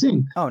two-way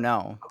sync. Oh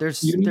no,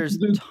 there's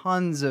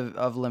tons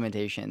of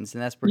limitations,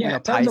 and that's where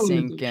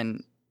PySync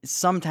and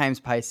sometimes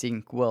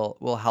PySync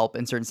will help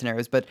in certain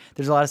scenarios, but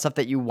there's a lot of stuff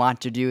that you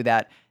want to do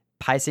that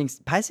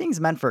PySync's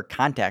meant for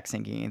contact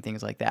syncing and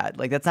things like that.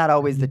 Like that's not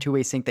always the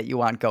two-way sync that you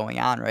want going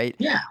on, right?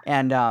 Yeah.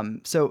 And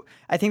so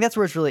I think that's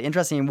where it's really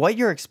interesting. What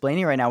you're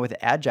explaining right now with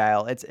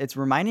Agile, it's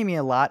reminding me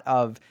a lot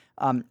of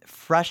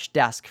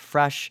Freshdesk,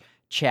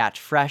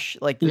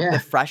 Freshchat, the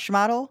Fresh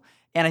model.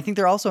 And I think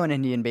they're also an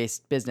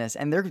Indian-based business,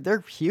 and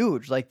they're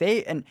huge. Like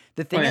the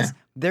thing is,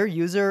 their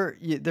user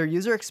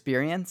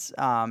experience,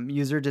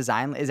 user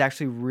design is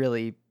actually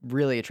really,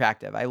 really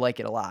attractive. I like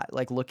it a lot,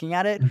 like looking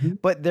at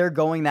it. But they're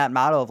going that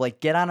model of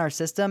like, get on our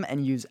system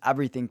and use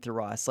everything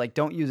through us. Like,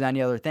 don't use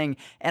any other thing.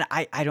 And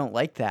I don't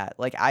like that.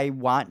 Like, I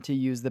want to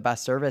use the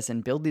best service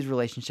and build these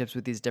relationships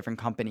with these different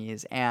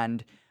companies.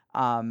 And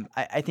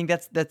I think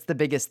that's the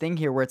biggest thing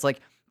here, where it's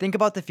like, think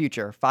about the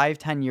future,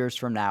 5-10 years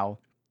from now.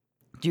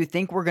 Do you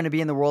think we're going to be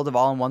in the world of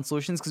all-in-one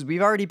solutions? Because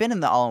we've already been in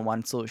the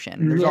all-in-one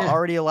solution. There's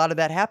already a lot of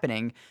that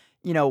happening.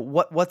 You know,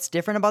 what's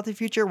different about the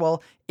future?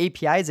 Well,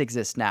 APIs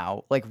exist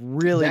now, like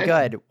really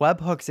good.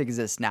 Webhooks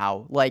exist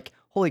now. Like,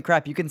 holy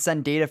crap, you can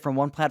send data from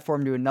one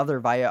platform to another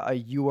via a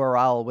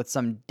URL with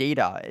some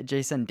data,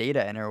 JSON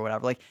data in it or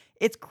whatever. Like,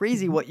 it's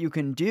crazy what you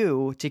can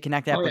do to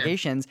connect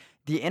applications.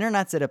 The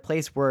internet's at a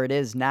place where it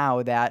is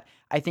now that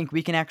I think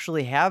we can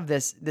actually have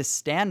this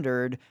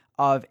standard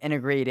of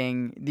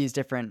integrating these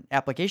different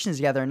applications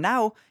together. And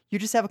now you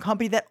just have a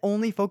company that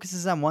only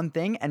focuses on one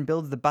thing and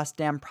builds the best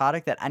damn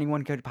product that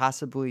anyone could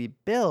possibly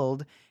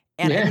build.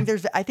 And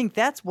I think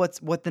that's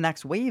what the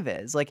next wave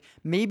is. Like,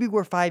 maybe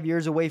we're 5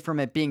 years away from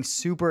it being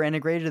super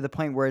integrated to the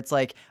point where it's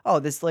like, oh,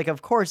 this, like,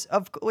 of course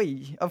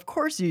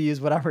you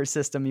use whatever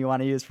system you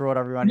want to use for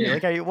whatever you want to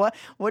do. Like,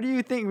 what do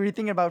you think? Were you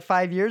thinking about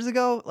 5 years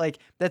ago? Like,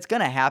 that's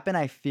gonna happen,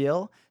 I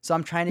feel. So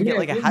I'm trying to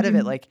get ahead of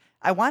it. Like,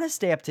 I want to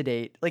stay up to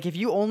date. Like, if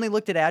you only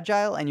looked at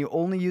Agile and you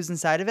only use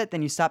inside of it,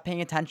 then you stop paying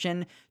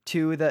attention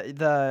to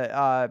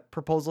the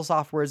proposal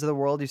softwares of the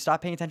world. You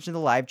stop paying attention to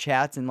the live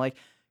chats, and like,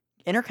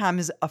 Intercom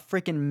is a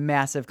freaking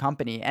massive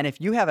company. And if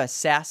you have a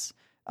SaaS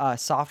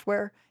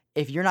software,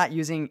 if you're not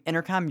using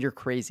Intercom, you're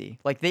crazy.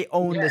 Like, they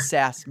own the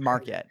SaaS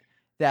market.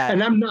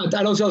 And I'm not.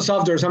 I don't sell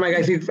software, so I'm like,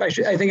 I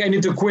think I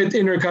need to quit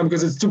Intercom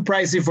because it's too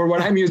pricey for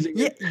what I'm using.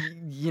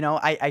 You know,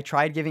 I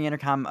tried giving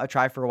Intercom a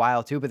try for a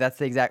while too, but that's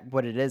the exact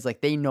what it is.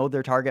 Like, they know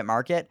their target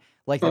market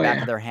like the back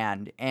of their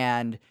hand,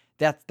 and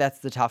that's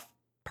the tough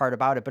part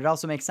about it. But it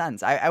also makes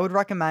sense. I would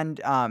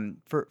recommend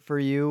for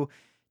you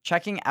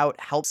checking out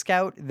Help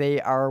Scout. They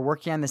are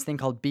working on this thing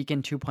called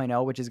Beacon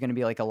 2.0, which is going to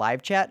be like a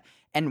live chat.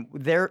 And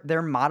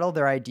their model,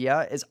 their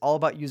idea is all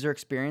about user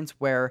experience,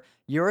 where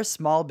you're a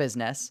small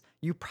business.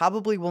 You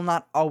probably will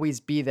not always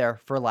be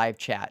there for live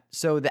chat.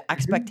 So the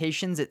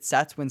expectations it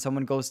sets when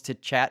someone goes to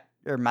chat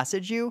or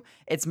message you,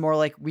 it's more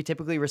like we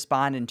typically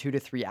respond in 2 to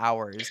 3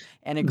 hours,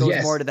 and it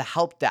goes more to the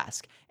help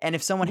desk. And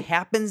if someone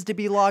happens to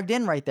be logged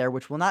in right there,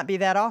 which will not be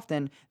that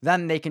often,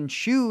 then they can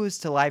choose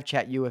to live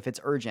chat you if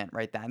it's urgent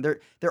right then.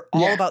 They're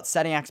all about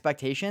setting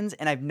expectations.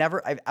 And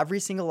I've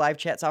every single live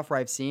chat software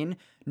I've seen,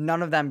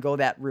 none of them go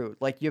that route.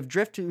 Like, you have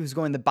Drift, who's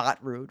going the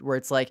bot route, where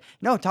it's like,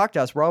 no, talk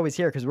to us. We're always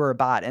here because we're a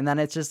bot. And then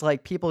it's just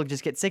like, people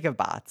just get sick of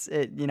bots.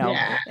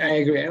 Yeah, I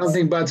agree. I don't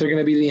think bots are going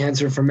to be the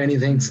answer for many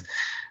things.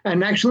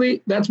 And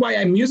actually, that's why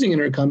I'm using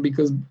Intercom,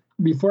 because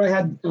before I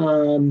had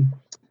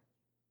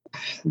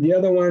the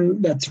other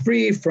one that's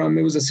free it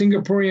was a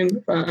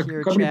Singaporean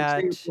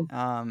company.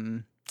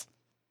 Chat,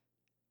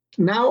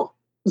 now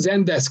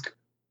Zendesk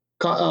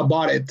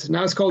bought it.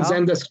 Now it's called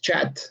Zendesk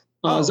Chat.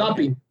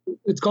 Zopim.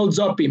 It's called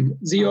Zopim.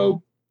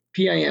 Zopim.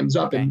 Zopim.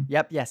 Okay.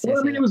 Yep. Yes. Well,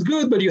 I mean, it was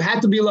good, but you had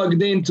to be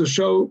logged in to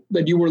show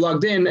that you were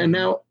logged in. And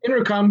now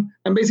Intercom,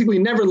 I'm basically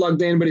never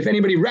logged in. But if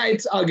anybody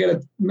writes, I'll get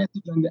a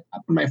message on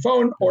my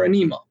phone or an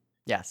email.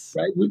 Yes.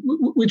 Right.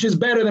 Which is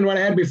better than what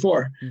I had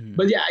before.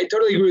 But yeah, I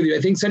totally agree with you.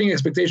 I think setting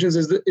expectations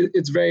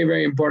it's very,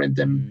 very important.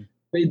 And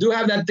they do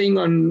have that thing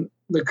on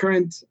the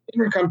current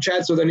Intercom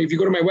chat. So then if you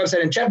go to my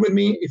website and chat with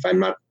me, if I'm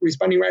not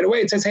responding right away,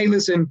 it says, hey,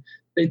 listen,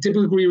 they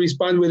typically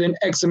respond within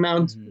X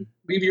amount.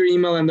 Leave your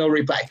email and they'll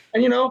reply.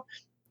 And,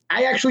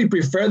 I actually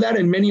prefer that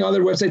in many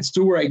other websites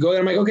too, where I go there,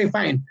 I'm like, okay,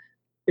 fine.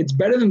 It's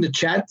better than the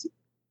chat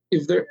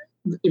if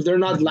they're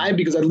not live,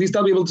 because at least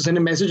I'll be able to send a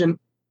message and,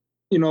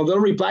 they'll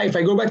reply. If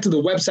I go back to the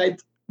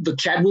website, the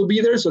chat will be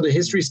there. So the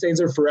history stays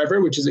there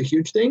forever, which is a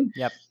huge thing.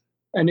 Yep.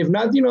 And if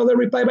not, they'll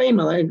reply by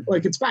email.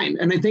 It's fine.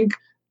 And I think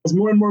as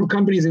more and more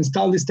companies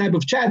install this type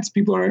of chats,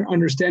 people are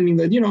understanding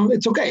that,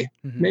 it's okay.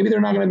 Maybe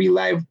they're not going to be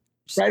live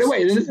right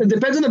away. It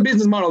depends on the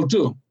business model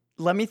too.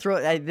 Let me throw,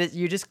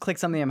 you just clicked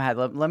something in my head.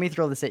 Let me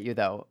throw this at you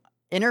though.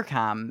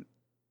 Intercom,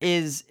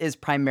 is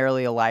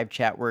primarily a live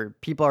chat where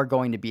people are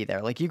going to be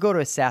there. Like you go to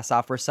a SaaS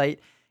software site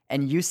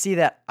and you see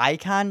that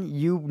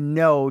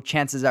icon,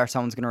 chances are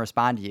someone's going to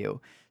respond to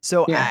you.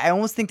 So I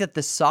almost think that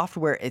the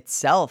software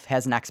itself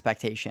has an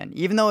expectation,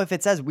 even though if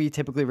it says we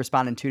typically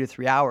respond in 2 to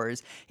 3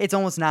 hours, it's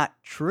almost not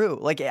true.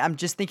 Like I'm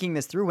just thinking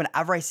this through.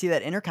 Whenever I see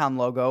that Intercom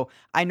logo,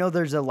 I know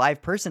there's a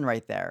live person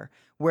right there.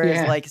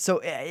 Whereas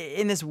so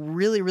in this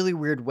really, really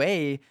weird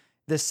way,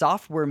 the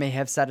software may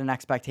have set an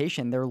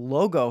expectation. Their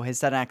logo has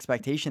set an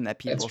expectation that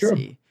people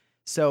see.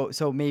 So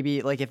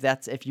maybe like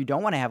if you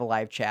don't want to have a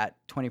live chat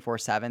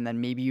 24/7,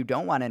 then maybe you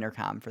don't want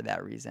Intercom for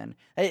that reason.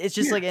 It's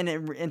just like an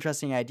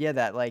interesting idea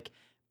that like,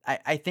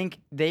 I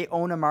think they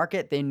own a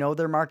market, they know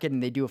their market,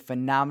 and they do a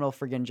phenomenal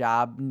friggin'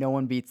 job. No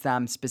one beats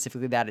them,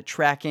 specifically that at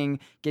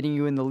tracking, getting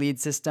you in the lead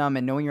system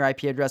and knowing your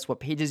IP address, what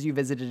pages you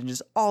visited, and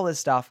just all this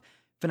stuff.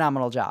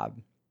 Phenomenal job.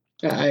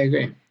 I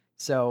agree.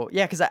 So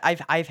yeah, because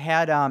I've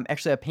had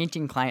actually a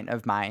painting client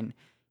of mine.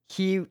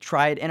 He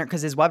tried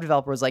because his web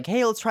developer was like,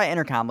 hey, let's try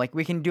Intercom. Like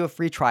we can do a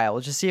free trial.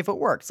 Let's just see if it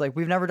works. Like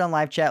we've never done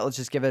live chat. Let's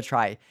just give it a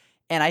try.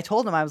 And I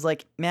told him, I was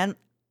like, man,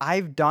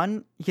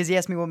 because he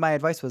asked me what my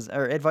advice was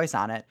or advice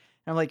on it.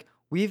 And I'm like,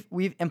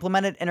 we've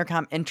implemented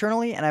Intercom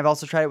internally, and I've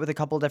also tried it with a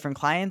couple of different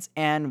clients,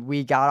 and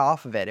we got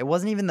off of it. It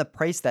wasn't even the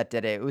price that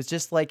did it. It was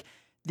just like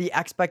the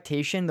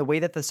expectation, the way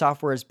that the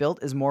software is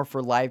built is more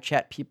for live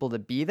chat people to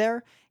be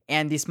there,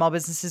 and these small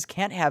businesses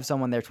can't have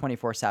someone there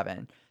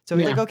 24/7. So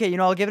he's like, okay,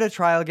 I'll give it a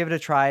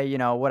try,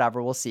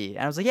 whatever, we'll see.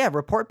 And I was like, yeah,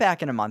 report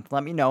back in a month.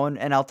 Let me know,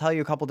 and I'll tell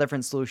you a couple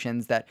different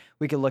solutions that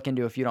we could look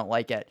into if you don't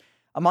like it.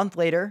 A month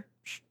later,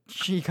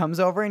 she comes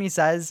over and he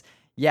says,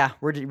 yeah,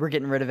 we're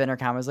getting rid of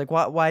Intercom. I was like,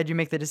 why did you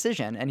make the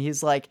decision? And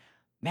he's like,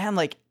 man,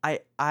 like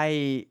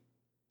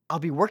I'll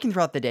be working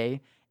throughout the day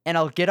and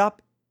I'll get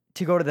up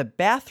to go to the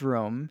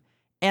bathroom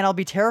and I'll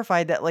be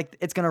terrified that like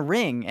it's gonna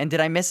ring. And did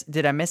I miss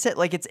it?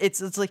 Like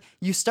it's like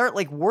you start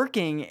like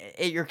working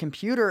at your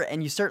computer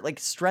and you start like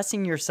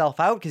stressing yourself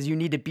out because you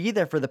need to be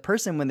there for the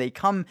person when they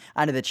come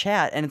onto the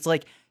chat. And it's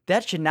like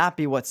that should not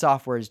be what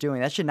software is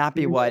doing. That should not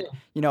be what,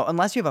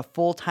 unless you have a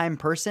full-time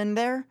person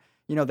there.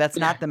 That's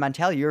not the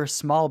mentality. You're a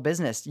small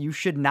business. You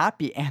should not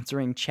be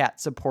answering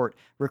chat support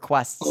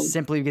requests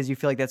simply because you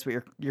feel like that's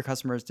what your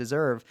customers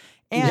deserve.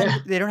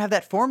 And they don't have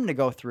that form to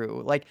go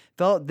through. Like,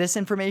 fill out this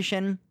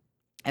information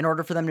in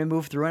order for them to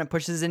move through, and it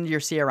pushes into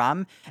your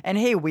CRM. And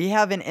hey, we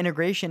have an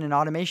integration and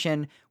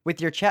automation with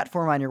your chat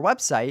form on your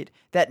website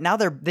that now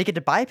they get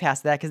to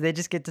bypass that because they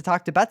just get to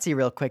talk to Betsy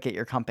real quick at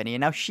your company.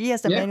 And now she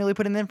has to manually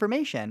put in the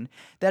information.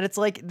 That it's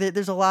like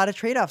there's a lot of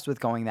trade-offs with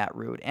going that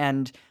route.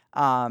 And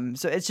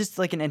so it's just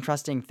like an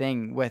interesting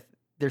thing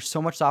there's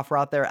so much software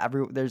out there.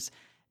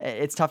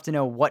 It's tough to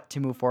know what to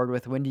move forward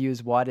with, when to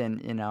use what,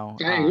 and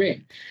I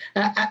agree.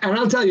 And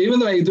I'll tell you, even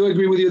though I do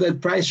agree with you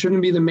that price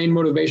shouldn't be the main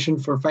motivation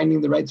for finding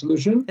the right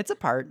solution. It's a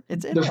part.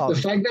 It's the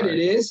fact that it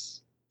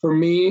is, for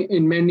me,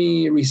 in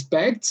many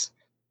respects,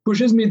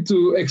 pushes me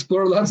to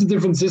explore lots of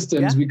different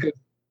systems because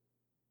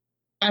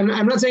I'm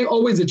not saying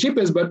always the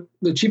cheapest, but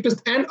the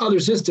cheapest and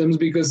other systems,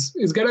 because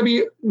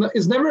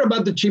it's never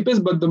about the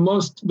cheapest, but the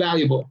most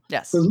valuable.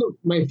 Yes. Because look,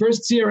 my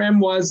first CRM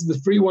was the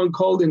free one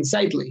called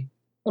Insightly.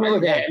 I'm like,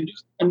 okay,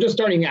 I'm just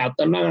starting out.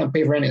 I'm not going to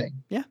pay for anything.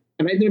 Yeah.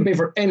 And I didn't pay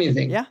for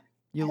anything. Yeah.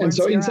 And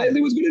so Insightly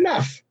was good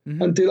enough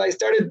until I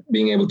started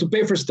being able to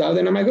pay for stuff.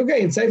 And I'm like,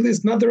 okay, Insightly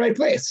is not the right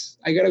place.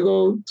 I got to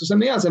go to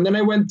something else. And then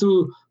I went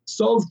to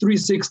Solve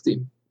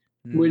 360,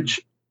 which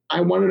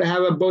I wanted to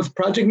have a both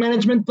project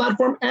management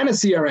platform and a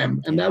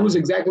CRM. And that was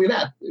exactly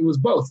that. It was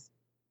both.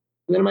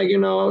 And then I'm like,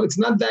 it's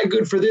not that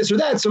good for this or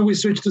that. So we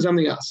switched to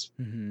something else.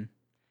 Mm-hmm.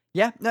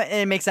 Yeah, no,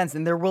 it makes sense.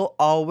 And there will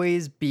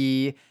always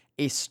be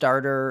a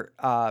starter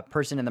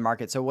person in the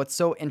market. So what's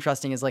so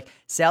interesting is like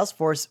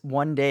Salesforce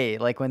one day,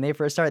 like when they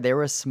first started, they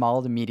were a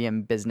small to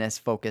medium business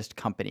focused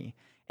company.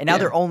 And now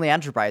they're only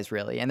enterprise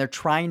really. And they're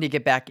trying to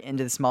get back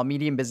into the small,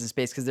 medium business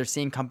space because they're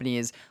seeing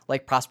companies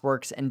like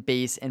ProsperWorks and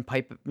Base and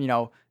Pipe,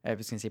 I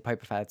was going to say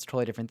Pipefy, it's a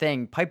totally different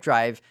thing.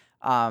 Pipedrive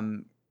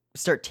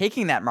start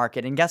taking that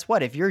market. And guess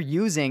what? If you're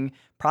using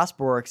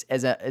ProsperWorks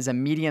as a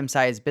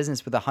medium-sized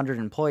business with 100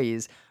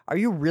 employees, are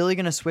you really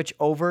going to switch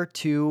over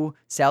to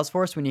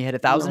Salesforce when you hit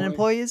 1,000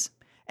 employees?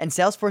 And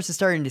Salesforce is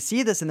starting to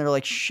see this, and they're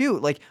like,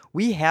 shoot, like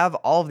we have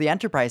all of the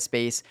enterprise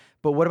space,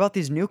 but what about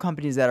these new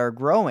companies that are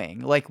growing?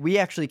 Like we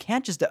actually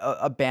can't just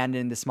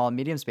abandon the small and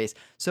medium space.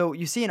 So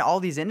you see in all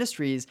these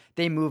industries,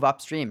 they move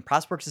upstream.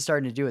 ProsperWorks is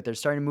starting to do it. They're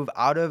starting to move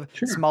out of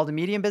small to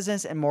medium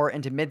business and more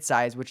into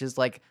mid-size, which is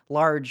like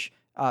large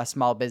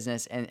small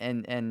business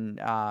and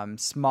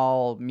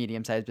small,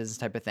 medium-sized business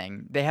type of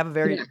thing. They have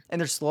and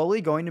they're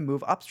slowly going to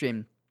move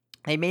upstream.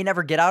 They may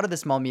never get out of the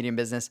small, medium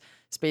business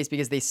space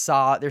because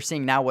they're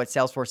seeing now what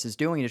Salesforce is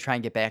doing to try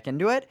and get back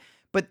into it.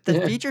 But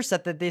the feature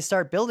set that they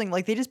start building,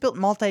 like they just built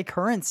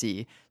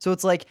multi-currency. So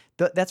it's like,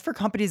 that's for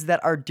companies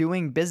that are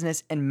doing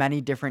business in many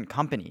different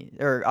companies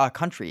or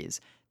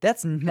countries.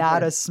 That's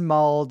not a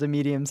small to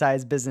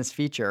medium-sized business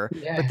feature.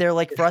 But they're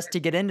like, for us to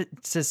get in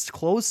to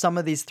close some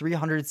of these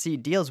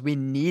 300-seat deals, we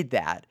need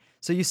that.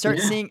 So you start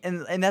seeing,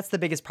 and that's the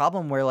biggest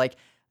problem where like,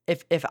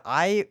 if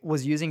I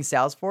was using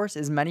Salesforce,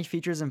 as many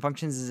features and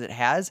functions as it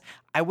has,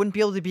 I wouldn't be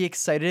able to be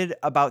excited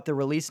about the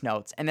release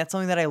notes. And that's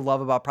something that I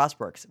love about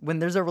Prosperworks. When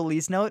there's a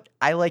release note,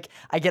 I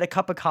get a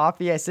cup of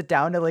coffee, I sit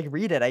down to like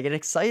read it. I get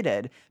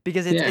excited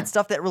because Yeah, it's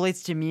stuff that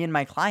relates to me and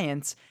my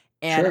clients.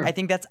 And I sure.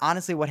 think that's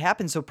honestly what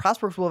happens. So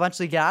Prosperworks will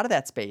eventually get out of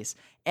that space.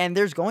 And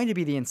there's going to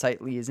be the Insight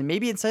leads. And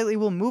maybe Insightly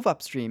will move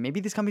upstream. Maybe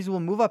these companies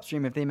will move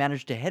upstream if they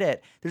manage to hit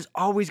it. There's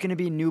always going to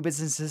be new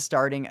businesses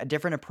starting, a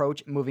different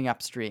approach moving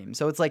upstream.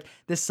 So it's like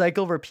this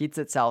cycle repeats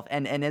itself.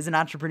 And as an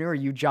entrepreneur,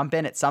 you jump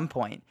in at some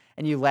point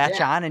and you latch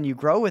Yeah. on and you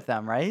grow with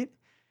them, right?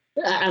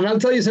 And I'll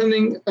tell you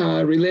something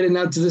related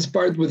now to this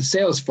part with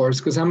Salesforce,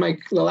 because I'm like,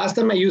 the last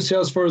time I used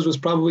Salesforce was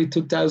probably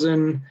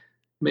 2000,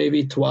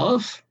 maybe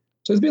 12.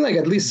 So it's been like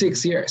at least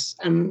 6 years.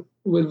 And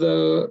with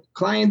the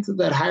client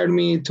that hired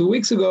me 2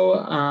 weeks ago,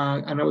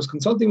 and I was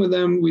consulting with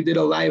them, we did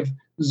a live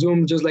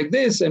Zoom just like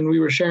this, and we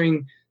were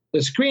sharing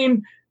the screen.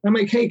 And I'm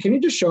like, hey, can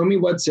you just show me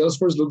what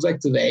Salesforce looks like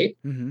today?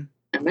 Mm-hmm.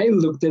 And I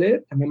looked at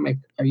it, and I'm like,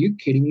 are you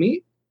kidding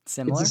me? It's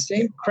the Similar?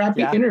 same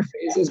crappy Yeah.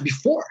 interface as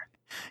before.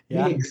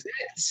 Yeah. The exact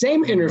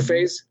same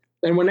interface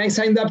than when I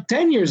signed up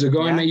 10 years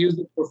ago, and Yeah. I used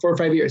it for 4 or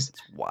 5 years. It's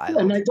wild.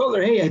 And I told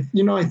her, hey,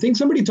 I think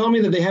somebody told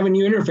me that they have a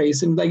new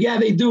interface. And like, yeah,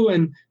 they do.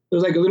 And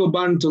there's like a little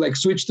button to like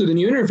switch to the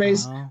new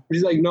interface. Oh. But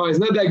he's like, no, it's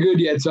not that good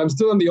yet. So I'm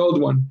still on the old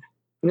one.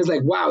 And it's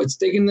like, wow, it's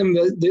taken them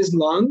this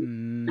long.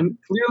 Mm. And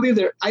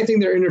clearly, I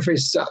think their interface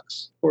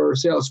sucks for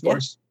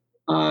Salesforce.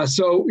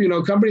 So,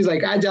 companies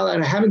like Agile,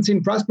 and I haven't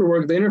seen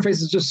Prosperworks, the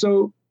interface is just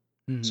so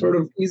Mhm. sort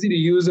of easy to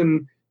use.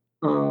 And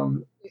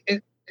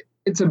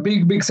it's a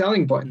big, big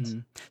selling point.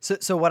 Mhm.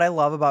 So what I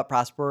love about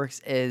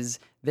Prosperworks is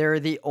they're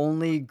the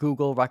only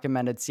Google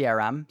recommended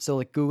CRM. So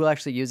like Google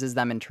actually uses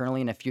them internally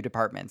in a few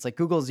departments. Like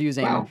Google's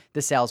using Wow. the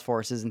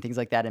Salesforces and things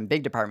like that in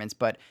big departments,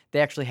 but they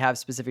actually have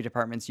specific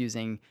departments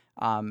using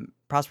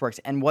Prosperworks.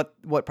 And what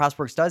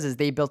Prosperworks does is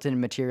they built in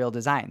material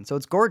design. So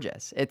it's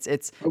gorgeous. It's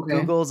Okay.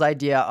 Google's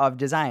idea of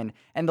design,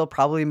 and they'll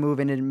probably move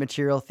into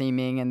material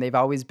theming. And they've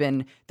always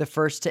been the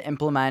first to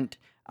implement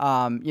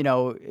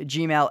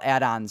Gmail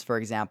add-ons, for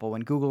example.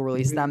 When Google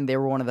released them, they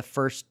were one of the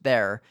first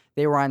there.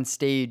 They were on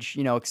stage,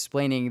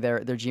 explaining their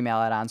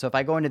Gmail add-on. So if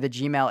I go into the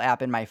Gmail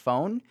app in my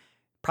phone,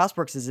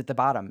 Prosperworks is at the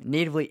bottom,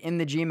 natively in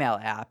the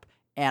Gmail app,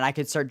 and I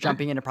could start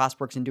jumping into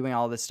Prosperworks and doing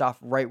all this stuff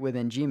right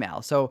within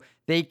Gmail. So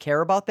they care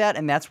about that,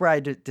 and that's where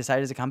I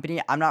decided as a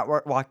company, I'm not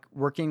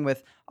working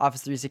with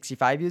Office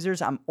 365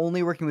 users. I'm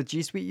only working with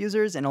G Suite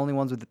users and only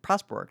ones with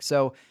Prosperworks.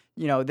 So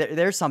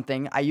there's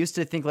something. I used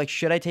to think like,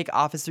 should I take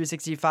Office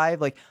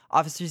 365? Like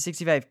Office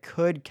 365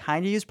 could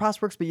kind of use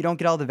Prosperworks, but you don't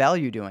get all the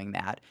value doing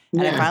that.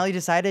 And I Yeah. finally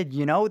decided,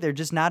 they're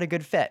just not a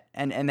good fit,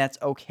 and that's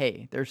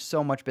okay. There's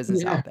so much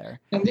business Yeah. out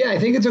there. And yeah, I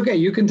think it's okay.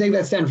 You can take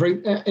that stand.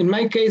 In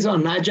my case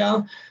on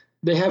Agile,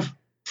 they have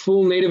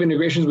full native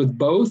integrations with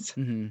both.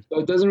 Mm-hmm. So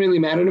it doesn't really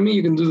matter to me.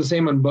 You can do the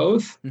same on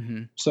both.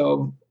 Mm-hmm.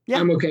 So Yeah.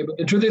 I'm okay. But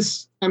the truth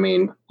is,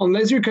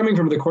 unless you're coming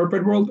from the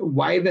corporate world,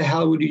 why the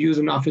hell would you use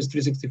an Office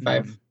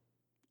 365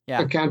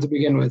 Yeah. account to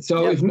begin with?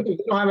 So Yep. if you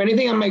don't have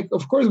anything, I'm like,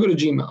 of course, go to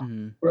Gmail.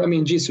 Mm-hmm.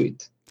 Or G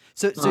Suite.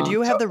 So do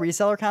you have so- the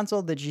reseller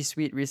console, the G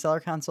Suite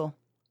reseller console?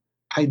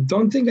 I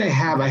don't think I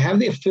have. I have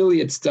the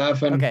affiliate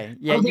stuff, and Okay. I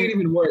Yeah. don't think it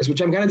even works,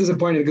 which I'm kind of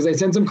disappointed because I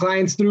sent some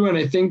clients through, and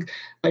I think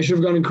I should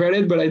have gotten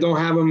credit, but I don't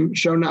have them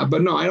shown up.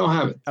 But no, I don't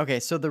have it.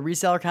 Okay, so the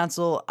reseller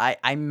console,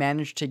 I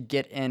managed to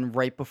get in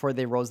right before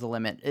they rose the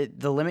limit.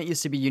 The limit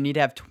used to be you need to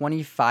have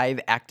 25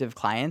 active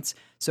clients.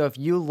 So if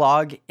you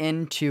log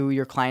into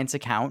your client's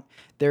account,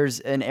 there's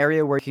an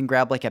area where you can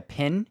grab like a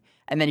pin,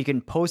 and then you can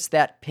post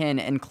that pin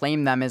and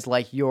claim them as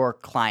like your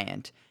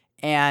client.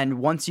 And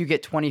once you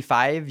get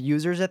 25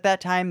 users at that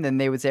time, then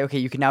they would say, okay,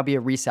 you can now be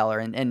a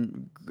reseller.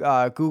 And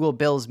Google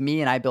bills me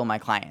and I bill my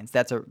clients.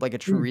 That's a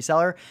true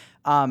reseller.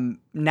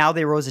 Now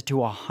they rose it to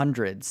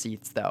 100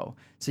 seats though.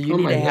 So you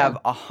need to have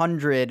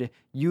 100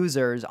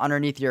 users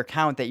underneath your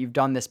account that you've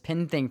done this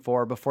pin thing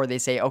for before they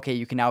say, okay,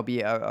 you can now be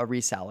a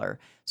reseller.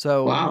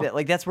 So Wow.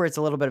 that's where it's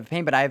a little bit of a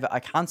pain, but I have a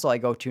console I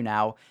go to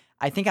now.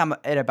 I think I'm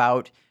at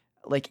about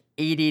like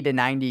 80 to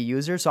 90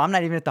 users. So I'm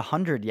not even at the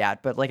 100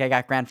 yet, but like I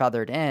got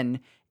grandfathered in.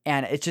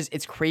 And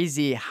it's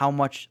crazy how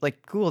much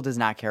like Google does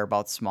not care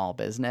about small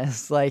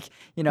business. Like,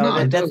 No,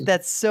 it doesn't.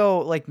 that's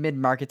so like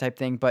mid-market type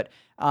thing, but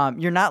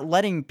you're not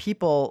letting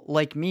people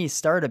like me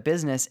start a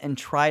business and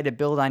try to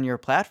build on your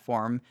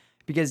platform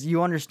because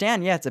you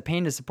understand, yeah, it's a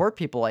pain to support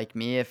people like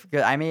me. If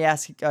I may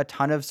ask a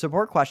ton of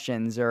support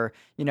questions or,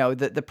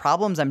 the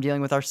problems I'm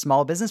dealing with are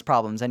small business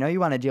problems. I know you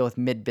want to deal with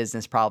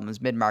mid-business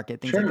problems,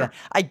 mid-market, things like Sure. that.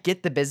 I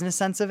get the business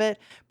sense of it,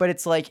 but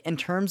it's like in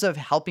terms of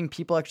helping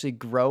people actually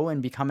grow and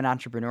become an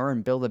entrepreneur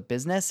and build a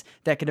business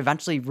that could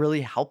eventually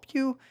really help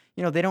you,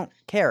 they don't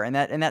care. And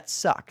that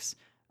sucks.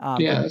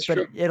 Yeah, that's but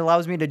true. it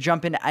allows me to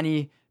jump into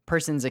any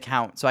person's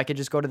account. So I could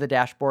just go to the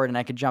dashboard and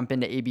I could jump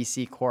into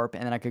ABC Corp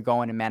and then I could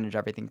go in and manage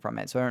everything from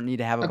it. So I don't need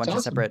to have a That's bunch of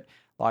awesome. separate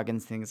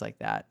logins, things like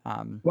that.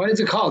 What is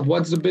it called?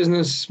 What's the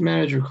business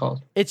manager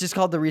called? It's just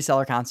called the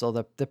reseller console,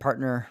 the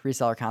partner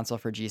reseller console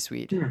for G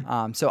Suite.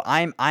 Hmm. So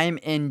I'm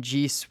in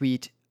G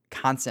Suite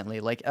constantly.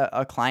 Like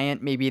a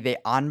client, maybe they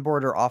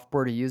onboard or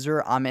offboard a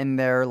user. I'm in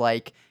there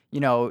like,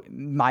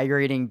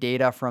 migrating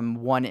data from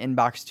one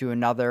inbox to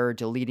another,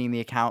 deleting the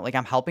account. Like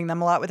I'm helping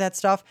them a lot with that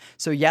stuff.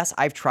 So yes,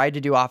 I've tried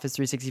to do Office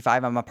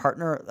 365. I'm a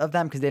partner of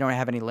them because they don't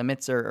have any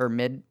limits or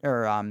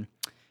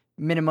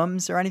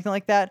minimums or anything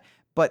like that.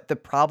 But the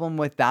problem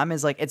with them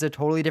is like, it's a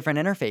totally different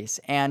interface.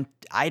 And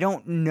I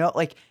don't know,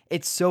 like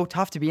it's so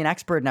tough to be an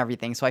expert in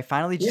everything. So I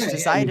finally just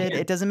decided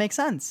it doesn't make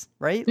sense,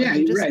 right? Yeah,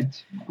 like you're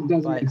right. It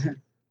doesn't make sense.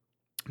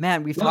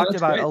 Man, we've talked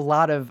about a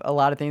lot of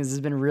things. This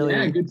has been really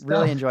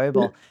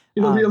enjoyable.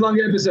 It'll be a long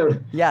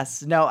episode.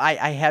 Yes. No,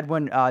 I had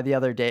one the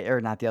other day, or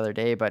not the other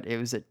day, but it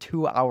was a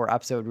 2-hour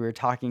episode. We were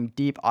talking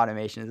deep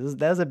automation.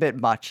 That was a bit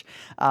much,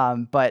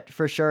 but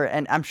for sure.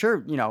 And I'm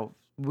sure,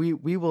 we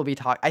will be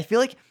talking. I feel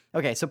like,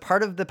 okay, so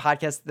part of the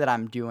podcast that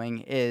I'm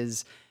doing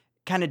is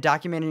kind of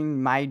documenting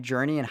my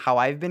journey and how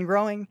I've been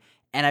growing.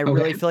 And I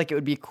really feel like it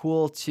would be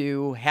cool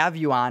to have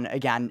you on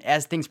again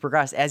as things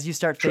progress, as you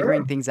start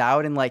figuring things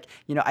out. And like,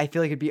 I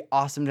feel like it'd be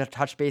awesome to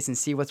touch base and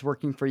see what's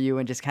working for you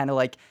and just kind of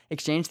like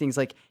exchange things,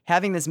 like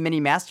having this mini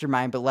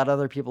mastermind, but let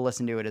other people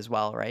listen to it as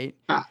well. Right.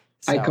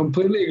 I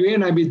completely agree.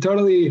 And I'd be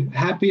totally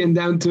happy and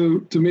down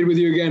to meet with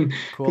you again,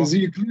 because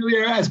you clearly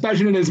are as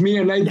passionate as me.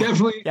 And I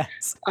definitely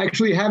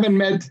actually haven't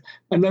met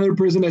another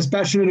person as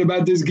passionate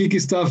about this geeky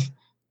stuff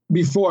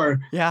before.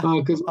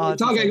 Because when we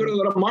talk, I go to a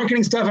lot of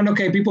marketing stuff, and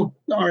people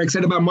are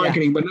excited about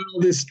marketing, but not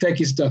all this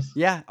techie stuff.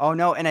 Yeah. Oh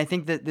no. And I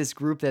think that this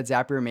group that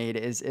Zapier made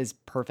is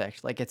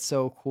perfect. Like it's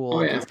so cool.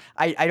 Oh, yeah.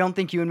 I don't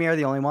think you and me are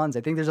the only ones.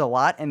 I think there's a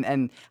lot,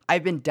 and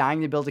I've been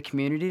dying to build a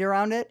community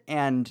around it,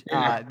 and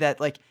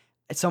that like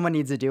someone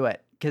needs to do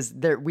it, because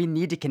we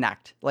need to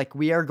connect. Like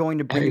we are going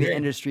to bring the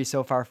industry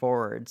so far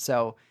forward.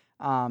 So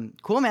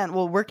cool, man.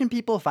 Well, where can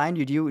people find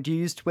you? Do you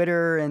use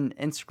Twitter and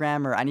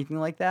Instagram or anything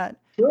like that?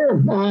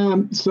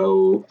 Sure.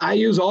 So I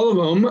use all of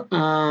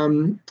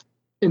them.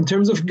 In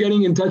terms of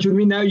getting in touch with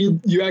me now, you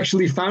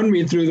actually found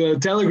me through the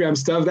Telegram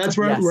stuff. That's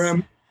where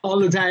I'm all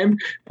the time.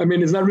 I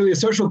mean, it's not really a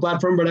social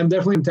platform, but I'm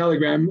definitely in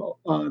Telegram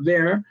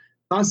there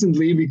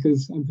constantly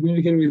because I'm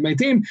communicating with my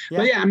team. Yeah.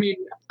 But yeah, I mean,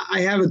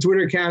 I have a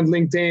Twitter account,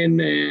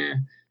 LinkedIn,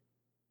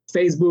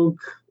 Facebook.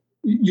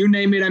 You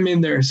name it, I'm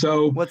in there.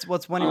 So what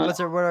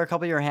are a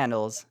couple of your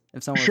handles?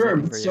 If someone's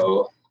looking for you?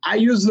 So I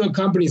use the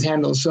company's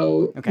handle.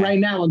 So right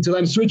now, until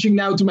I'm switching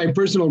now to my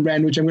personal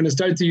brand, which I'm going to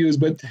start to use,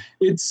 but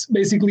it's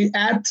basically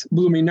at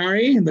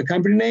Bluminari, the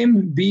company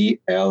name,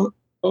 BLOOMINARI,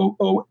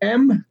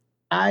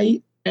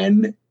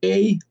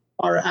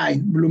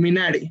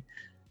 Bluminari.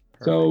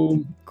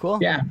 So cool.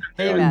 Yeah.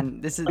 Hey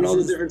man, this has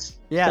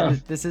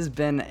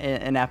been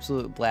an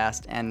absolute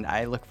blast, and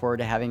I look forward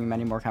to having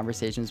many more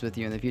conversations with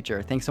you in the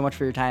future. Thanks so much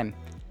for your time.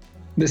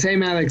 The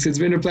same, Alex. It's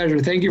been a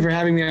pleasure. Thank you for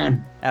having me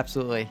on.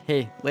 Absolutely.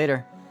 Hey,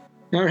 later.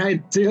 All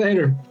right. See you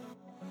later.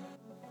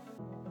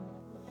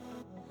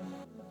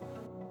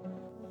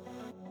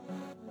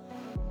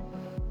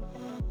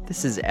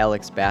 This is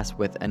Alex Bass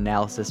with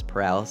Analysis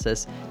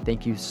Paralysis.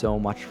 Thank you so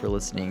much for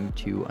listening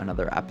to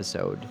another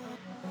episode.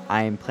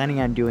 I am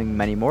planning on doing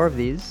many more of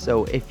these,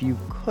 so if you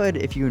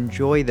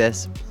enjoy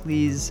this,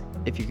 please,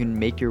 if you can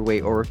make your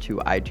way over to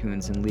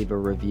iTunes and leave a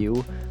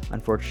review.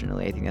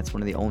 Unfortunately, I think that's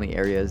one of the only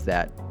areas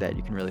that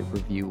you can really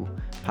review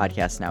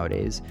podcasts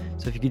nowadays.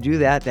 So if you could do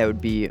that, that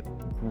would be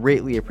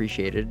greatly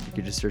appreciated. You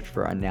could just search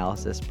for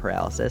Analysis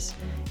Paralysis.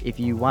 If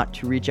you want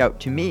to reach out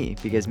to me,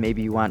 because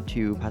maybe you want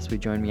to possibly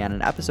join me on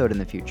an episode in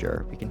the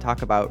future, we can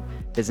talk about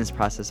business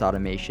process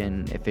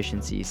automation,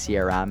 efficiency,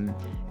 CRM,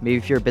 maybe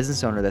if you're a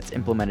business owner that's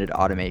implemented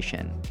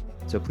automation.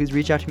 So please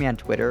reach out to me on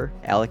Twitter.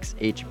 Alex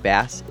H.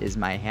 Bass is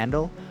my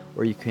handle,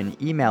 or you can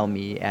email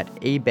me at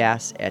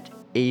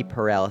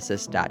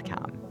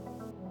abass@aparalysis.com.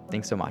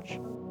 Thanks so much.